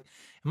 And it's like,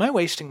 am I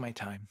wasting my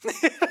time?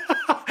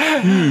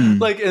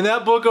 Like in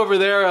that book over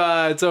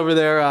there, it's over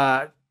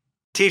there,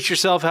 Teach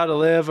Yourself How to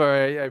Live, or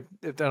I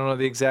don't know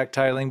the exact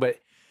titling, but,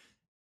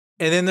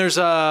 and then there's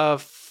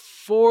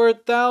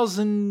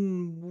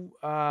 4,000,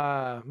 man,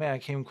 I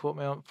can't even quote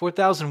my own,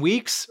 4,000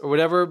 weeks or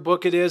whatever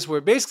book it is, where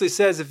it basically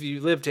says if you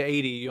live to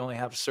 80, you only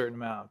have a certain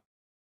amount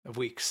of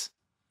weeks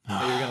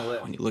that you're going to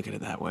live. When you look at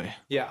it that way.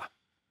 Yeah.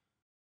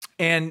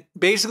 And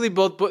basically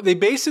they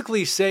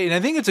basically say, and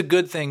I think it's a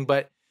good thing,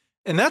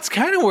 and that's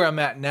kind of where I'm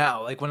at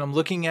now. Like when I'm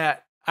looking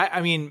at,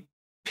 I mean,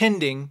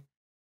 pending,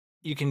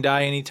 you can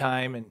die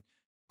anytime, and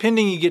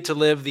pending, you get to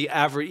live the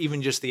average,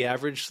 even just the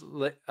average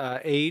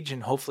age,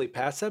 and hopefully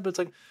past that. But it's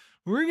like,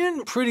 we're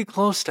getting pretty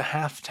close to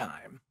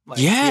halftime. Like,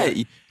 yeah,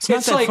 it's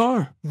not that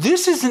far.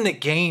 This isn't a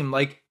game.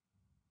 Like,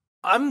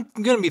 I'm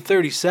going to be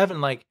 37.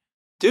 Like,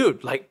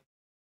 dude, like,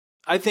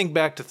 I think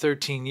back to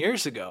 13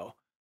 years ago.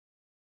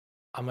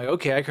 I'm like,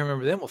 okay, I can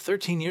remember then. Well,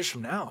 13 years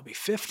from now, I'll be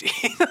 50.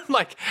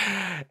 Like,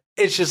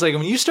 it's just like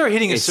when you start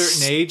hitting a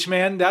certain age,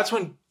 man, that's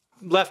when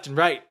left and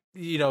right,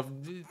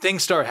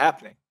 things start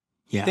happening.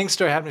 Yeah. Things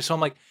start happening. So I'm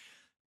like,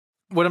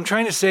 what I'm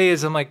trying to say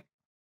is, I'm like,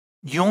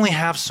 you only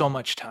have so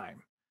much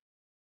time.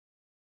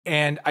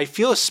 And I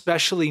feel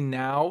especially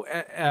now,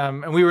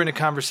 and we were in a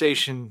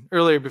conversation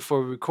earlier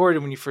before we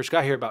recorded when you first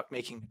got here about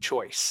making a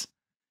choice.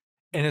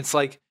 And it's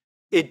like,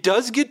 it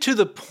does get to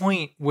the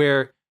point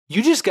where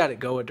you just got to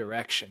go a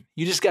direction.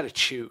 You just got to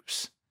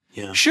choose.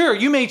 Yeah. Sure,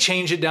 you may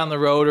change it down the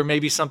road or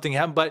maybe something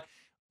happen, but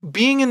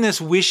being in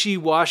this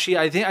wishy-washy,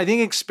 I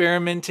think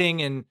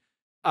experimenting and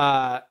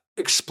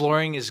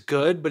exploring is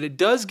good, but it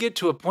does get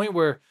to a point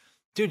where,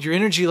 dude, your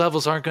energy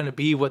levels aren't going to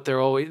be what they're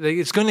always.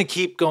 It's going to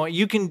keep going.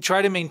 You can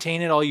try to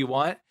maintain it all you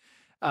want.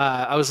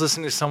 I was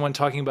listening to someone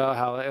talking about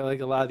how, like,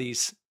 a lot of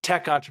these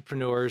tech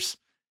entrepreneurs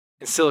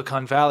in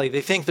Silicon Valley,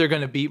 they think they're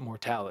going to beat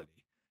mortality,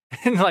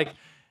 and like,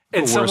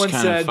 and someone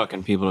said,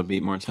 "Fucking people to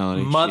beat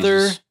mortality."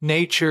 Mother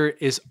Nature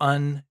is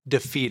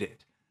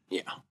undefeated.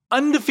 Yeah,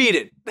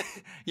 undefeated.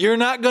 You're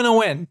not going to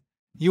win.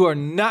 You are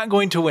not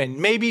going to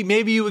win. Maybe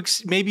you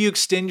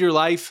extend your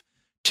life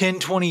 10,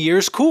 20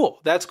 years. Cool.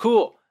 That's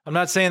cool. I'm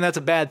not saying that's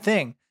a bad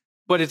thing,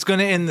 but it's going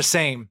to end the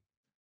same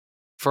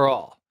for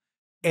all.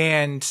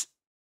 And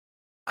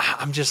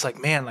I'm just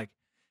like, man, like,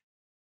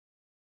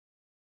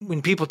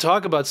 when people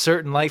talk about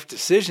certain life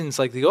decisions,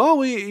 like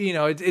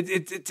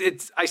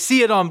it's I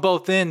see it on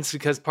both ends,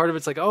 because part of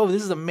it's like, oh,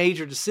 this is a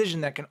major decision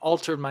that can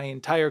alter my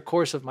entire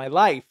course of my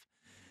life.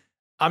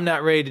 I'm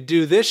not ready to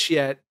do this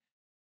yet.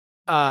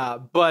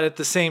 But at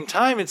the same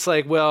time, it's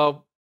like,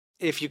 well,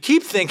 if you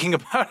keep thinking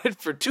about it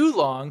for too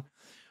long,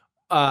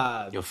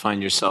 you'll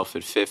find yourself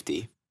at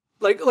 50.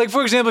 Like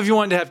for example, if you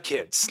wanted to have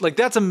kids, like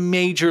that's a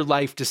major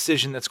life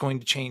decision that's going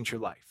to change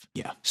your life.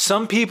 Yeah.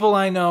 Some people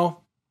I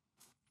know,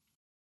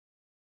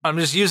 I'm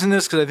just using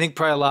this because I think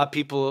probably a lot of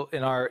people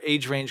in our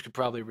age range could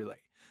probably relate.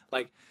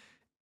 Like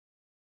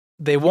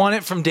they want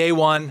it from day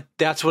one.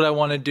 That's what I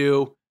want to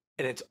do.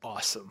 And it's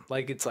awesome.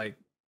 Like, it's like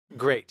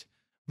great.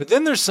 But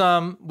then there's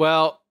some,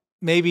 well,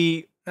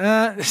 maybe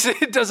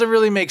it doesn't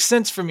really make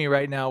sense for me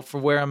right now for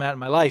where I'm at in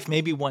my life.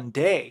 Maybe one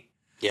day.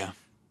 Yeah.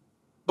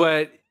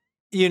 But,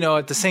 you know,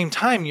 at the same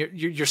time,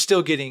 you're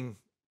still getting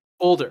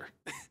older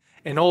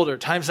and older.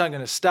 Time's not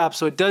going to stop.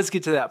 So it does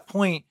get to that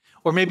point,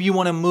 or maybe you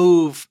want to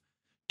move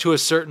to a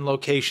certain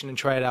location and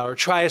try it out, or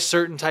try a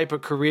certain type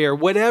of career,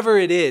 whatever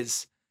it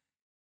is,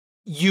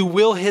 you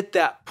will hit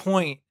that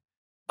point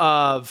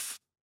of,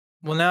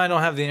 well, now I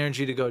don't have the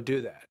energy to go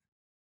do that.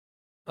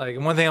 Like,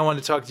 and one thing I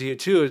wanted to talk to you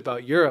too is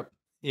about Europe,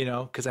 you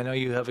know, because I know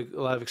you have a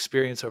lot of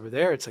experience over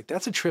there. It's like,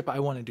 that's a trip I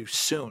want to do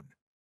soon.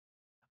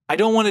 I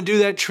don't want to do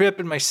that trip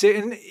in my city,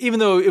 and even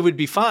though it would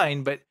be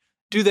fine, but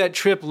do that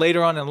trip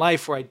later on in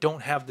life where I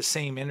don't have the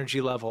same energy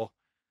level.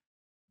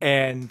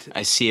 And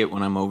I see it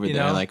when I'm over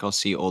there. Like, I'll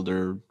see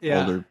older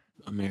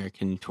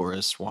American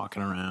tourists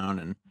walking around,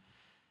 and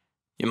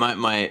my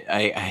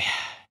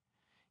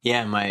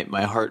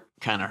heart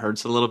kind of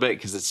hurts a little bit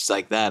because it's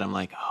like that. I'm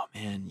like, oh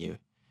man, you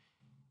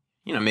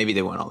know, maybe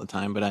they went all the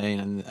time, but I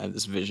have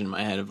this vision in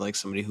my head of like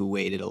somebody who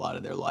waited a lot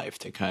of their life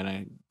to kind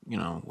of, you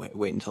know,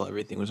 wait until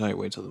everything was right,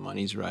 wait till the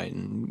money's right.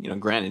 And, you know,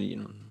 granted, you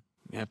know,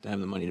 you have to have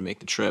the money to make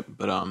the trip,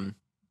 but,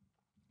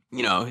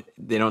 you know,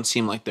 they don't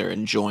seem like they're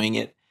enjoying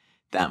it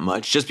that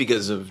much just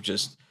because of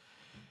just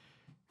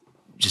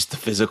the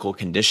physical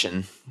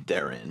condition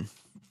they're in.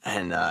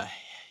 And,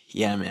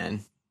 yeah,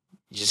 man,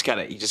 you just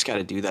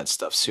gotta do that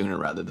stuff sooner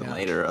rather than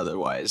later.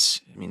 Otherwise,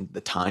 I mean,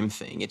 the time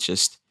thing, it's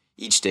just,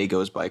 each day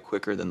goes by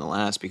quicker than the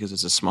last because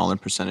it's a smaller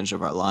percentage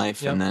of our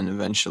life. Yep. And then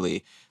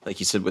eventually, like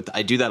you said,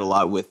 I do that a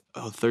lot with,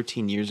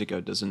 13 years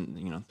ago doesn't,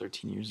 you know,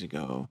 13 years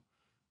ago,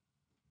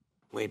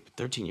 wait, but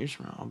 13 years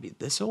from now, I'll be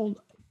this old?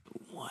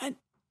 What?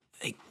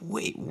 Like,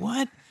 wait,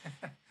 what?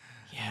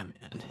 Yeah,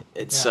 man.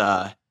 It's,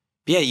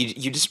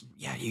 you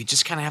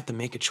just kind of have to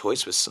make a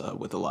choice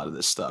with a lot of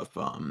this stuff.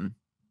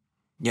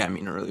 Yeah, I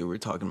mean, earlier we were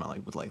talking about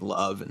like with like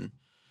love and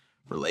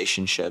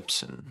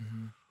relationships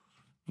and,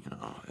 you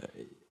know,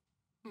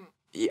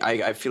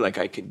 I feel like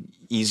I could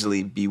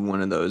easily be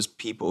one of those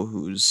people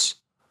who's,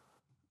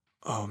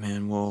 oh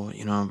man, well,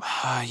 you're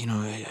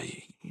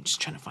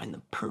just trying to find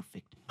the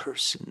perfect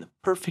person.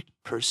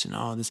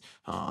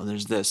 Oh,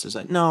 there's this, there's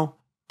that. No,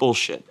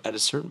 bullshit. At a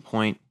certain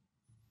point,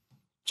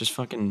 just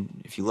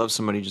fucking, if you love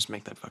somebody, just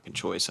make that fucking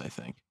choice, I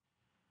think.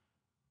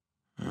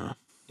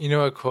 You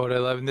know a quote I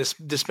love, and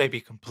this may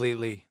be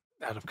completely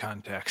out of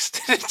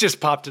context. It just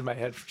popped in my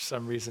head for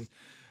some reason.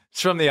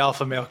 It's from the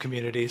alpha male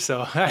community,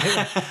 so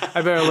I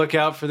better look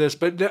out for this.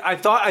 But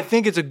I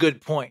think it's a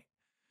good point.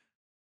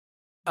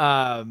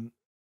 The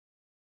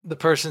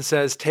person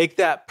says, take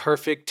that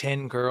perfect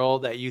 10 girl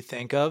that you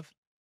think of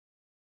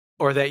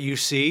or that you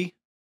see,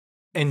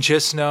 and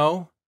just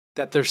know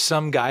that there's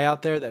some guy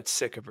out there that's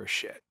sick of her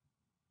shit.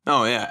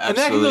 Oh, yeah, absolutely. And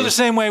that can go the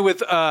same way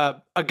with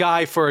a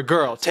guy for a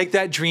girl. Take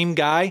that dream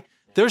guy.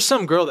 There's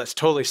some girl that's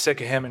totally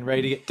sick of him and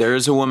ready to get... There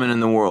is a woman in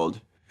the world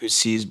who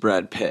sees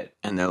Brad Pitt,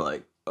 and they're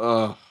like,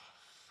 oh,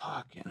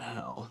 fucking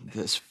hell,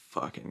 this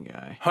fucking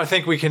guy. I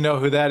think we can know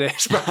who that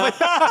is, probably.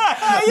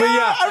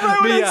 I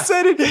remember when I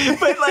said it.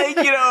 But, like,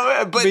 you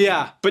know...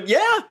 But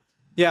yeah.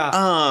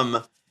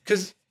 Yeah.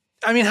 Because,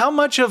 I mean, how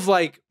much of,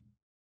 like,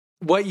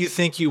 what you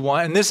think you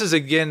want, and this is,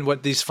 again,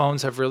 what these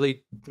phones have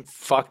really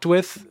fucked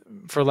with,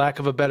 for lack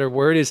of a better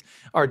word, is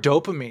our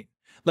dopamine.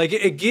 Like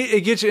it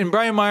gets you, and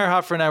Brian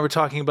Meyerhofer and I were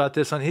talking about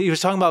this he was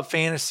talking about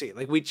fantasy.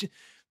 Like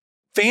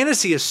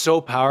fantasy is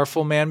so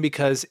powerful, man,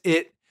 because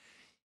it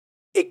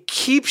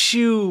keeps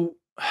you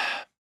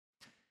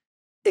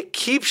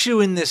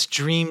in this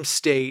dream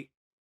state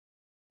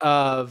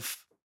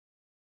of,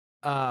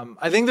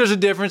 I think there's a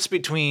difference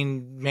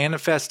between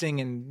manifesting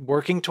and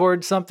working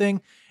towards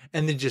something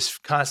and then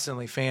just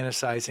constantly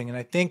fantasizing. And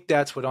I think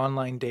that's what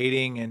online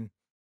dating and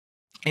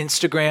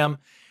Instagram,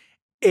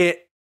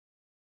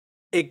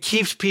 it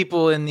keeps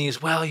people in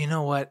these, well, you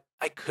know what?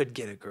 I could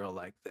get a girl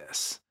like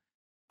this.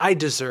 I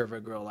deserve a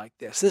girl like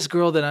this. This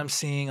girl that I'm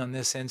seeing on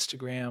this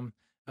Instagram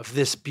of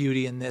this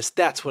beauty and this,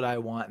 that's what I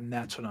want and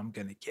that's what I'm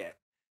going to get.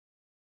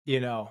 You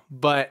know,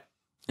 but...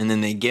 And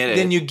then they get it.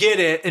 Then you get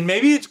it. And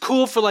maybe it's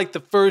cool for like the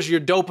first, your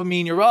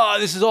dopamine,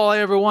 this is all I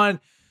ever wanted.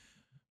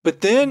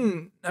 But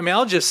then, I mean,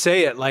 I'll just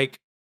say it, like,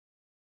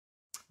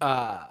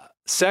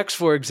 sex,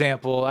 for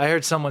example, I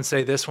heard someone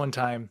say this one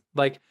time,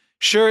 like,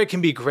 sure, it can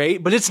be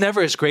great, but it's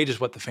never as great as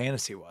what the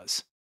fantasy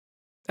was.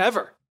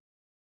 Ever.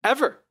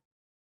 Yeah.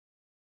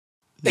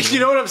 You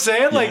know what I'm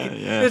saying? Like,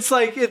 yeah. It's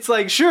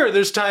like, sure,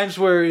 there's times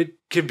where it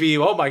could be,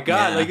 oh my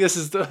God, like this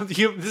is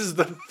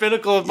the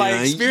pinnacle of my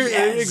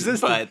experience.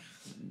 Existence. But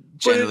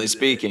generally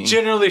speaking. I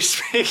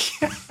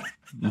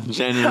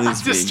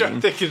just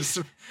start thinking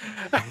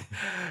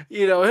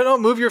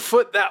Don't move your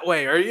foot that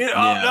way, or no,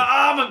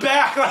 I'm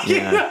back. Like,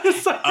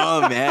 it's like,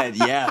 oh man,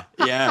 yeah.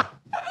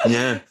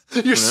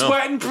 You're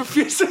sweating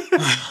profusely.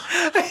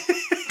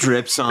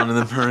 Drips onto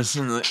the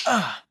person. Like,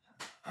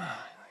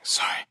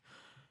 sorry.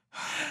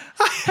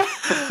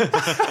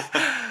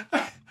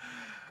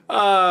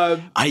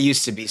 I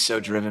used to be so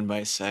driven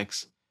by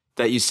sex.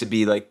 That used to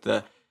be like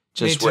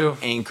what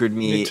anchored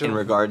me in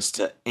regards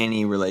to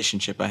any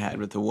relationship I had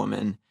with a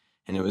woman.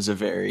 And it was a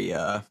very,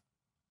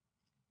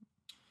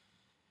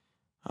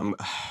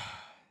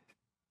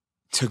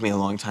 took me a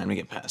long time to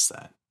get past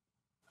that.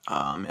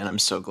 And I'm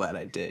so glad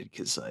I did,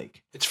 because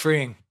like, it's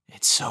freeing.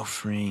 It's so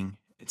freeing.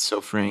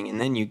 And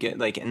then you get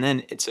and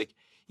then it's like,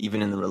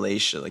 even in the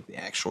relationship, like the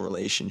actual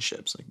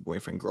relationships, like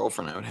boyfriend,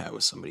 girlfriend I would have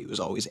with somebody who was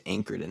always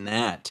anchored in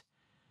that.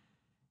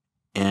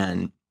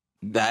 And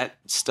that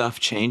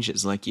stuff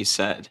changes, like you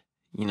said.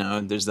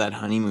 There's that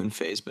honeymoon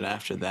phase, but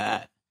after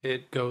that,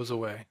 it goes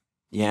away.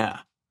 Yeah.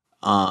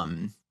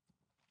 And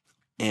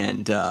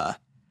I'm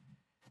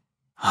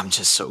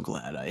just so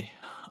glad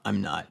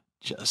I'm not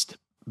just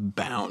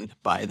bound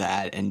by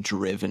that and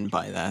driven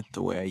by that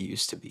the way I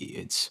used to be.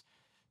 It's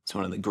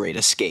one of the great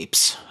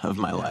escapes of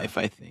my life,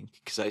 I think,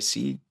 because I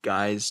see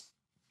guys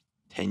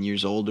 10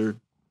 years older,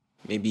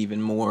 maybe even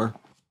more,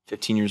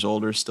 15 years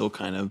older, still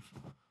kind of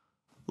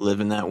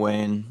living that way.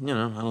 And,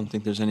 I don't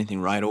think there's anything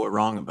right or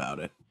wrong about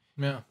it.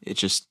 Yeah. It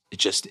just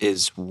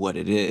is what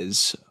it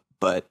is.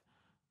 But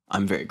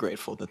I'm very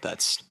grateful that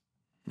that's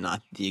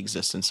not the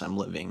existence I'm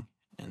living,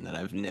 and that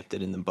I've nipped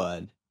it in the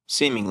bud.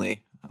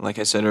 Seemingly, like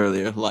I said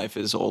earlier, life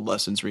is old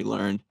lessons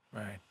relearned.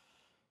 Right.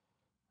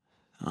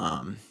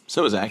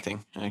 So is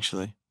acting,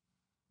 actually.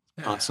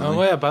 Yeah. Constantly.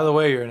 Oh yeah. By the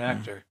way, you're an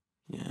actor.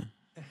 Yeah.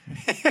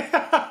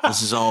 This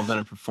has all been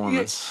a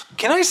performance.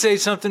 Can I say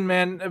something,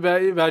 man,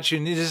 about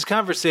you? This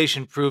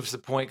conversation proves the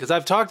point, because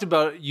I've talked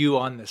about you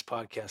on this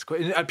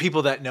podcast.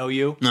 People that know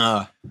you.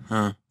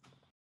 And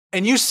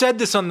you said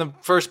this on the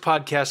first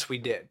podcast we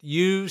did.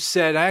 You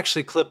said, I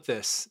actually clipped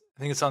this.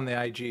 I think it's on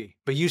the IG.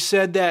 But you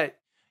said that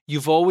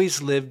you've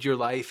always lived your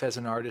life as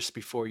an artist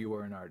before you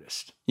were an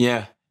artist.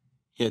 Yeah.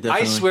 Yeah,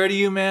 definitely. I swear to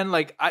you, man,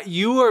 like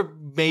you are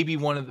maybe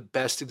one of the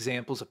best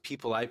examples of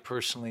people I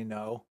personally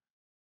know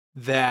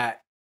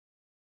that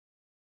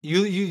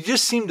you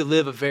just seem to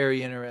live a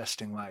very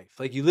interesting life.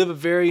 Like you live a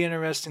very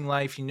interesting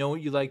life. You know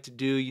what you like to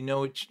do.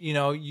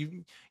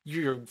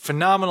 You're a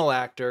phenomenal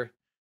actor.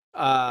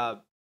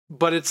 But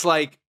it's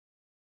like,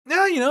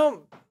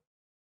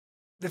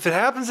 if it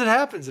happens, it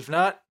happens. If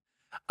not,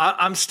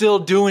 I'm still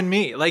doing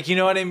me. Like, you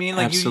know what I mean?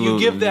 Like you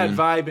give that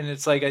vibe, and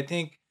it's like, I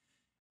think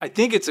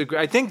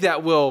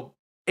that will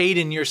aid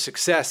in your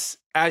success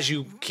as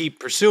you keep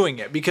pursuing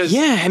it, because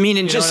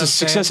and just as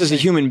success as a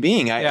human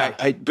being.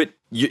 But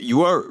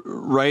you are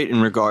right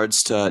in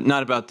regards to,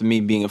 not about me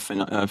being a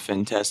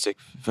fantastic,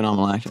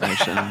 phenomenal actor.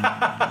 Actually,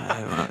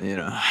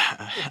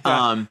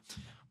 I'm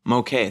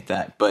okay at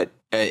that. But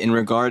in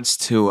regards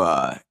to,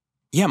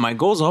 my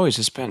goal's always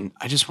just been,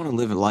 I just want to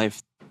live a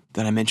life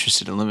that I'm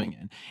interested in living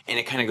in. And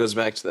it kind of goes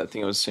back to that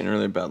thing I was saying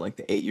earlier about like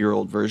the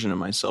 8-year-old version of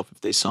myself,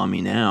 if they saw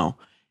me now.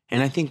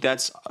 And I think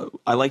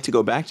I like to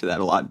go back to that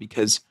a lot,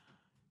 because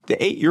the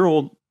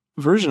 8-year-old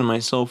version of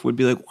myself would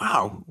be like,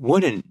 wow,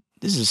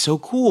 this is so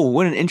cool.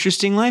 What an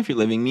interesting life you're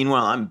living.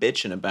 Meanwhile, I'm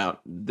bitching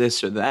about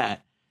this or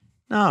that.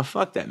 No,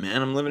 fuck that,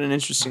 man. I'm living an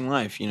interesting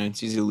life.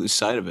 It's easy to lose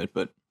sight of it.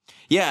 But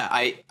yeah,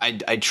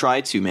 I try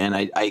to, man.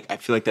 I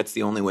feel like that's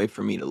the only way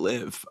for me to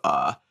live.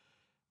 I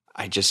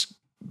just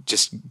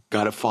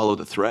got to follow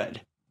the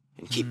thread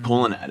and keep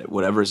pulling at it.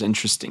 Whatever's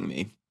interesting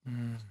me.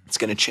 It's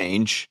going to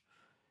change.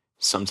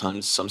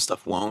 Sometimes some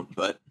stuff won't,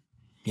 but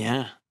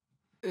yeah.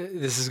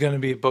 This is going to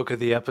be a book of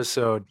the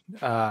episode,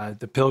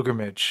 The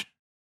Pilgrimage.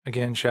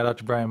 Again, shout out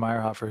to Brian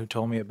Meyerhofer, who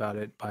told me about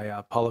it,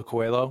 by Paulo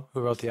Coelho,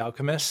 who wrote The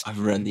Alchemist. I've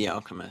read The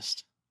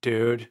Alchemist.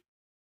 Dude,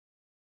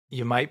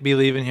 you might be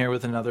leaving here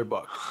with another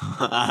book.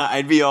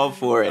 I'd be all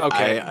for it.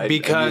 Okay,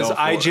 because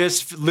I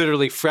just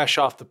literally fresh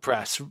off the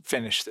press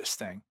finished this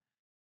thing.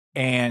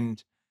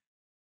 And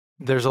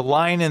there's a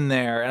line in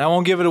there, and I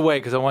won't give it away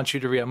because I want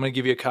you to read. I'm going to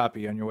give you a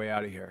copy on your way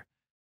out of here.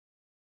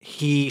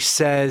 He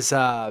says,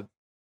 so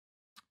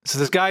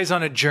this guy's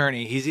on a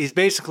journey. He's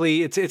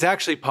basically, it's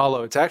actually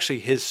Paulo. It's actually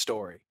his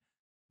story.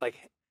 Like,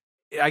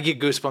 I get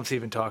goosebumps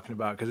even talking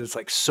about it, because it's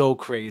like so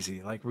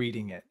crazy, like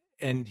reading it.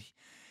 And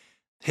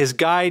his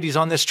guide, he's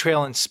on this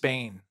trail in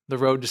Spain, the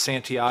road to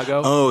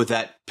Santiago. Oh,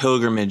 that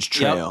pilgrimage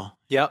trail.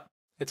 Yep.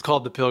 It's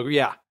called the Pilgrim.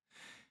 Yeah.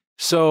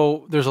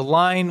 So there's a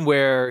line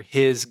where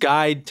his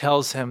guide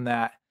tells him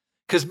that,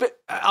 because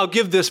I'll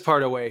give this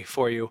part away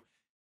for you.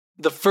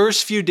 The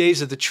first few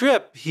days of the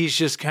trip, he's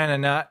just kind of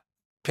not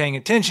paying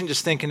attention,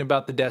 just thinking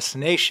about the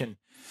destination.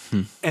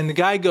 And the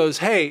guy goes,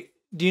 hey,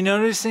 do you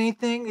notice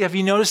anything? Have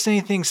you noticed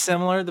anything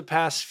similar the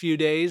past few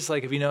days?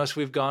 Like, have you noticed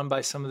we've gone by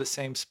some of the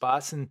same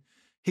spots? And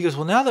he goes,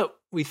 well, now that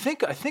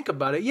I think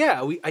about it,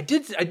 yeah, I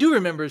do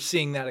remember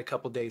seeing that a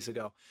couple days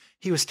ago.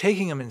 He was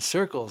taking them in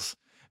circles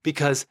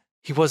because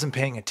he wasn't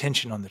paying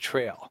attention on the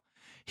trail.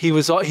 He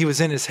was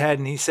in his head,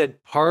 and he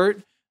said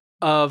part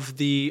of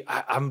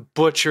I'm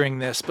butchering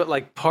this, but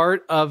like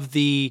part of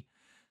the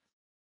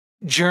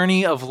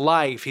journey of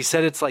life, he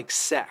said it's like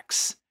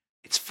sex.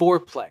 It's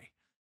foreplay.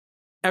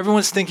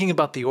 Everyone's thinking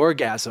about the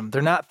orgasm.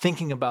 They're not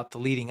thinking about the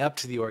leading up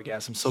to the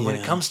orgasm. So when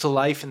it comes to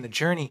life and the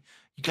journey,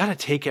 you got to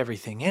take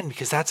everything in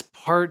because that's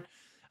part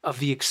of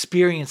the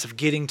experience of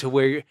getting to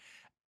where you're.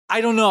 I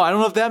don't know. I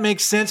don't know if that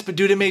makes sense, but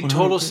dude, it made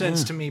total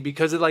sense to me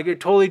because it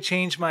totally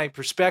changed my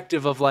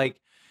perspective of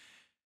like,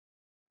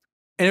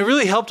 and it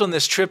really helped on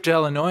this trip to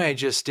Illinois I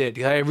just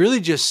did. I really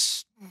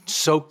just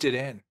soaked it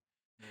in.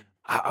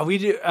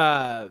 We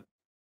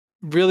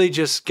really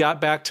just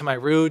got back to my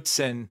roots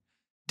and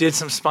did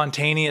some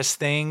spontaneous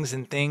things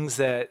and things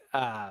that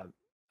I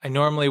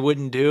normally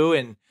wouldn't do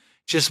and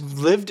just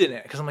lived in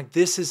it. Cause I'm like,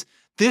 this is,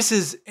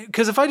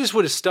 cause if I just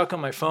would have stuck on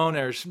my phone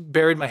or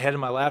buried my head in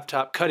my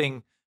laptop,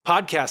 cutting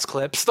podcast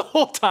clips the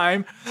whole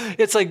time,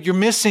 it's like, you're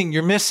missing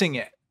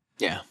it.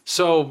 Yeah.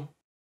 So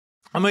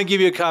I'm going to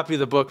give you a copy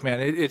of the book, man.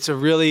 It's a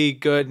really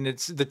good, and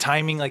it's the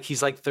timing, like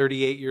he's like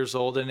 38 years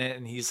old in it.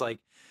 And he's like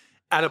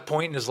at a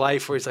point in his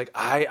life where he's like,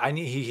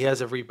 he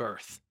has a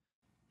rebirth.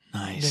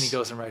 Nice. And then he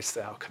goes and writes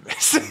The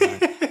Alchemist.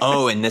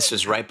 Oh, and this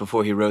was right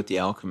before he wrote The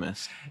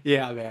Alchemist.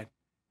 Yeah, man.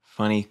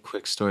 Funny,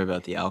 quick story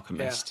about The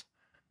Alchemist.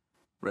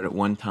 Yeah. Read it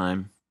one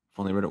time.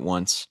 Only read it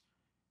once.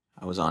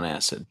 I was on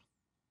acid.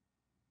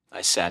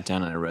 I sat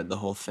down and I read the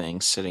whole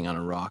thing sitting on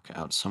a rock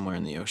out somewhere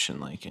in the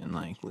ocean, like in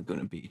like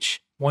Laguna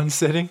Beach. One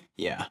sitting?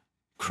 Yeah.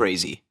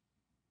 Crazy.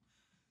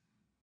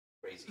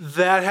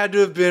 That had to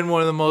have been one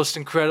of the most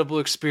incredible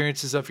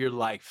experiences of your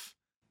life.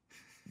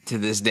 To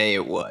this day,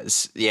 it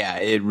was. Yeah,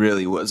 it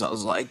really was. I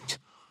was like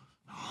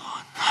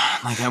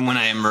when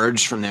I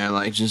emerged from there,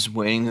 like just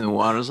wading in the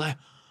water, I was like,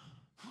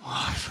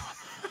 what?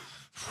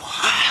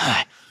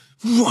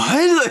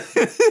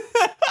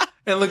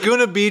 And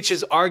Laguna Beach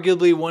is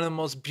arguably one of the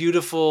most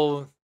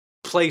beautiful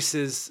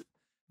places,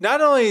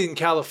 not only in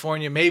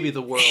California, maybe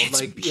the world.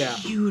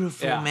 It's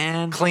beautiful,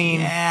 man.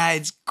 Clean. Yeah,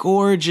 it's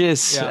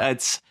gorgeous. Yeah.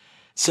 It's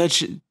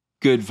such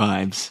good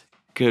vibes.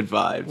 Good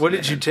vibes. What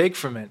did you take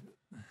from it?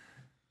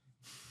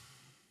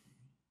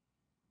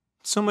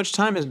 So much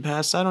time has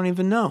passed, I don't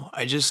even know.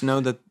 I just know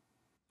that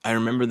I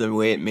remember the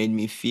way it made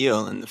me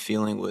feel, and the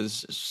feeling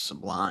was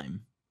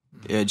sublime.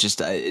 It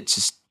just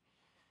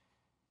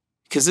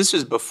because this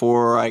was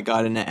before I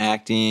got into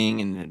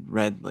acting and had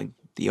read like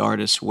The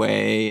Artist's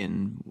Way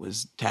and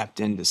was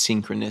tapped into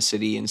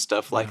synchronicity and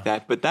stuff like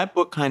that. But that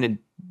book kind of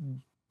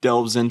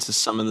delves into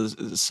some of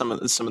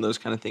those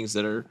kind of things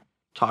that are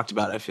talked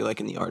about, I feel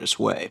like, in The Artist's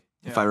Way,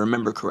 if I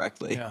remember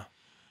correctly. Yeah.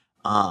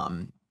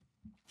 And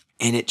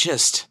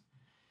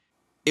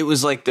it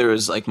was like there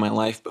was like my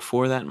life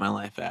before that and my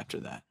life after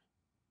that.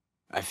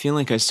 I feel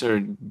like I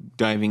started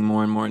diving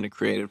more and more into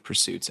creative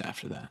pursuits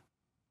after that.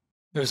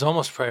 It was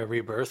almost probably a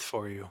rebirth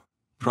for you.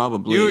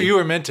 Probably. You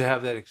were meant to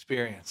have that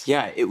experience.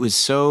 Yeah, it was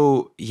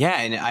so,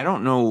 and I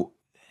don't know,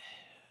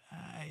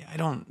 I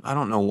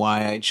don't know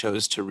why I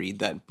chose to read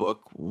that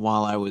book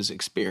while I was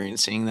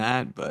experiencing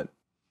that, but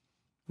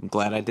I'm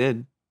glad I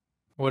did.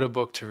 What a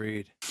book to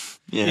read.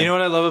 Yeah. You know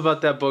what I love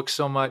about that book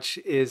so much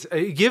is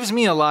it gives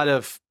me a lot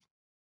of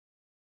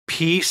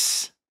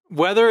peace,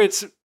 whether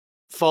it's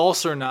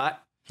false or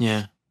not.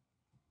 Yeah.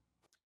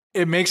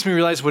 It makes me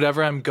realize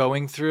whatever I'm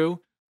going through,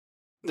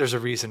 there's a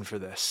reason for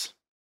this.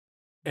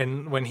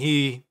 And when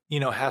he,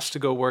 has to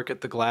go work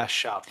at the glass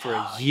shop for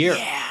a year,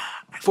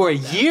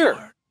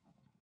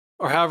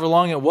 or however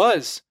long it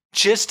was,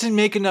 just to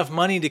make enough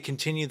money to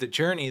continue the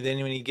journey.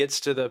 Then when he gets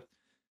to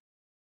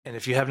and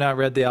if you have not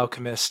read The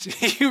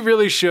Alchemist, you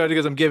really should,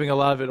 because I'm giving a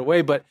lot of it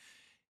away, but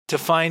to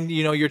find,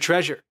 your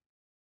treasure.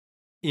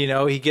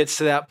 He gets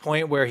to that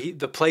point where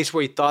the place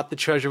where he thought the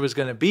treasure was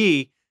going to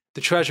be,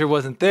 the treasure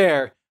wasn't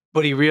there,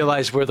 but he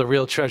realized where the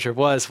real treasure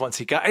was once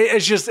he got,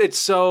 it's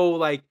so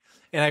like,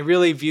 and I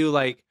really view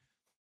like,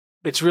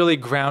 it's really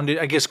grounded.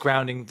 I guess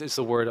grounding is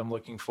the word I'm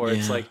looking for. Yeah.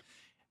 It's like,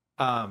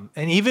 and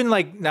even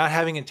like not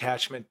having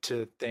attachment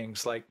to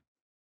things like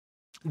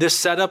this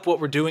setup, what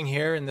we're doing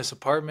here in this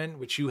apartment,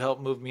 which you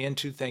helped move me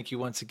into. Thank you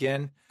once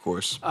again. Of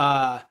course.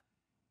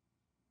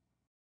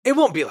 It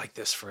won't be like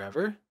this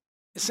forever.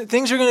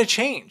 Things are going to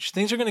change.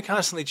 Things are going to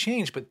constantly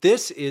change, but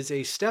this is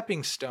a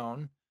stepping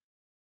stone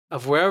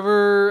of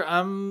wherever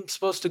I'm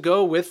supposed to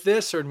go with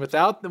this or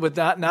without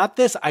not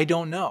this. I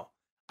don't know.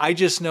 I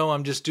just know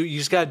you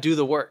just got to do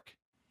the work.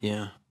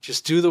 Yeah.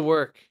 Just do the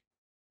work.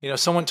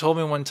 Someone told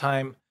me one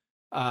time,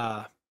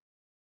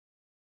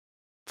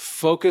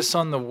 focus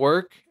on the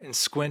work and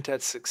squint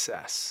at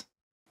success.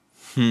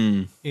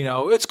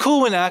 It's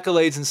cool when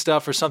accolades and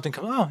stuff or something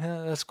come, oh,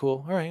 yeah, that's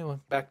cool. All right,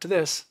 well, back to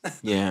this.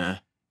 Yeah.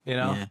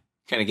 Yeah.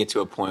 Kind of get to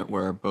a point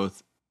where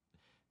both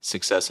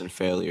success and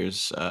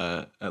failures,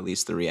 at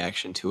least the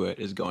reaction to it,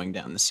 is going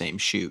down the same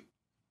chute.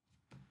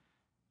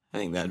 I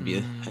think I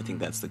think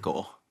that's the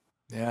goal.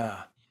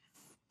 Yeah.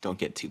 Don't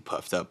get too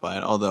puffed up by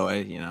it. Although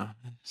I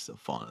still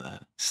fall into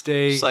that.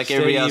 Just like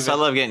everybody else, I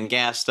love getting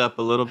gassed up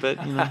a little bit.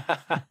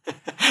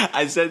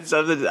 I said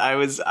something. I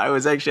was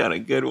actually on a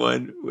good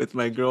one with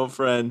my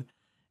girlfriend,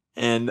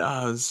 And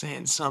I was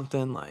saying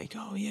something like,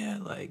 oh yeah,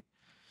 like,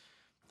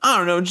 I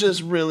don't know,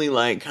 just really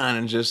like kind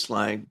of just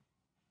like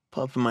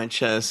puffing my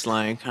chest,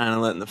 like kind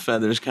of letting the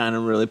feathers kind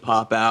of really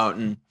pop out.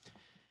 And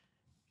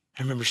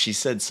I remember she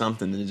said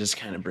something that just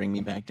kind of bring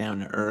me back down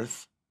to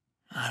earth.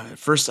 At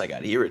first I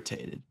got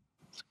irritated.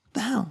 What the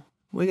hell?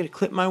 We got to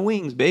clip my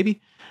wings,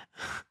 baby.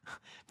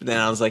 But then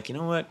I was like, you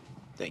know what?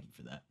 Thank you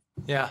for that.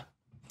 Yeah.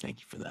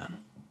 Thank you for that.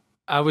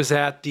 I was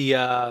at the,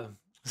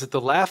 is it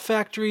the Laugh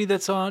Factory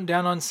that's down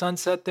on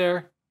Sunset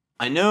there?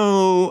 I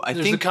know.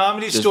 There's the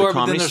Comedy Store,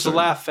 but then there's the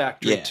Laugh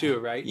Factory too,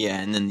 right? Yeah,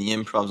 and then the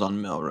Improv's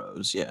on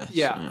Melrose. Yes.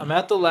 Yeah, I'm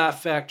at the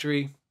Laugh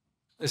Factory.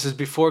 This is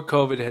before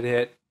COVID had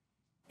hit,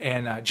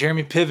 and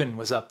Jeremy Piven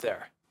was up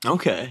there.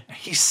 Okay.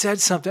 He said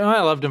something. Oh,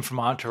 I loved him from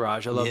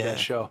Entourage. I love that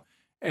show.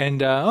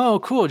 And oh,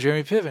 cool,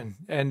 Jeremy Piven.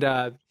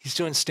 And he's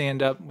doing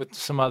stand up with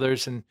some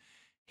others, and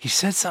he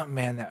said something,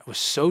 man, that was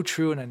so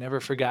true, and I never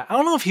forgot. I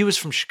don't know if he was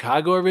from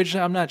Chicago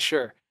originally. I'm not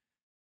sure.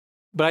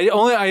 But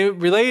I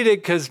related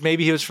it because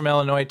maybe he was from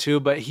Illinois too.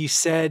 But he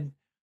said,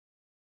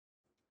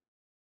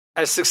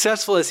 as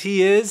successful as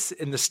he is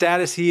in the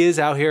status he is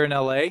out here in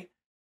LA,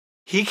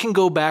 he can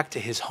go back to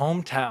his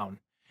hometown,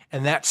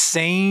 and that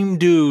same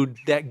dude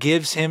that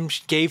gave him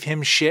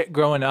shit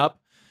growing up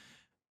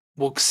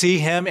will see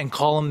him and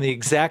call him the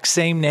exact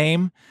same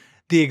name,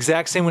 the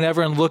exact same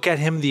whatever, and look at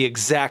him the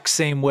exact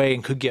same way,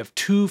 and could give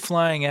two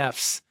flying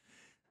Fs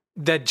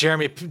that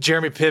Jeremy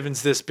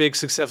Piven's this big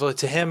successful.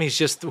 To him, he's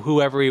just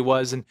whoever he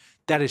was, and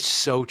that is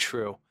so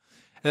true.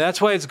 And that's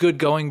why it's good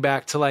going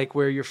back to like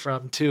where you're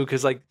from too,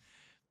 because like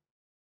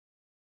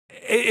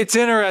it's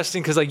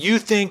interesting because like you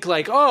think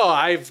like, oh,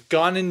 I've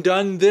gone and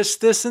done this,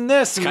 and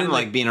this. It's kind of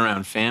like being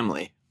around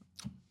family.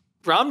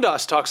 Ram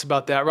Dass talks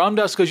about that. Ram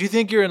Dass goes, you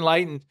think you're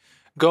enlightened,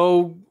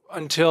 go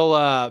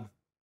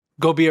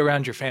be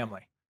around your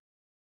family.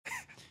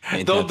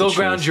 They'll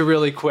ground you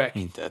really quick.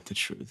 Ain't that the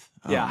truth?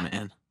 Oh, yeah.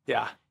 Man.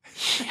 Yeah.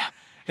 Yeah.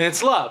 And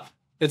it's love.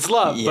 It's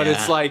love. Yeah. But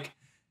it's like,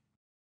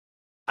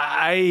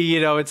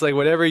 it's like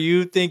whatever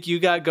you think you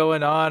got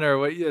going on or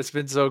what it's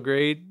been so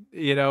great,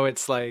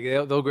 it's like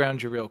they'll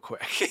ground you real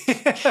quick.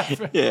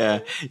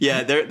 Yeah.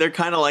 Yeah. They're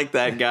kind of like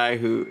that guy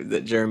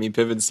that Jeremy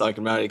Piven's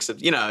talking about,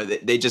 except,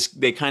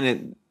 they kind of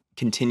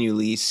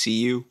continually see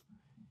you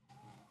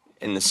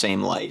in the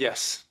same light.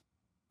 Yes.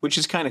 Which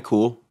is kind of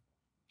cool.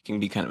 It can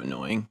be kind of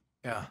annoying.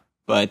 Yeah.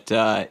 But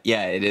it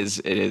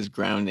is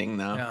grounding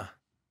though. Yeah.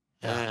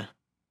 Yeah.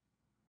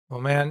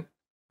 Well, man,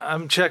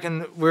 I'm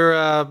checking.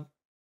 We're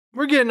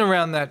getting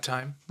around that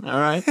time. All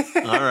right.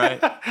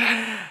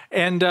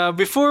 And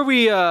before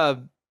we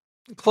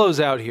close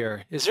out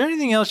here, is there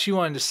anything else you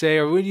wanted to say,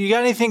 or you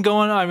got anything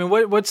going on? I mean,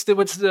 what's the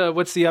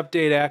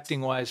update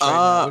acting wise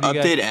right now?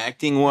 Update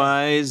acting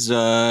wise,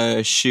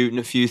 shooting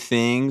a few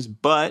things,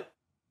 but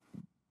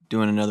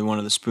doing another one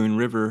of the Spoon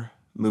River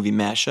movie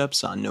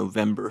mashups on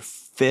November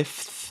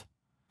 5th.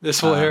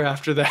 This will air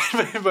after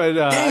that, but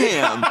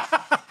damn.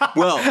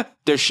 Well,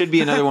 there should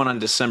be another one on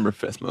December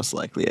 5th, most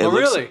likely.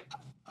 Really?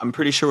 I'm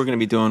pretty sure we're going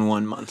to be doing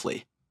one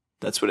monthly.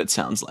 That's what it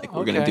sounds like.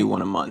 We're going to do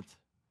one a month.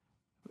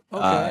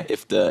 Okay.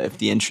 If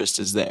the interest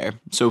is there.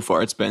 So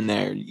far, it's been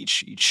there.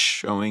 Each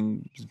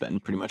showing has been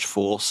pretty much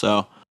full.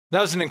 So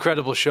that was an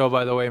incredible show,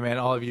 by the way, man.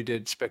 All of you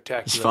did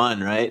spectacular. It's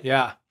fun, right?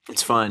 Yeah.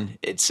 It's fun.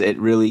 It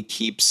really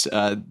keeps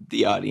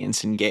the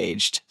audience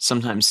engaged.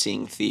 Sometimes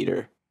seeing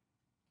theater.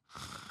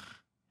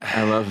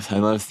 I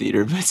love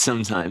theater, but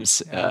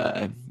sometimes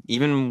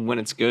even when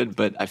it's good,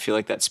 but I feel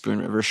like that Spoon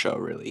River show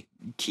really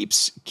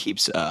keeps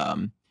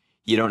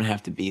you don't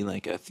have to be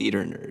like a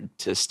theater nerd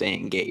to stay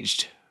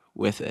engaged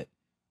with it.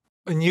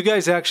 And you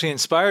guys actually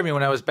inspired me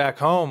when I was back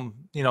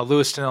home,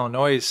 Lewiston,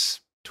 Illinois is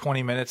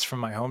 20 minutes from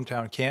my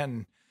hometown,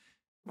 Canton.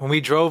 When we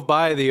drove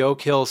by the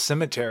Oak Hill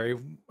Cemetery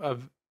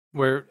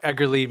where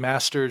Edgar Lee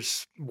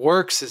Masters'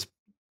 works is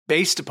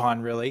based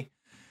upon, really,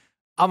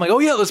 I'm like, oh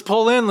yeah, let's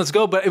pull in, let's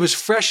go. But it was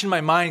fresh in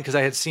my mind because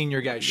I had seen your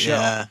guys' show.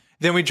 Yeah.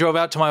 Then we drove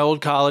out to my old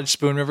college,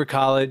 Spoon River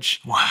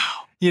College.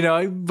 Wow.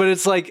 But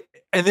it's like,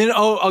 and then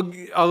I'll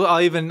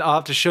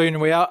have to show you on the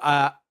way out.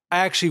 I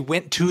actually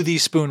went to the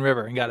Spoon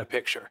River and got a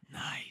picture.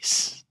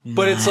 Nice.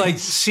 But it's like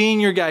seeing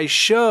your guys'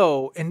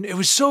 show, and it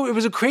was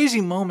a crazy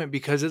moment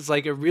because it's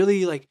like a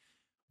really like,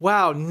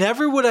 wow,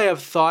 never would I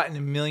have thought in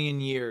a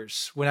million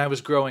years when I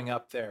was growing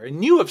up there and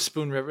knew of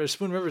Spoon River.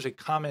 Spoon River is a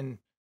common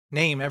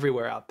name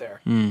everywhere out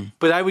there.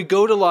 But I would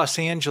go to Los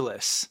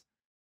Angeles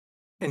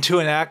into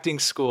an acting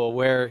school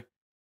where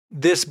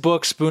this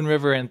book, Spoon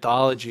River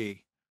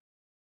Anthology,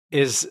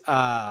 is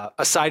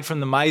aside from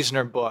the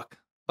Meisner book,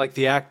 like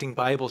the acting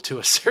Bible to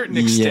a certain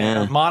extent,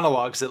 or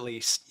monologues at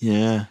least.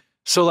 Yeah.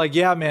 So like,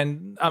 yeah,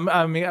 man,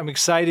 I'm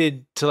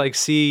excited to like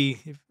see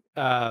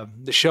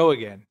the show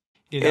again.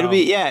 It'll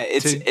be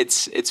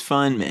it's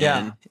fun,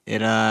 man.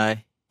 Yeah.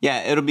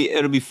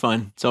 It'll be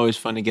fun. It's always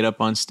fun to get up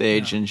on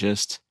stage and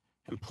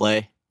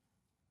play.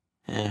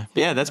 Yeah.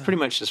 But yeah, that's pretty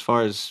much as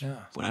far as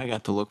what I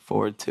got to look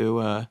forward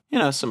to.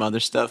 Some other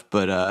stuff,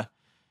 but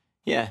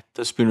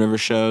the Spoon River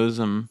shows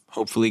I'm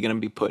hopefully going to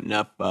be putting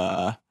up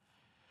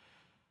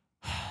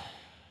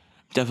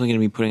definitely going to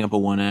be putting up a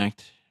one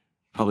act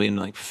probably in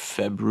like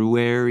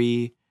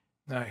February.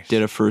 Nice.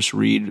 Did a first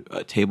read,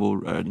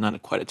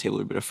 not quite a table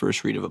read, but a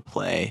first read of a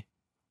play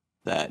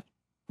that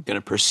I'm going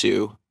to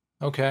pursue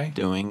Okay.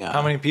 doing.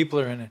 How many people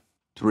are in it?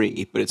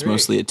 3, but it's 3.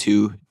 mostly a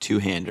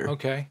two-hander.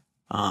 Okay.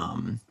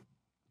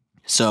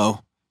 So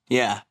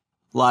yeah,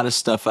 a lot of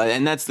stuff,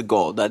 and that's the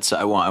goal.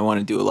 I want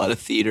to do a lot of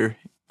theater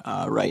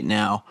right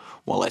now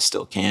while I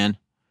still can,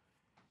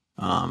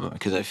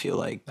 because I feel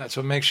like That's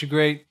what makes you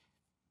great.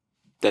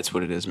 that's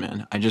what it is,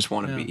 man. I just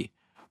want to be,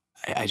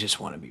 I just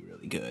want to be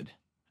really good,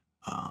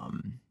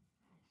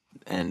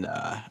 and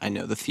I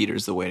know the theater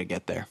is the way to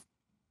get there.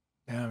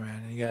 Yeah,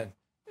 man. You got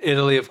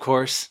Italy, of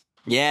course.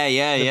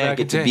 Yeah.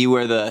 Get to be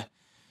where the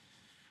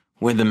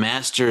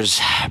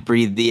masters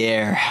breathe the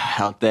air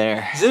out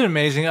there. Is it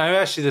amazing? I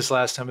asked you this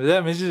last time.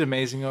 Is it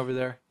amazing over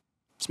there?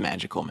 It's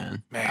magical,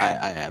 man.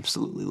 I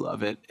absolutely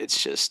love it.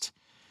 It's just,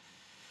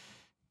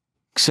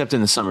 except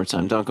in the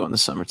summertime. Don't go in the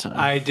summertime.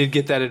 I did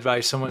get that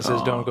advice. Someone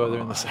says don't go there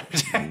in the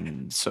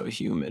summertime. It's so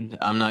humid.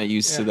 I'm not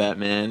used to that,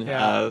 man.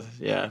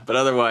 Yeah. But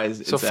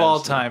otherwise, so fall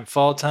time.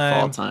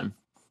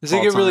 Does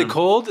it get really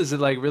cold? Is it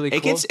like really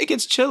cold? It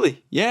gets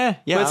chilly. Yeah.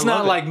 But it's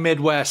not like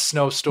Midwest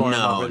snowstorm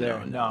over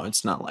there. No,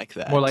 it's not like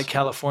that. More like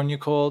California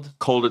cold.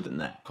 Colder than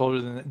that.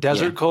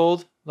 Desert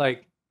cold.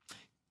 Like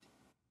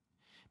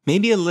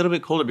maybe a little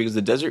bit colder because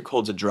the desert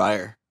cold's a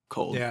drier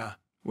cold. Yeah.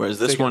 Whereas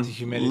this one,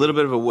 a little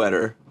bit of a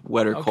wetter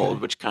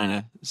cold, which kind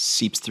of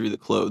seeps through the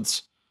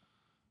clothes.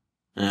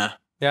 Yeah.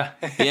 Yeah.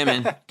 Yeah,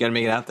 man. Got to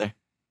make it out there.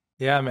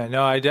 Yeah, man.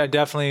 No, I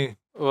definitely.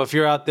 Well, if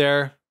you're out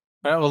there.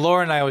 Well,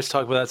 Laura and I always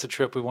talk about that's a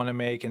trip we want to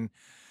make, and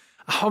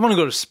I want to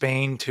go to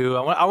Spain too.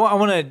 I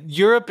want to.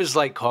 Europe is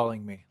like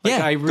calling me. Like,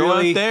 yeah, go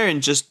out there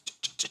and just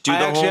do the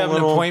whole. I actually have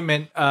an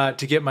appointment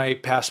to get my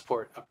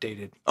passport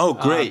updated. Oh,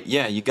 great!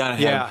 Yeah, you gotta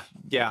have.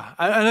 Yeah.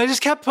 And I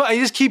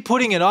just keep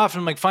putting it off, and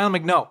I'm like, finally, I'm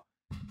like, no,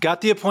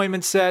 got the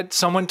appointment set.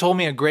 Someone told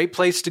me a great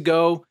place to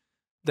go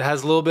that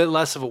has a little bit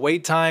less of a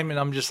wait time, and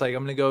I'm just like,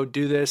 I'm gonna go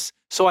do this,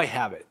 so I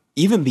have it.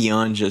 Even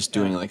beyond just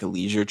doing like a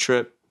leisure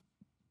trip.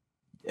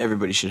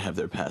 Everybody should have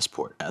their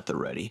passport at the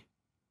ready.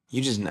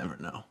 You just never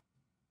know.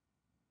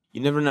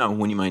 You never know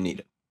when you might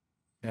need it.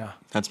 Yeah.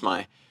 That's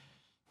my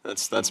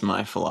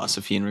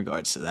philosophy in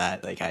regards to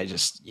that. Like you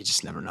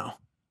just never know.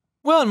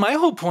 Well, and my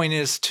whole point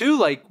is too,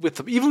 like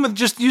even with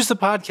just use the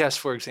podcast,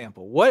 for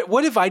example,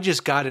 what if I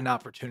just got an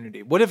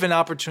opportunity? What if an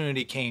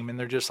opportunity came and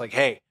they're just like,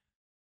 hey,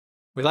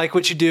 we like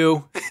what you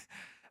do.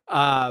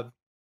 Can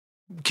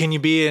you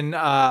be in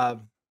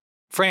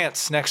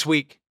France next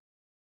week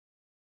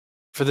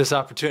for this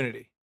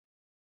opportunity?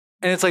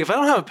 And it's like, if I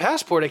don't have a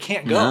passport, I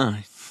can't go. No.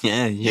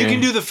 Yeah. You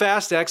can do the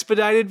fast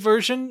expedited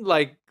version.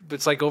 Like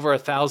it's like over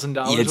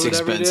 $1,000. It's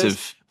expensive. It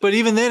is. But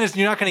even then,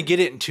 you're not going to get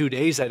it in 2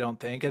 days, I don't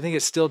think. I think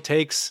it still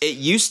takes. It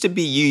used to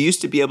be, you used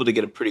to be able to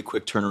get a pretty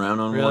quick turnaround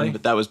on one,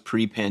 but that was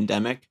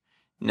pre-pandemic.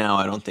 Now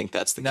I don't think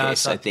that's the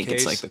case. I think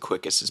it's like the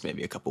quickest is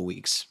maybe a couple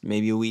weeks,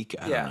 maybe a week.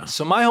 I don't know.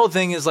 So my whole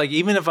thing is like,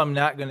 even if I'm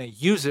not going to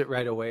use it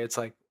right away, it's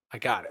like, I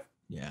got it.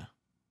 Yeah.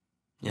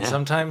 And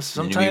sometimes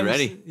be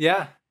ready.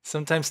 Yeah.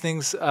 Sometimes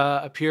things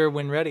appear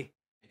when ready.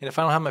 And if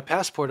I don't have my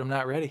passport, I'm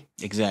not ready.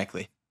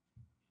 Exactly.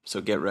 So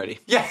get ready.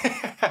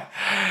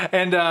 Yeah.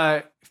 And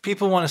if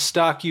people want to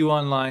stalk you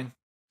online,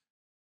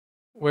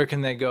 where can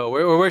they go?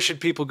 Where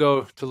should people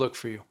go to look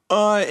for you?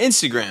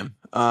 Instagram.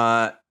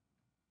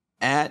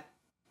 At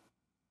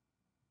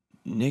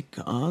Nick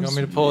Osborne. You want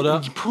me to pull it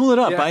up? Pull it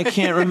up. Yeah. I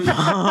can't remember.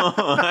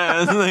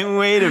 I was like,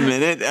 wait a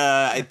minute.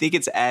 I think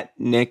it's at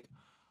Nick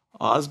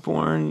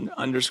Osborne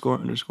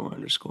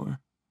 ___.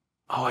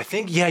 Oh, I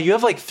think, you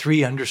have like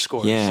 3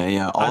 underscores.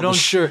 Yeah.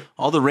 Sure.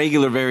 All the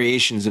regular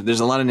variations. There's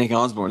a lot of Nick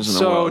Osbornes in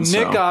the world. So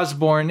Nick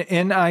Osborne,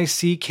 NickOsborne,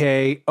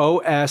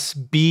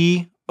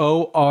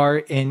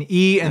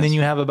 and then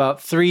you have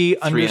about 3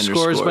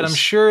 underscores. But I'm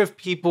sure if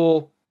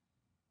people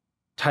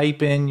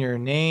type in your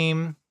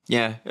name.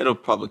 Yeah, it'll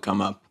probably come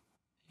up.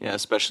 Yeah,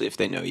 especially if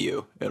they know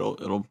you.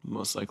 It'll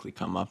most likely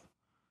come up.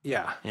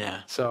 Yeah.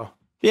 Yeah. So.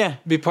 Yeah.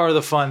 Be part of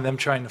the fun, them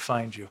trying to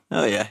find you.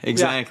 Oh, yeah,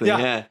 exactly.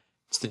 Yeah.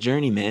 It's the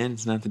journey, man.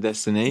 It's not the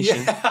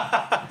destination.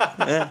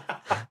 Yeah.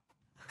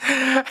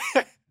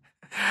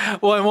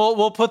 Well, and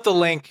we'll put the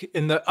link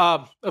in the,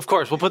 of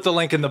course, we'll put the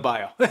link in the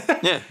bio.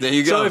 Yeah, there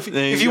you go. So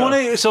if you want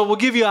to, so we'll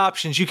give you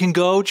options. You can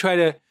try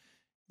to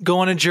go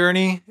on a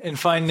journey and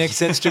find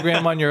Nick's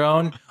Instagram on your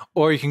own,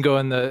 or you can go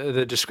in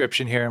the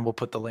description here and we'll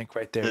put the link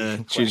right there.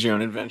 Choose your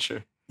own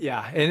adventure.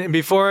 Yeah. And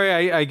before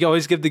I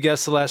always give the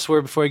guests the last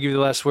word, before I give you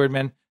the last word,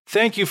 man,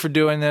 thank you for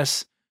doing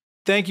this.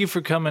 Thank you for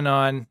coming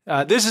on.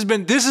 This is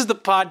the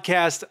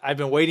podcast I've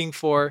been waiting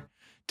for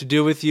to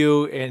do with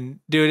you. And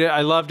dude,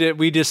 I loved it.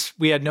 We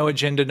had no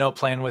agenda, no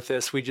plan with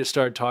this. We just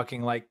started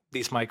talking like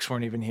these mics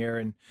weren't even here.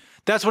 And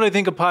that's what I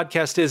think a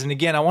podcast is. And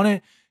again, I want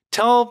to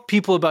tell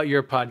people about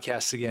your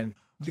podcast again,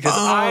 because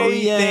I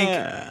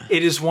think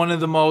it is one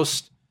of the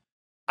most,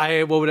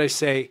 what would I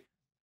say?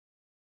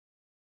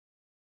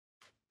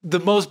 The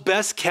most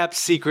best kept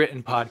secret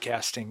in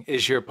podcasting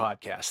is your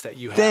podcast that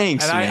you have.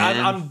 Thanks, and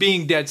man. I'm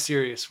being dead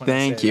serious when I say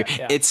Thank you. That.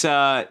 Yeah. It's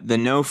the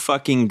No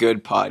Fucking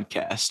Good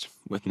podcast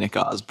with Nick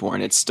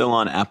Osborne. It's still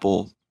on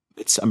Apple.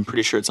 I'm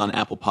pretty sure it's on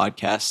Apple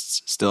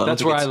Podcasts still.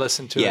 That's where I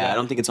listen to it. Yeah, I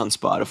don't think it's on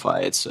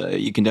Spotify. It's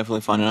you can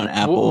definitely find it on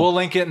Apple. We'll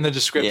link it in the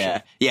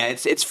description. Yeah,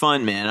 it's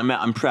fun, man.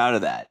 I'm proud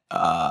of that.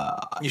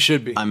 You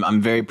should be.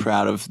 I'm very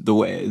proud of the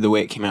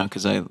way it came out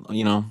because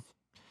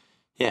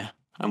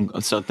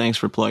so thanks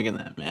for plugging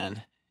that,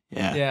 man.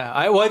 Yeah. Yeah.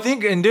 I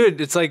think, and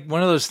dude, it's like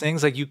one of those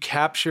things like you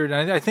captured,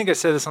 and I think I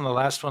said this on the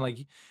last one,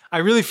 like I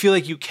really feel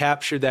like you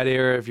captured that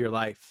era of your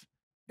life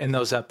in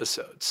those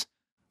episodes.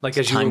 Like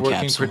as you were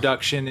working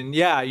production, and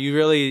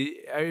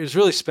it was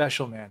really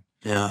special, man.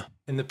 Yeah.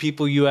 And the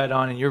people you had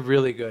on, and you're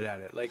really good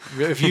at it. Like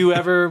if you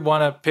ever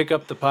want to pick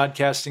up the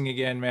podcasting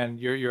again, man,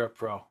 you're a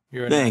pro.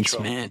 You're a Thanks,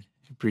 natural. Man.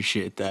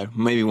 Appreciate that.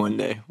 Maybe one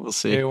day. We'll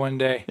see. Maybe one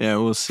day. Yeah,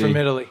 we'll see. From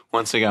Italy.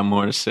 Once I got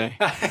more to say.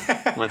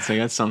 Once I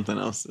got something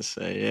else to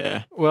say,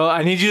 yeah. Well,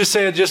 I need you to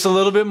say it just a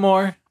little bit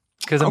more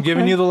because I'm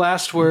giving you the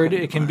last word.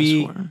 It can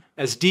be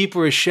as deep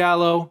or as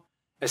shallow,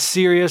 as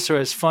serious or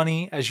as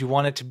funny as you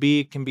want it to be.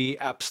 It can be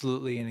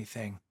absolutely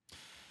anything.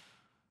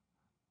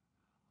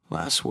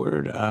 Last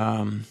word.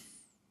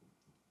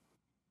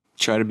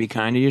 Try to be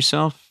kind to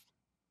yourself.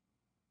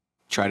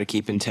 Try to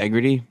keep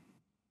integrity,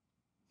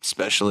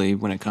 especially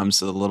when it comes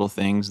to the little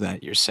things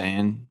that you're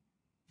saying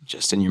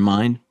just in your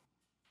mind.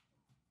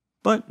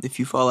 But if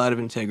you fall out of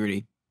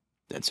integrity,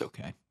 that's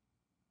okay.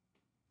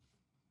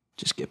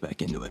 Just get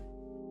back into it.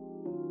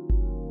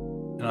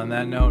 And on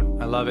that note,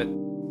 I love it.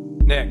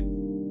 Nick,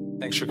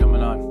 thanks for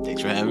coming on.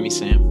 Thanks for having me,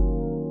 Sam.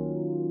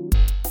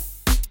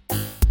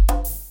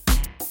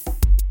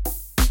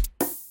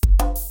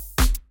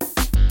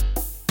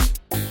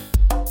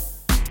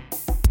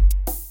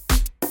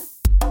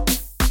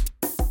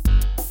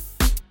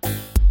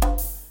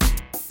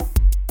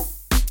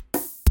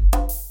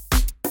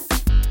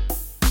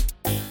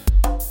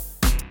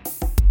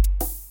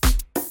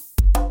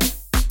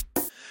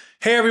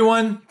 Hey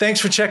everyone, thanks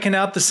for checking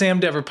out the Sam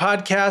Dever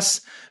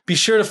podcast. Be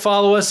sure to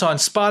follow us on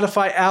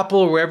Spotify, Apple,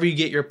 or wherever you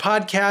get your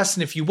podcasts.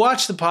 And if you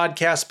watch the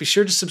podcast, be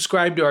sure to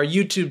subscribe to our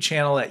YouTube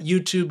channel at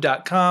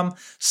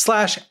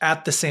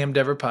youtube.com/@the Sam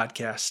Dever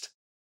podcast.